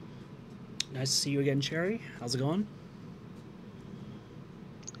 Nice to see you again, Cherry. How's it going?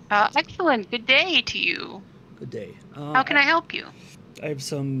 Excellent. Good day to you. Good day. How can I help you? I have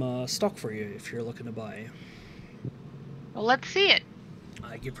some stock for you if you're looking to buy. Well, let's see it.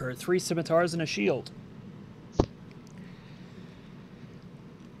 I give her 3 scimitars and a shield.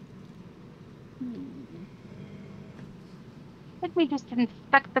 Let me just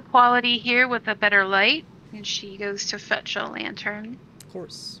inspect the quality here with a better light. And she goes to fetch a lantern. Of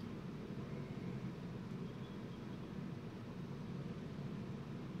course.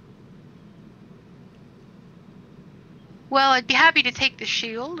 Well, I'd be happy to take the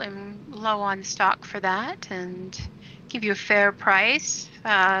shield. I'm low on stock for that, and give you a fair price.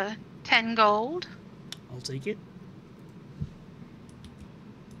 10 gold. I'll take it.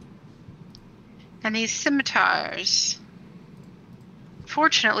 And these scimitars.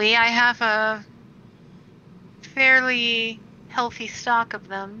 Fortunately, I have a fairly healthy stock of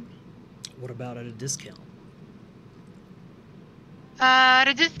them. What about at a discount? At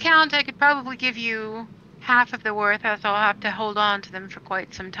a discount, I could probably give you half of the worth, as I'll have to hold on to them for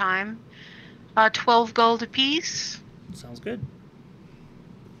quite some time. 12 gold apiece. Sounds good.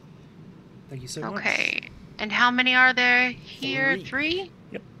 Thank you so much. Okay. And how many are there here? 3?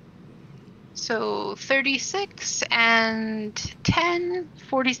 Yep. So 36 and 10,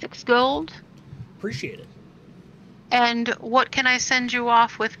 46 gold. Appreciate it. And what can I send you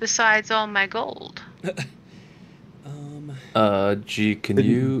off with besides all my gold? G, can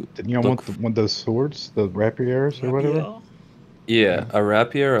you... Didn't you want one of those swords? The rapiers or whatever? Yeah, a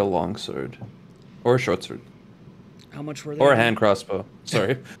rapier, a longsword. Or a short sword. How much were they? Or a hand crossbow.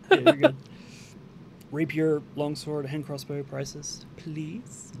 Sorry. Yeah, you're good. Rapier, longsword, hand crossbow prices,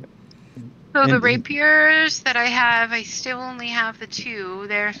 please. So the rapiers that I have, I still only have the 2.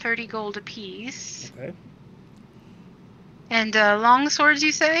 They're 30 gold apiece. Okay. And long swords,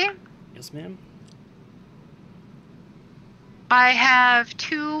 you say? Yes, ma'am. I have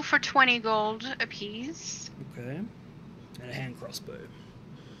 2 for 20 gold apiece. Okay. And a hand crossbow.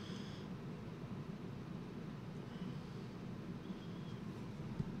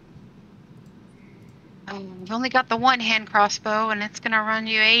 I've only got the 1 hand crossbow, and it's gonna run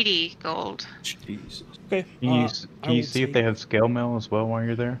you 80 gold. Jesus. Okay. Can you see if they have scale mail as well while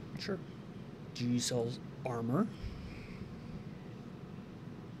you're there? Sure. Do you sell armor?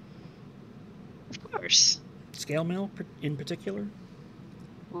 Of course. Scale mail in particular?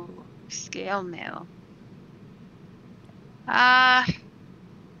 Ooh, scale mail. No,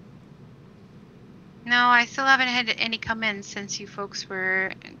 I still haven't had any come in since you folks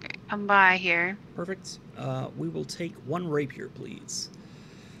were come by here. Perfect. We will take 1 rapier, please.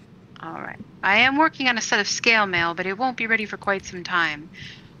 All right. I am working on a set of scale mail, but it won't be ready for quite some time.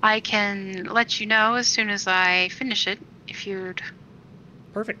 I can let you know as soon as I finish it, if you'd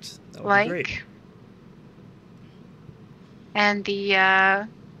Perfect. That would like. be great. And the,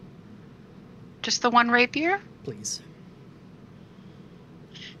 just the 1 rapier? Please.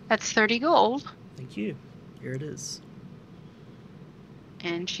 That's 30 gold. Thank you. Here it is.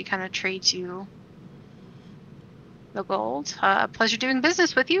 And she kind of trades you the gold. Pleasure doing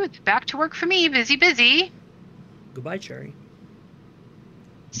business with you. It's back to work for me. Busy, busy. Goodbye, Cherry.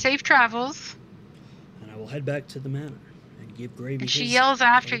 Safe travels. And I will head back to the manor and give Gravy And she his yells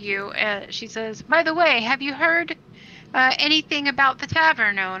after rapier. you. She says, by the way, have you heard anything about the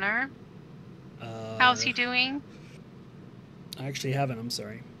tavern owner? How's he doing? I actually haven't, I'm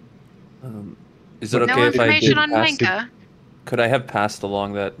sorry. Is it No okay if I information did on pass Manka. Could I have passed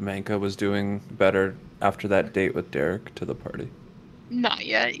along that Manka was doing better after that date with Derek to the party? Not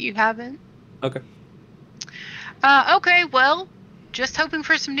yet. You haven't? Okay. Okay, well, just hoping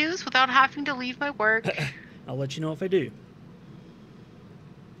for some news without having to leave my work. I'll let you know if I do.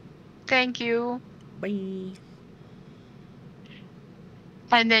 Thank you. Bye.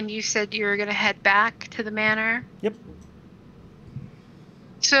 And then you said you were going to head back to the manor? Yep.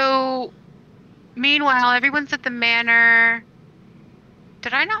 So, meanwhile, everyone's at the manor.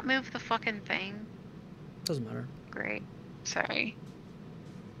 Did I not move the fucking thing? Doesn't matter. Great. Sorry.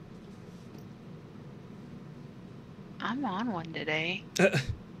 I'm on one today. You're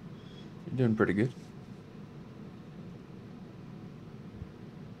doing pretty good.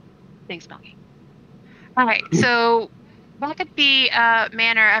 Thanks, Melky. All right, so back at the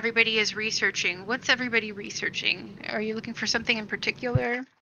manor, everybody is researching. What's everybody researching? Are you looking for something in particular?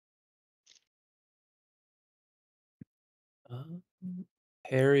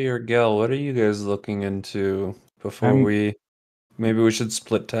 Harry or Gel, what are you guys looking into before maybe we should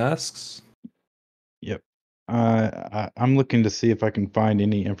split tasks? Yep. I'm looking to see if I can find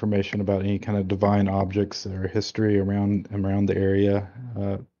any information about any kind of divine objects or history around the area.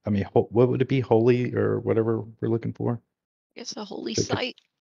 I mean, what would it be? Holy or whatever we're looking for? I guess a holy Like site.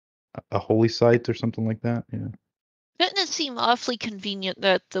 a holy site or something like that. Yeah. Doesn't it seem awfully convenient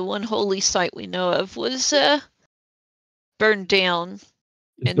that the one holy site we know of was burned down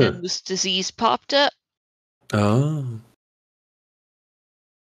and then this disease popped up? Oh.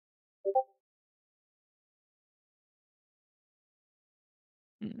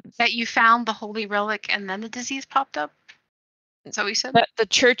 That you found the holy relic and then the disease popped up? Is that what you said? That the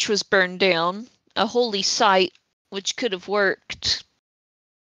church was burned down, a holy site, which could have worked.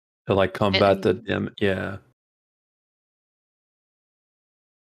 To like combat the yeah.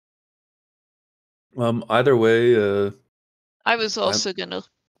 Either way, I was also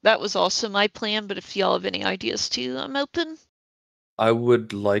that was also my plan, but if y'all have any ideas too, I'm open. I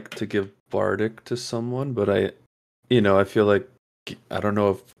would like to give Bardic to someone, but I feel like I don't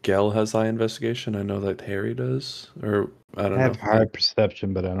know if Gel has high investigation. I know that Harry does, or I don't know. I have high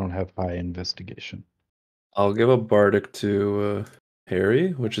perception, but I don't have high investigation. I'll give a Bardic to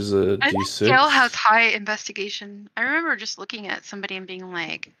Harry, which is a I think D6. Gail has high investigation. I remember just looking at somebody and being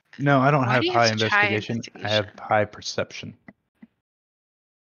like, No, I don't why have do you high have such high investigation. I have investigation? high perception.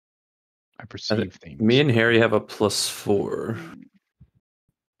 I perceive things. Me and Harry have a +4.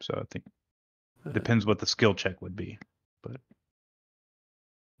 So I think depends what the skill check would be, but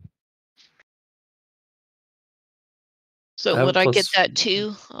So would I get that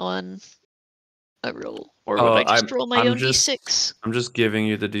too on a roll, or would I just roll my own D6? I'm just giving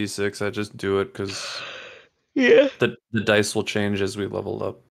you the D6. I just do it because yeah, the dice will change as we level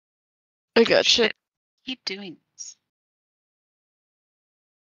up. I gotcha. Shit. Keep doing this.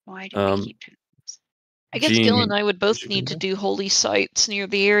 Why do we keep doing this? I guess Gil and I would both need to do holy sites near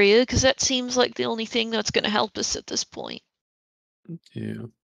the area, because that seems like the only thing that's going to help us at this point. Yeah.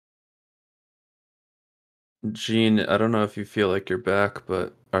 Jean, I don't know if you feel like you're back,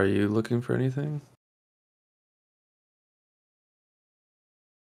 but are you looking for anything?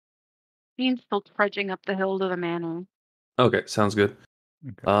 Jean's still trudging up the hill to the manor. Okay, sounds good.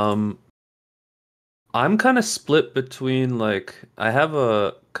 Okay. I'm kind of split between like I have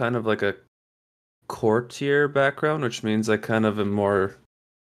a kind of like a courtier background, which means I kind of am more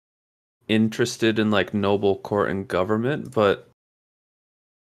interested in like noble court and government, but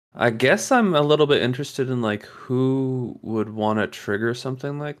I guess I'm a little bit interested in like who would want to trigger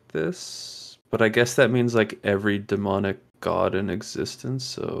something like this But I guess that means like every demonic god in existence,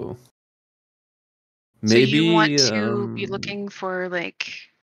 so So you want maybe to be looking for like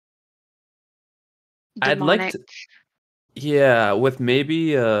I'd like demonic. to, yeah, with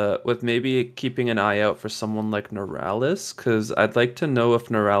maybe keeping an eye out for someone like Neuralis, because I'd like to know if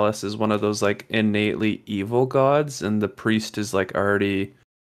Neuralis is one of those like innately evil gods and the priest is like already,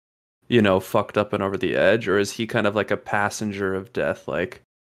 fucked up and over the edge, or is he kind of like a passenger of death, like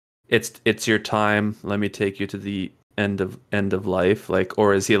it's your time, let me take you to the end of life, like,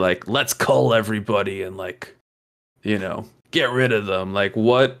 or is he like, let's cull everybody and like, get rid of them? Like,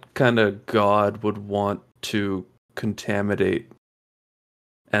 what kind of god would want to contaminate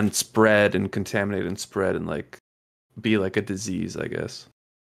and spread and contaminate and spread and like be like a disease, I guess.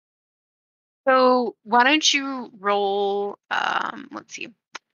 So why don't you roll? Let's see.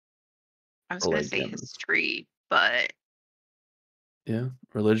 I was Or gonna like, say history, but yeah,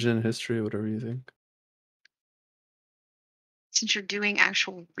 religion, history, whatever you think. since you're doing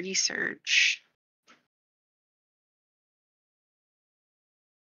actual research,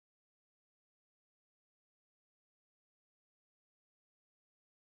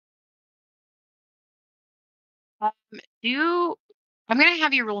 um, do I'm gonna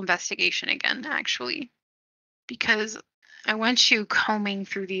have you roll investigation again, actually, because I want you combing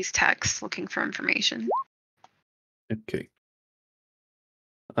through these texts looking for information. Okay.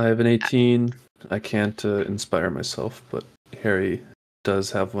 I have an 18. I can't inspire myself, but Harry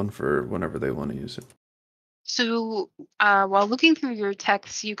does have one for whenever they want to use it. So while looking through your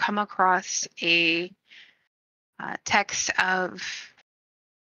texts, you come across a text of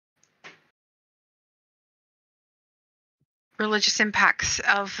religious impacts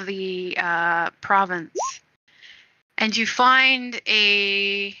of the province. And you find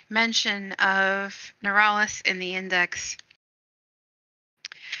a mention of Neuralis in the index.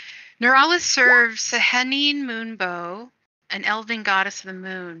 Neuralis serves Sehenine Moonbow, an elven goddess of the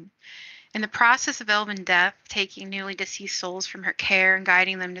moon. In the process of elven death, taking newly deceased souls from her care and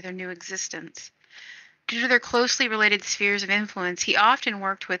guiding them to their new existence. Due to their closely related spheres of influence, he often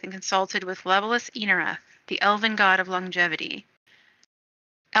worked with and consulted with Levelus Enereth, the elven god of longevity.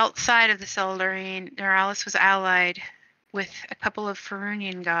 Outside of the Silurian, Neuralis was allied with a couple of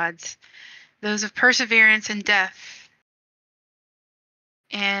Ferunian gods, those of perseverance and death,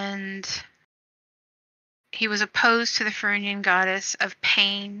 and he was opposed to the Ferunian goddess of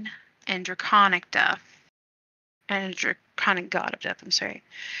pain and draconic death, and a draconic god of death, I'm sorry.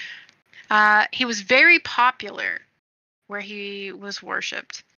 He was very popular where he was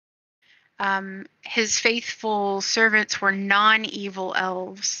worshipped. His faithful servants were non-evil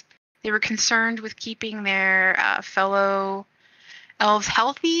elves. They were concerned with keeping their fellow elves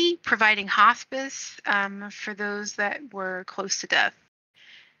healthy, providing hospice for those that were close to death.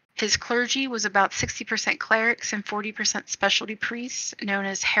 His clergy was about 60% clerics and 40% specialty priests, known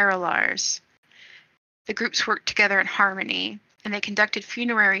as heralars. The groups worked together in harmony, and they conducted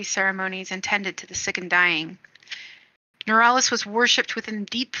funerary ceremonies and tended to the sick and dying. Neuralis was worshipped within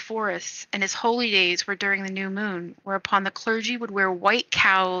deep forests, and his holy days were during the new moon, whereupon the clergy would wear white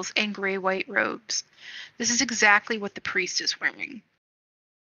cowls and gray-white robes. This is exactly what the priest is wearing,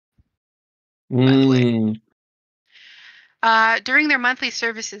 by the way. During their monthly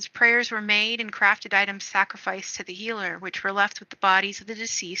services, prayers were made and crafted items sacrificed to the healer, which were left with the bodies of the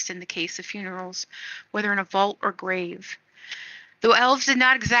deceased in the case of funerals, whether in a vault or grave. Though elves did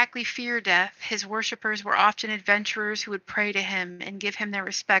not exactly fear death, his worshippers were often adventurers who would pray to him and give him their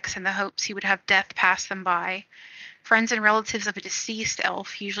respects in the hopes he would have death pass them by. Friends and relatives of a deceased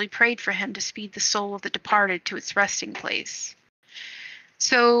elf usually prayed for him to speed the soul of the departed to its resting place.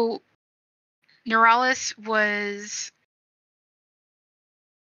 So, Neuralis was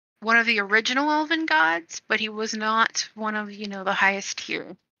one of the original elven gods, but he was not one of, the highest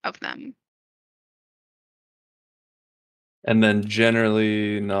tier of them. And then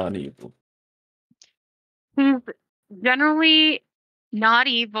generally non-evil. He's generally not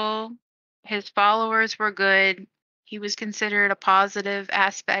evil. His followers were good. He was considered a positive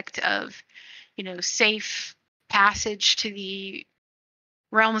aspect of, safe passage to the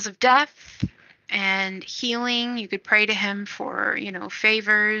realms of death and healing. You could pray to him for,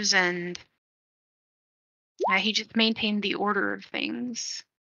 favors, and he just maintained the order of things.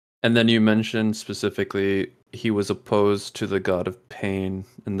 And then you mentioned specifically he was opposed to the god of pain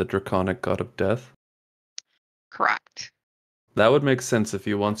and the draconic god of death. Correct. That would make sense. If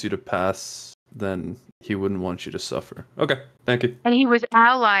he wants you to pass, then he wouldn't want you to suffer. Okay, thank you. And he was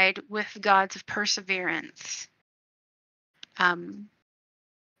allied with gods of perseverance and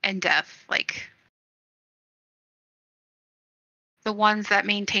death. Like, The ones that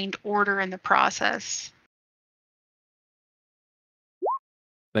maintained order in the process.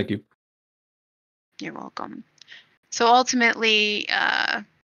 Thank you. You're welcome. So ultimately,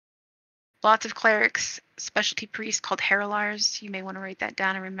 lots of clerics, specialty priests called Heralars. You may want to write that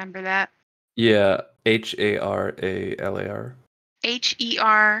down and remember that. Yeah, Heralar.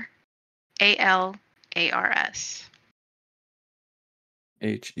 Heralars.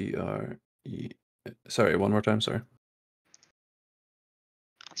 Here. Sorry, one more time. Sorry.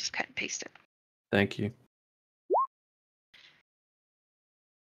 I'll just cut and paste it. Thank you.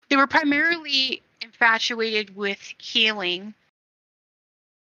 They were primarily infatuated with healing.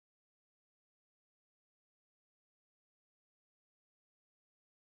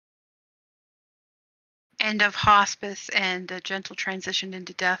 And of hospice and a gentle transition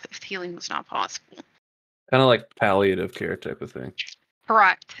into death if healing was not possible. Kind of like palliative care type of thing.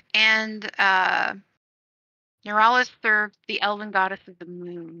 Correct. And Neuralis served the elven goddess of the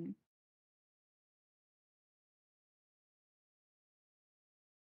moon.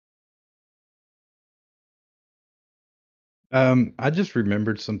 I just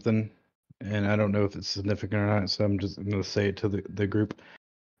remembered something, and I don't know if it's significant or not, so I'm just going to say it to the group.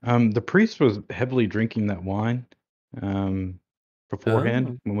 The priest was heavily drinking that wine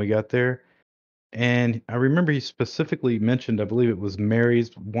beforehand when we got there, and I remember he specifically mentioned, I believe it was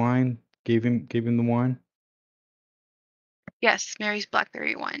Mary's wine, gave him the wine. Yes, Mary's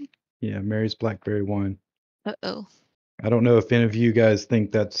blackberry wine. Yeah, Mary's blackberry wine. Uh-oh. I don't know if any of you guys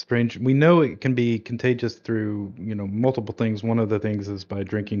think that's strange. We know it can be contagious through, multiple things. One of the things is by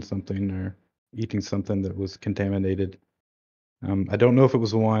drinking something or eating something that was contaminated. I don't know if it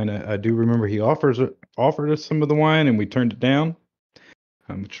was the wine. I do remember he offered us some of the wine, and we turned it down,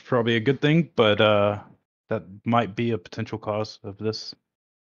 which is probably a good thing. But that might be a potential cause of this.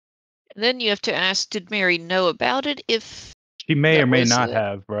 Then you have to ask, did Mary know about it? If she may or may not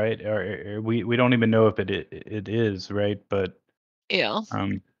have, right? Or we don't even know if it is, right? But yeah.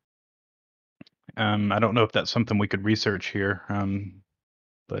 I don't know if that's something we could research here.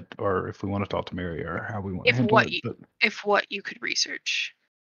 But or if we want to talk to Mary or how we want to handle it. If what you could research.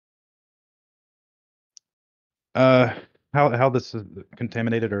 How this is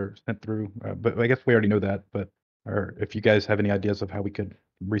contaminated or sent through, but I guess we already know that. But or if you guys have any ideas of how we could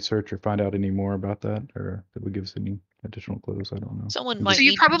research or find out any more about that, or that would give us any additional clues, I don't know. Someone might. So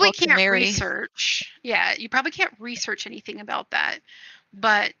you probably can't research. Yeah, you probably can't research anything about that.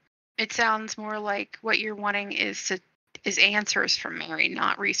 But it sounds more like what you're wanting is answers from Mary,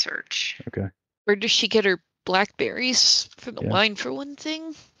 not research. Okay. Where does she get her blackberries for the wine, for one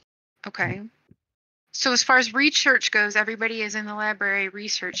thing? Okay. So as far as research goes, everybody is in the library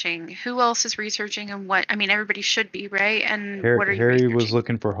researching. Who else is researching and what? I mean, everybody should be, right? And what are you Harry was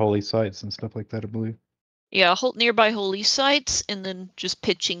looking for holy sites and stuff like that, I believe. Yeah, nearby holy sites, and then just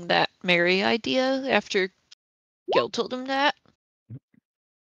pitching that Mary idea after Gil told him that.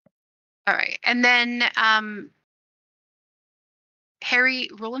 All right. And then Harry,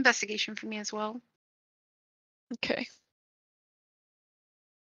 roll investigation for me as well. Okay.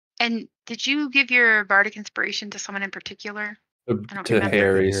 And did you give your bardic inspiration to someone in particular? To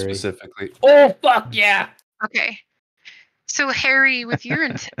Harry specifically. Oh, fuck yeah! Okay. So Harry, with your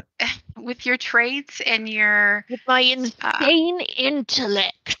with your traits and your with my insane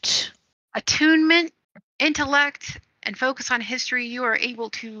intellect, attunement, intellect, and focus on history, you are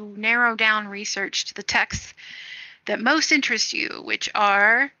able to narrow down research to the texts that most interest you, which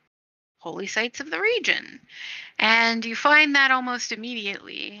are holy sites of the region. And you find that almost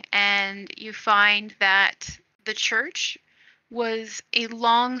immediately, and you find that the church was a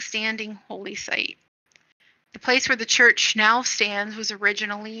long-standing holy site. The place where the church now stands was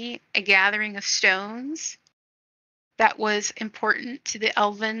originally a gathering of stones that was important to the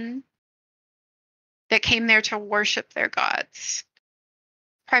elven that came there to worship their gods,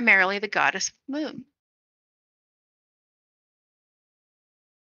 primarily the goddess of the moon.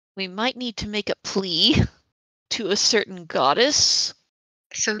 We might need to make a plea to a certain goddess.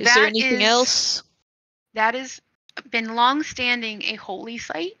 So is there anything else? That has been long-standing a holy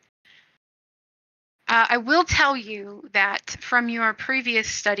site. I will tell you that from your previous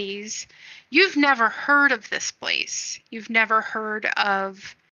studies, you've never heard of this place. You've never heard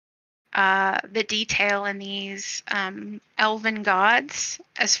of the detail in these elven gods.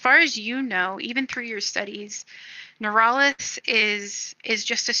 As far as you know, even through your studies, Neuralis is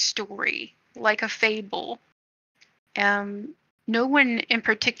just a story, like a fable. No one in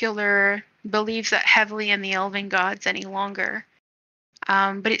particular believes that heavily in the elven gods any longer.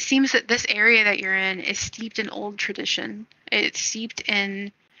 But it seems that this area that you're in is steeped in old tradition. It's steeped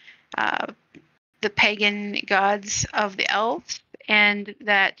in the pagan gods of the elves and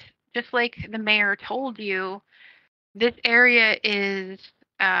that just like the mayor told you, this area is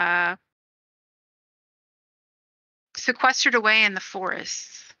sequestered away in the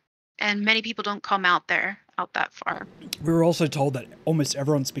forests, and many people don't come out that far. We were also told that almost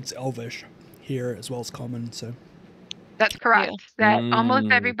everyone speaks Elvish here as well as Common, so... That's correct. Yeah. That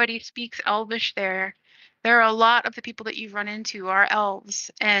almost everybody speaks Elvish there. There are a lot of the people that you run into are elves,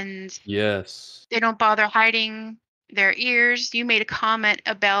 and Yes. they don't bother hiding their ears. You made a comment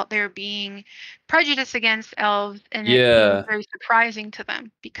about there being prejudice against elves, and it seems very surprising to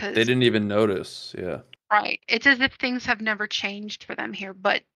them because they didn't even notice. Yeah. Right. It's as if things have never changed for them here,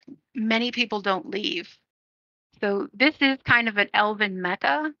 but many people don't leave. So this is kind of an elven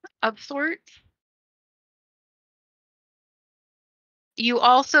mecca of sorts. You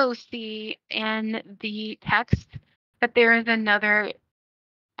also see in the text that there is another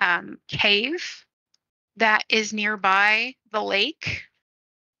cave that is nearby the lake,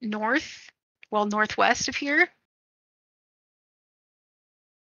 northwest of here.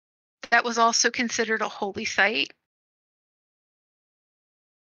 That was also considered a holy site,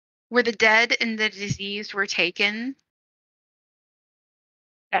 where the dead and the diseased were taken.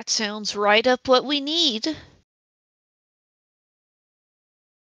 That sounds right up what we need.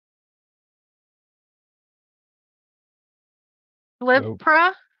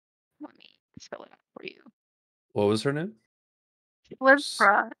 Slivpra? Let me spell it out for you. What was her name?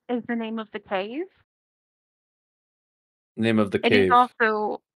 Slivpra is the name of the cave. Name of the It is cave.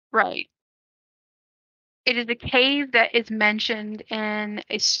 also, right. It is a cave that is mentioned in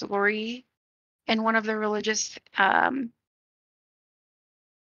a story in one of the religious, the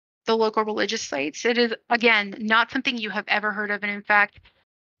local religious sites. It is, again, not something you have ever heard of. And in fact,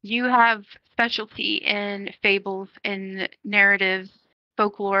 you have specialty in fables, in narratives,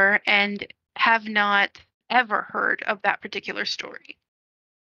 folklore, and have not ever heard of that particular story.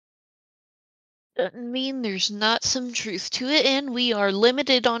 Doesn't mean there's not some truth to it, and we are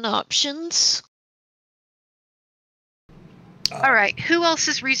limited on options. All right, who else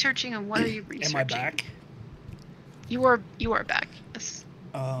is researching, and what are you researching? Am I back? You are back. Yes.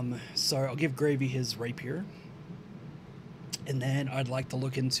 So I'll give Gravy his rapier, and then I'd like to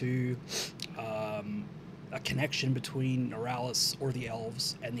look into a connection between Neuralis or the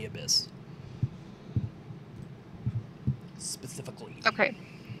elves and the Abyss, specifically. Okay.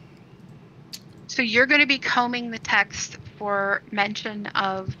 So you're going to be combing the text for mention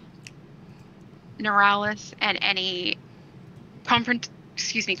of Neuralis and any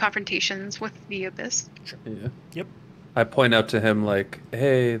confrontations with the Abyss. Sure. Yeah. Yep. I point out to him like,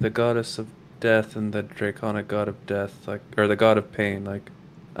 hey, the goddess of death and the draconic god of death, like, or the god of pain, like,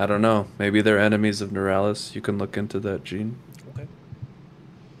 I don't know. Maybe they're enemies of Neuralis. You can look into that, Gene. Okay.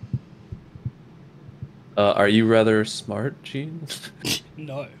 Are you rather smart, Gene?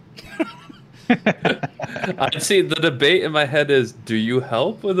 No. I see the debate in my head is: do you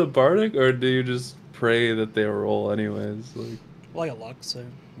help with a bardic, or do you just pray that they roll anyways? Like, Well, I got luck, so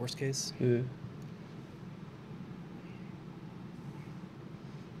worst case. yeah.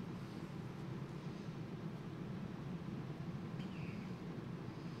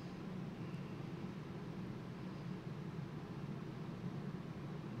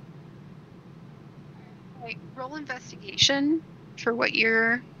 Right, roll investigation for what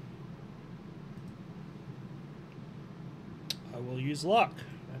you're... I will use luck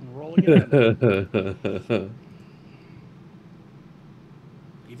and roll again.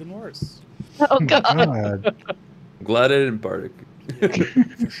 Even worse. Oh god. I'm glad I didn't bardic. Yeah,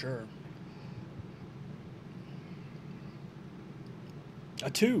 for sure.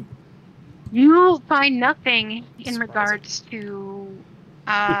 A 2. You find nothing in Surprising. regards to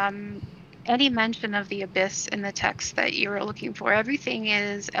any mention of the Abyss in the text that you're looking for. Everything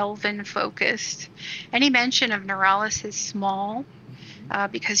is elven focused. Any mention of Neuralis is small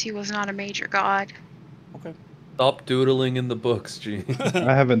because he was not a major god. Okay. Stop doodling in the books, Gene.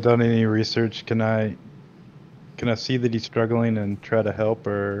 I haven't done any research. Can I see that he's struggling and try to help,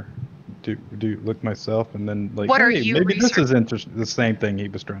 or do look myself and then like, What are hey, you maybe this is the same thing he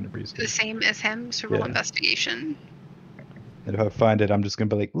was trying to The research. same as him, so roll Yeah. investigation. And if I find it, I'm just gonna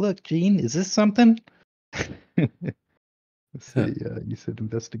be like, look, Gene, is this something? Let's see. You said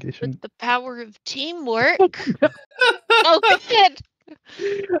investigation. With the power of teamwork. Oh god.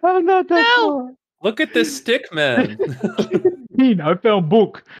 I'm not that No. far. Look at this stick man. Gene, I found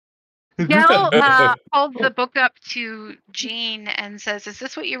book. Gel holds the book up to Jean and says, "Is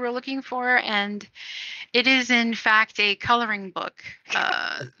this what you were looking for?" And it is, in fact, a coloring book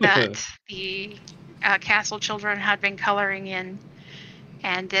that the castle children had been coloring in,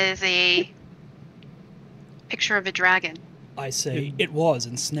 and is a picture of a dragon. I say it was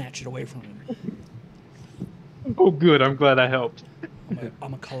and snatch it away from him. Oh, good. I'm glad I helped. I'm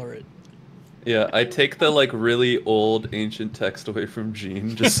gonna color it. Yeah, I take the like really old ancient text away from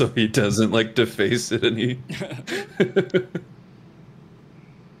Gene just so he doesn't like deface it any. Can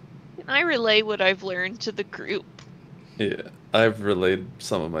I relay what I've learned to the group? Yeah, I've relayed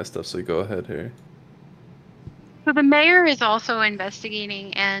some of my stuff, so go ahead, Harry. So the mayor is also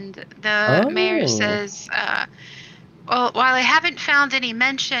investigating, and the mayor says, well, while I haven't found any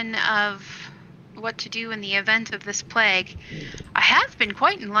mention of what to do in the event of this plague, I have been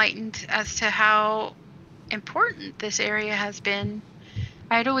quite enlightened as to how important this area has been.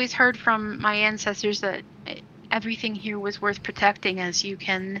 I had always heard from my ancestors that everything here was worth protecting, as you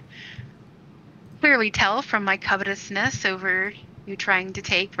can clearly tell from my covetousness over you trying to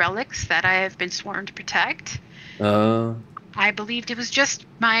take relics that I have been sworn to protect. I believed it was just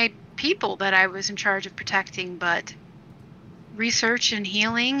my people that I was in charge of protecting, but research and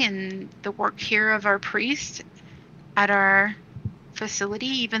healing and the work here of our priest at our facility,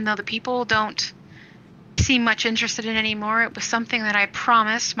 even though the people don't seem much interested in it anymore, it was something that I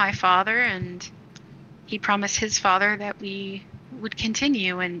promised my father, and he promised his father that we would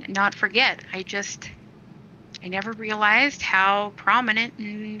continue and not forget. I never realized how prominent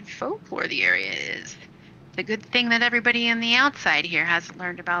in folklore the area is. It's a good thing that everybody on the outside here hasn't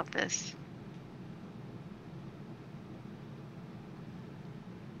learned about this.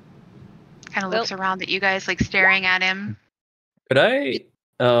 Kind of looks around at you guys, like staring at him. Could I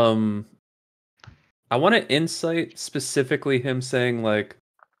want to insight specifically him saying like,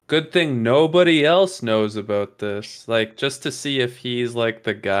 good thing nobody else knows about this. Like, just to see if he's like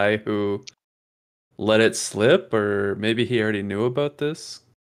the guy who let it slip, or maybe he already knew about this.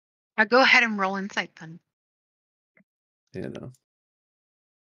 I'll go ahead and roll insight then. You know.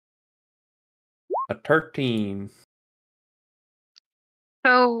 A 13.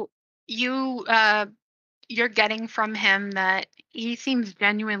 So you're getting from him that he seems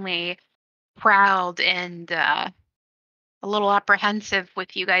genuinely proud and a little apprehensive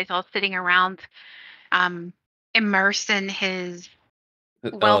with you guys all sitting around, immersed in his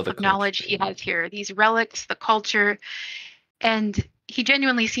wealth of knowledge he has here, these relics, the culture, and he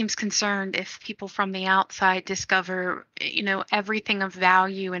genuinely seems concerned if people from the outside discover, everything of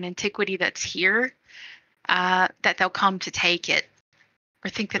value and antiquity that's here, that they'll come to take it or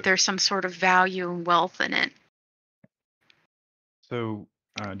think that there's some sort of value and wealth in it. So,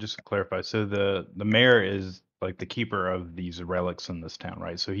 just to clarify, so the mayor is like the keeper of these relics in this town,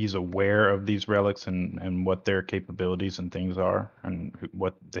 right? So he's aware of these relics and what their capabilities and things are, and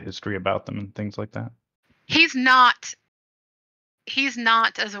what the history about them and things like that. He's not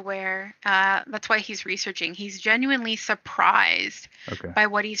as aware. That's why he's researching. He's genuinely surprised by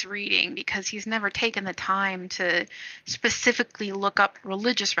what he's reading, because he's never taken the time to specifically look up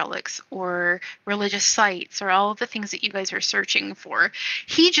religious relics or religious sites or all of the things that you guys are searching for.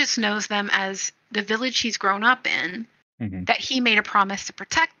 He just knows them as the village he's grown up in, that he made a promise to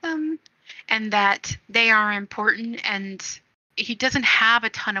protect them, and that they are important, and he doesn't have a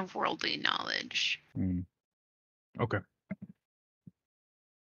ton of worldly knowledge. Okay.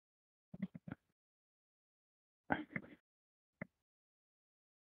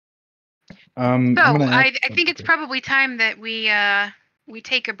 I think it's probably time that we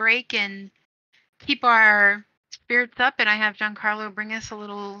take a break and keep our spirits up, and I have Giancarlo bring us a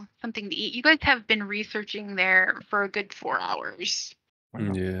little something to eat. You guys have been researching there for a good 4 hours.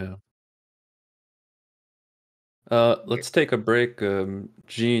 Yeah. Let's take a break.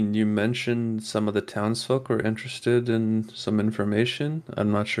 Gene, you mentioned some of the townsfolk were interested in some information.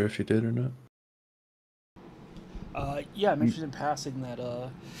 I'm not sure if you did or not. Yeah, I mentioned in passing that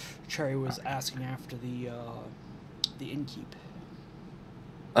Cherry was asking after the innkeep.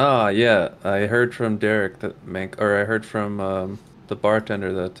 Yeah, I heard from Derek that I heard from the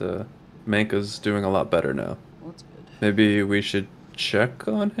bartender that Manka's doing a lot better now. Well, that's good. Maybe we should check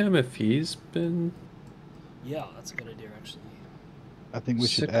on him if he's been... Yeah, that's a good idea, actually. I think we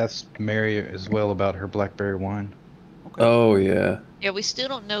should ask Mary as well about her blackberry wine. Okay. Oh, yeah. Yeah, we still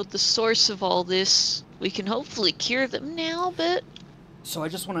don't know the source of all this. We can hopefully cure them now, but... So I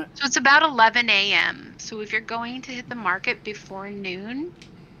just want So it's about 11 a.m. So if you're going to hit the market before noon,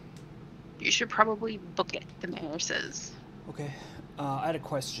 you should probably book it, the mayor says. Okay. I had a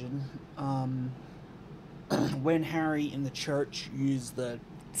question. When Harry in the church used the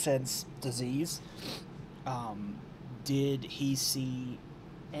sense disease, did he see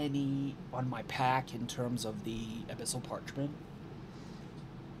any on my pack in terms of the Abyssal parchment?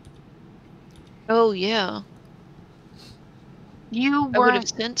 Oh, yeah. You I would have weren't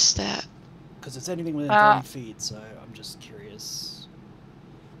sensed that. Because it's anything within 30 feet, so I'm just curious.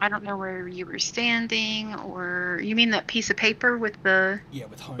 I don't know where you were standing, or you mean that piece of paper with the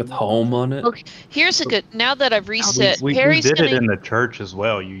with home on it? Look, here's a good. Now that I've reset, we Harry's did gonna. it in the church as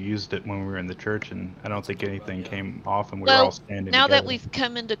well. You used it when we were in the church, and I don't think anything came off, and we were all standing now together. that we've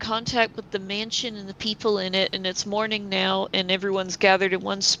come into contact with the mansion and the people in it, and it's morning now, and everyone's gathered in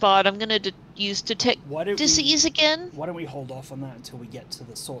one spot, I'm gonna use detect disease again. Why don't we hold off on that until we get to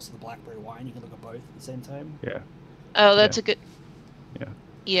the source of the blackberry wine? You can look at both at the same time. Yeah. Oh, that's a good. Yeah.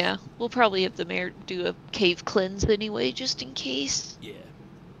 Yeah, we'll probably have the mayor do a cave cleanse anyway, just in case. Yeah.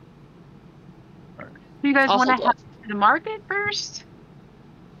 Do you guys want to head to the market first?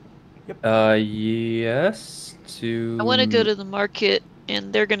 Yep. Yes. I want to go to the market,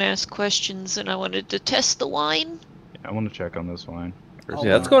 and they're gonna ask questions, and I wanted to test the wine. Yeah, I want to check on this wine.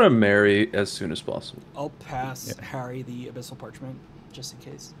 Yeah, let's go to Mary as soon as possible. I'll pass Harry the abyssal parchment, just in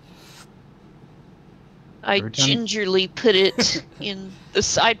case. I gingerly put it in the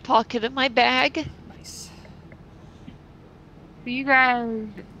side pocket of my bag. Nice. So you guys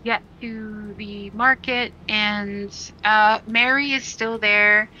get to the market, and Mary is still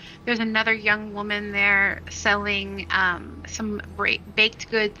there. There's another young woman there selling some baked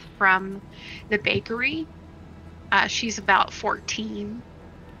goods from the bakery. She's about 14.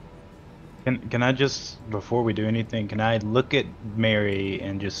 Can I just, before we do anything, can I look at Mary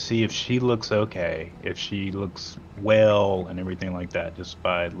and just see if she looks okay, if she looks well and everything like that, just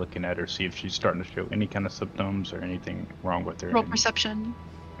by looking at her, see if she's starting to show any kind of symptoms or anything wrong with her? Roll perception.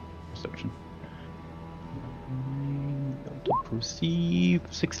 Perception. Perceive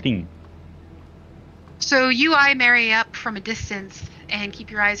 16. So you eye Mary up from a distance and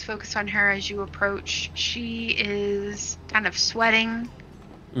keep your eyes focused on her as you approach. She is kind of sweating.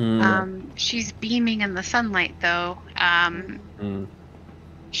 She's beaming in the sunlight, though.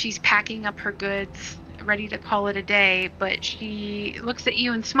 She's packing up her goods, ready to call it a day, but she looks at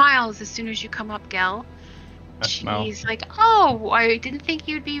you and smiles as soon as you come up, Gel. She's like, "Oh, I didn't think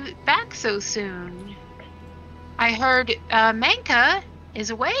you'd be back so soon. I heard Manka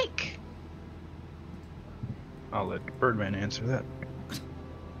is awake." I'll let Birdman answer that.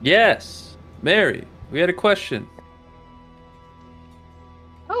 Yes, Mary, we had a question.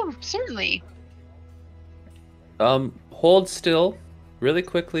 Oh, certainly. Hold still, really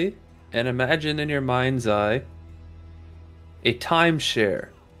quickly, and imagine in your mind's eye a timeshare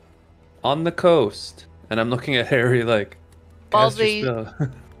on the coast. And I'm looking at Harry like,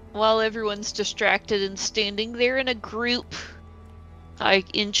 while everyone's distracted and standing there in a group, I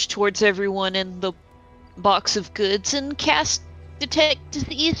inch towards everyone in the box of goods and cast detect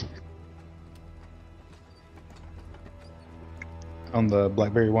disease. On the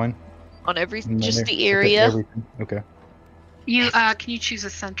blackberry wine? On everything, just the area. Everything. Okay. You can you choose a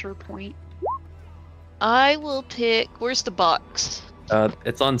center point? I will pick. Where's the box?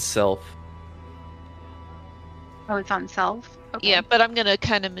 It's on self. Oh, it's on self? Okay. Yeah, but I'm gonna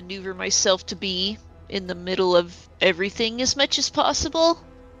kind of maneuver myself to be in the middle of everything as much as possible.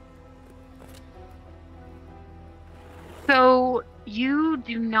 So you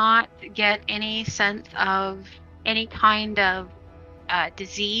do not get any sense of any kind of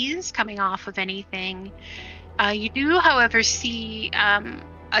disease coming off of anything. You do, however, see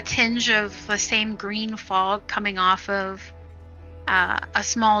a tinge of the same green fog coming off of a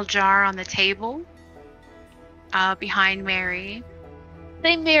small jar on the table behind Mary.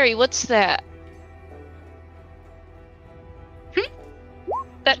 Hey, Mary, what's that?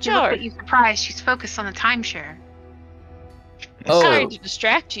 That jar. Look at you surprised. She's focused on the timeshare. Oh. Sorry to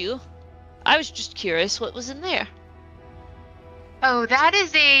distract you. I was just curious what was in there. Oh, that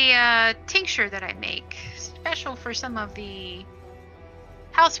is a tincture that I make, special for some of the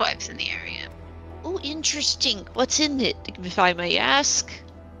housewives in the area. Oh, interesting. What's in it, if I may ask?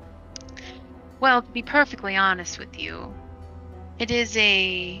 Well, to be perfectly honest with you, it is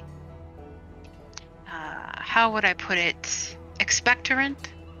a, how would I put it, expectorant.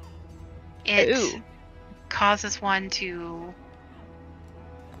 It causes one to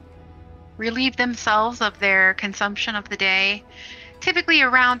relieve themselves of their consumption of the day. Typically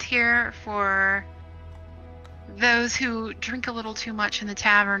around here, for those who drink a little too much in the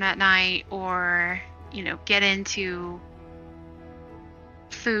tavern at night, or, you know, get into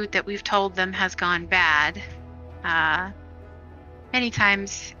food that we've told them has gone bad. Many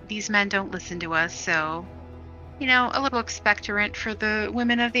times these men don't listen to us, so, you know, a little expectorant for the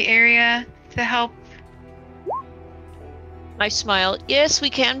women of the area to help. I smile. Yes,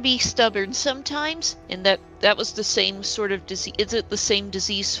 we can be stubborn sometimes, and that was the same sort of disease. Is it the same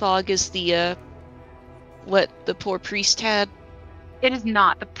disease fog as the what the poor priest had? It is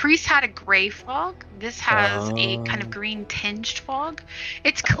not. The priest had a gray fog. This has a kind of Oh. green tinged fog.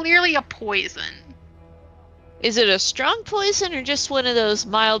 It's clearly a poison. Is it a strong poison or just one of those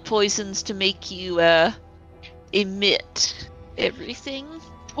mild poisons to make you emit everything?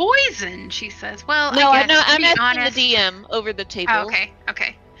 Poison, she says. Well, No, I guess, I'm to be asking honest, the DM over the table. Oh,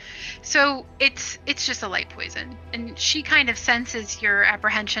 okay. So it's just a light poison, and she kind of senses your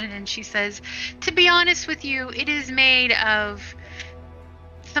apprehension, and she says, "To be honest with you, it is made of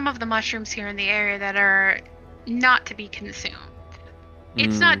some of the mushrooms here in the area that are not to be consumed.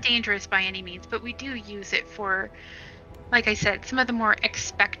 It's not dangerous by any means, but we do use it for, like I said, some of the more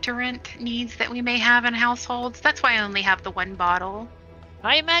expectorant needs that we may have in households. That's why I only have the one bottle."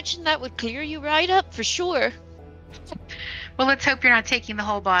 I imagine that would clear you right up for sure. Well, let's hope you're not taking the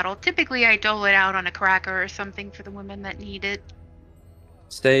whole bottle. Typically, I dole it out on a cracker or something for the women that need it.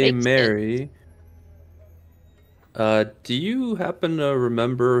 Say, Makes Mary, do you happen to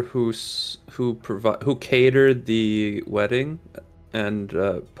remember who catered the wedding and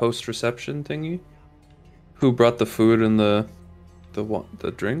post-reception thingy? Who brought the food and the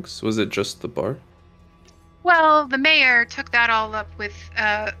drinks? Was it just the bar? Well, the mayor took that all up with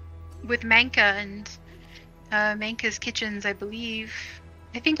Manka and Manka's Kitchens, I believe.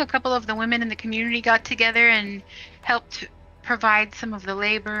 I think a couple of the women in the community got together and helped provide some of the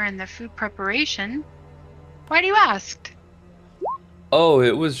labor and the food preparation. Why do you ask? Oh,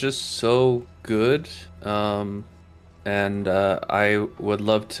 it was just so good. And I would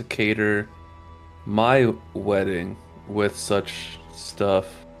love to cater my wedding with such stuff.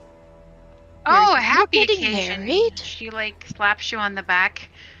 Oh, a You're happy getting occasion. married? She slaps you on the back.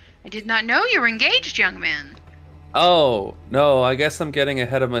 I did not know you were engaged, young man. Oh, no, I guess I'm getting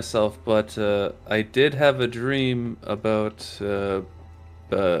ahead of myself, but I did have a dream about,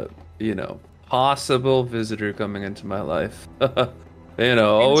 possible visitor coming into my life.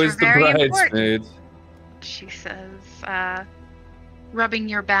 Always the very bridesmaid. She says, rubbing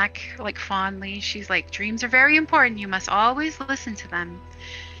your back fondly. She's like, dreams are very important. You must always listen to them.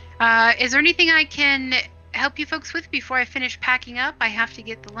 Is there anything I can help you folks with before I finish packing up? I have to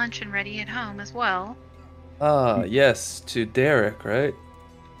get the luncheon ready at home as well. Yes, to Derek, right?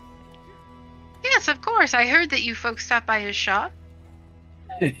 Yes, of course. I heard that you folks stopped by his shop.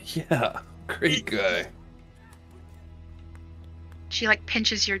 Yeah, great guy. She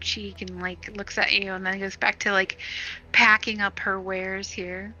pinches your cheek and looks at you, and then goes back to packing up her wares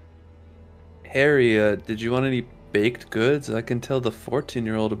here. Harry, did you want any baked goods? I can tell the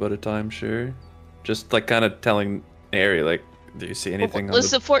 14-year-old about a timeshare. Just kind of telling Harry, do you see anything on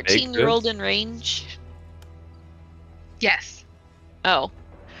Was the the 14-year-old baked in range? Yes. Oh.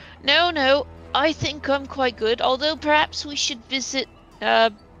 No, I think I'm quite good, although perhaps we should visit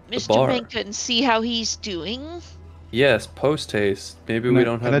Mr. bar. Manka and see how he's doing. Yes, post-haste. Maybe we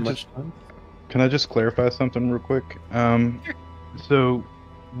don't have much time. Can I just clarify something real quick? So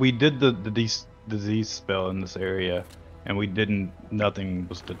we did the disease spell in this area, and nothing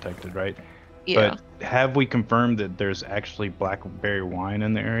was detected, right? Yeah. But have we confirmed that there's actually blackberry wine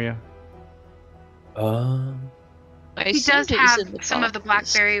in the area? I He does assumed it was have in the some of the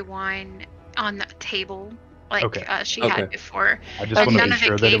boxes. blackberry wine on the table, she Okay. had before. I just But want to none make of it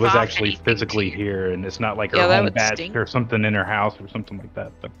sure that it gave was off actually anything physically to you. here, and it's not like Yeah, her that home would batch stink. or something in her house or something like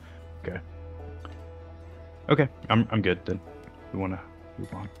that. But okay, I'm good then. We want to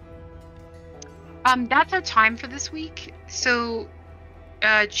move on. That's our time for this week. So,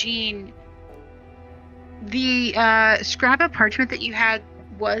 Jean, the scrap of parchment that you had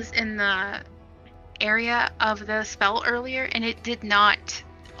was in the area of the spell earlier, and it did not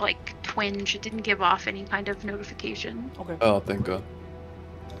twinge. It didn't give off any kind of notification. Okay. Oh, thank God.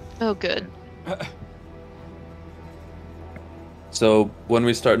 Oh, good. So when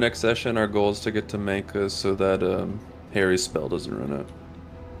we start next session, our goal is to get to Manka so that Harry's spell doesn't run out.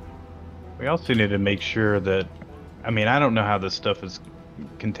 We also need to make sure that, I don't know how this stuff is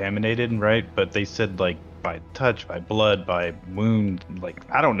contaminated, right? But they said by touch, by blood, by wound,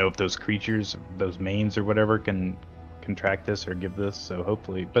 I don't know if those creatures, those mains or whatever can contract this or give this, so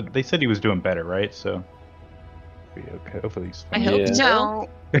hopefully, but they said he was doing better, right? So be okay. Hopefully he's I fine. hope Yeah. so.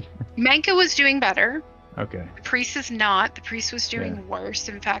 No, Manka was doing better. Okay. The priest is not. The priest was doing Yeah. worse.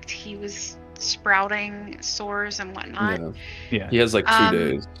 In fact, he was sprouting sores and whatnot. Yeah. Yeah. He has 2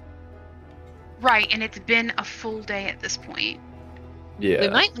 days. Right, and it's been a full day at this point. Yeah. We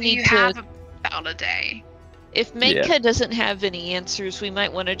might So need you to. have about a day. If Manka doesn't have any answers, we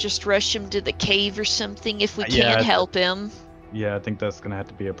might want to just rush him to the cave or something if we Yeah, can help him. Yeah, I think that's gonna have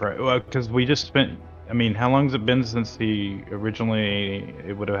to be a priority. Well, because we just spent I mean, how long has it been since he originally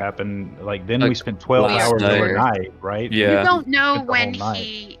it would have happened? Like then we Like, spent 12 last hours night. overnight, right? Yeah. You don't know spent the when whole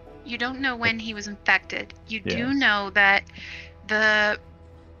night. you don't know when he was infected. You Yeah. do know that the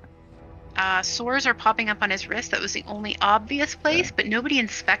sores are popping up on his wrist. That was the only obvious place, Yeah. but nobody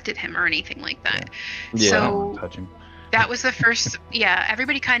inspected him or anything like that. Yeah. I don't So want to touch him. that was the first. Yeah,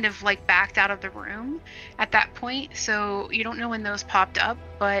 everybody kind of like backed out of the room at that point. So you don't know when those popped up,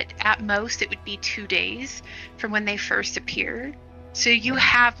 but at most it would be 2 days from when they first appeared. So you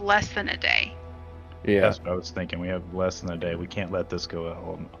have less than a day. Yeah. That's what I was thinking. We have less than a day. We can't let this go a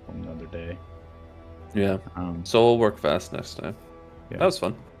whole another day. Yeah. So we'll work fast next time. Yeah. That was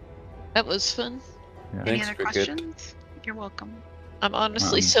fun. That was fun. Yeah. Any Thanks, other Cricket. questions? You're welcome. I'm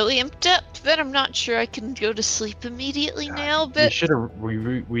honestly so amped up that I'm not sure I can go to sleep immediately now, we but should have.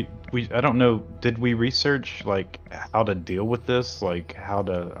 We I don't know. Did we research like how to deal with this? Like how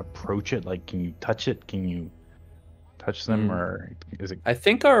to approach it? Like, can you touch it? Can you touch them, or is it? I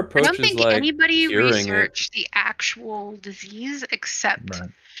think our I approach don't is think like anybody curing researched the actual disease except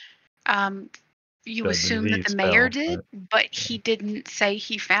Right. you The assume that the disease mayor spell, did, but he didn't say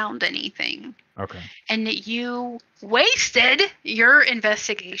he found anything. Okay. And that you wasted your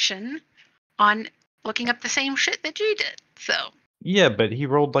investigation on looking up the same shit that you did. So Yeah, but he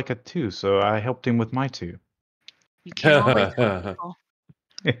rolled like a 2, so I helped him with my 2. you can't always help people.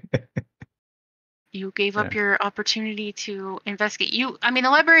 You gave up your opportunity to investigate. I mean, the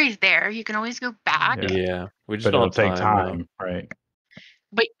library's there. You can always go back. Yeah. We just But don't it'll have take time. time, right?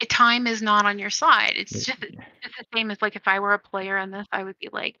 But time is not on your side. It's Yeah. just it's the same as like if I were a player in this, I would be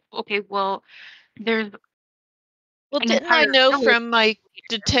like, okay, well, there's well, an didn't I entire know village from my here,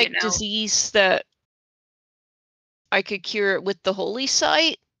 detect disease that I could cure it with the holy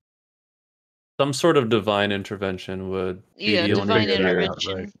site? Some sort of divine intervention would be Yeah, the only divine way to-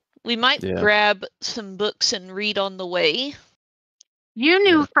 intervention. right. We might Yeah. grab some books and read on the way. You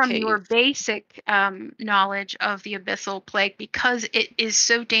knew from Okay. your basic knowledge of the abyssal plague, because it is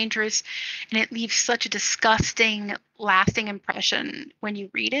so dangerous and it leaves such a disgusting, lasting impression when you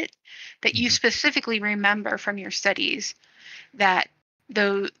read it, that you specifically remember from your studies that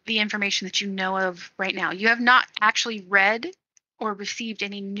the information that you know of right now, you have not actually read or received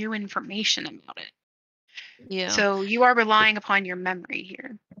any new information about it. Yeah. So you are relying upon your memory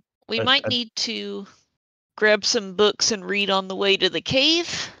here. We might need to grab some books and read on the way to the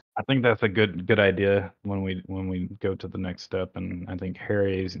cave. I think that's a good idea when we go to the next step, and I think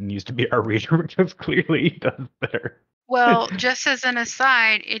Harry needs to be our reader because clearly he does better. Well, just as an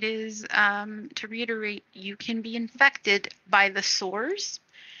aside, it is to reiterate, you can be infected by the sores.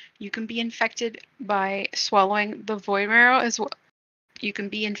 You can be infected by swallowing the void marrow as well. You can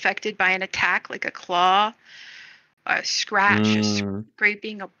be infected by an attack like a claw, a scratch, a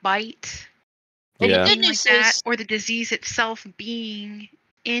scraping, a bite, anything like that, or the disease itself being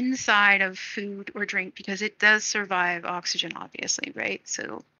inside of food or drink, because it does survive oxygen, obviously, right?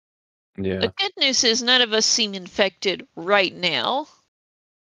 So Yeah. The good news is none of us seem infected right now.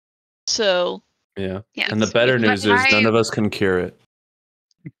 So Yeah. yes. And the better news is none of us can cure it.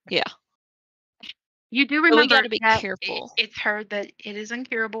 Yeah. You do But we remember gotta be that careful. it's heard that it is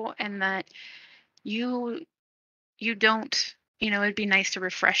incurable, and that you don't, it'd be nice to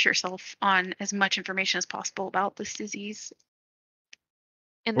refresh yourself on as much information as possible about this disease.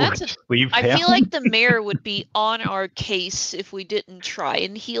 And that's I feel like the mayor would be on our case if we didn't try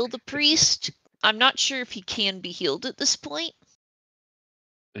and heal the priest. I'm not sure if he can be healed at this point.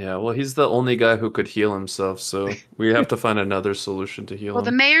 Yeah, well, he's the only guy who could heal himself, so we have to find another solution to heal Well, the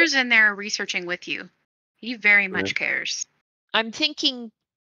him. mayor's in there researching with you. He very much cares. I'm thinking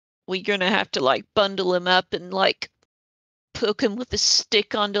we're gonna have to like bundle him up and like poke him with a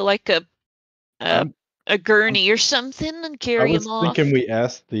stick onto like a gurney or something and carry him off. I was thinking we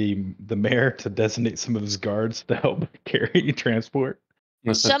asked the mayor to designate some of his guards to help carry transport.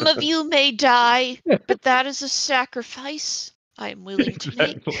 Some of you may die, but that is a sacrifice I am willing to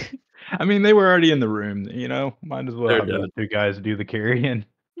make. I mean, they were already in the room, might as well have the other 2 guys do the carrying.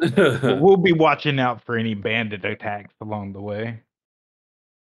 We'll be watching out for any bandit attacks along the way.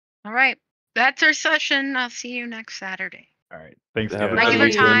 All right. That's our session. I'll see you next Saturday. All right. Thanks, Have a guys. good Regular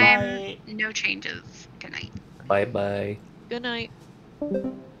weekend. time, no changes. Good night. Bye-bye. Good night.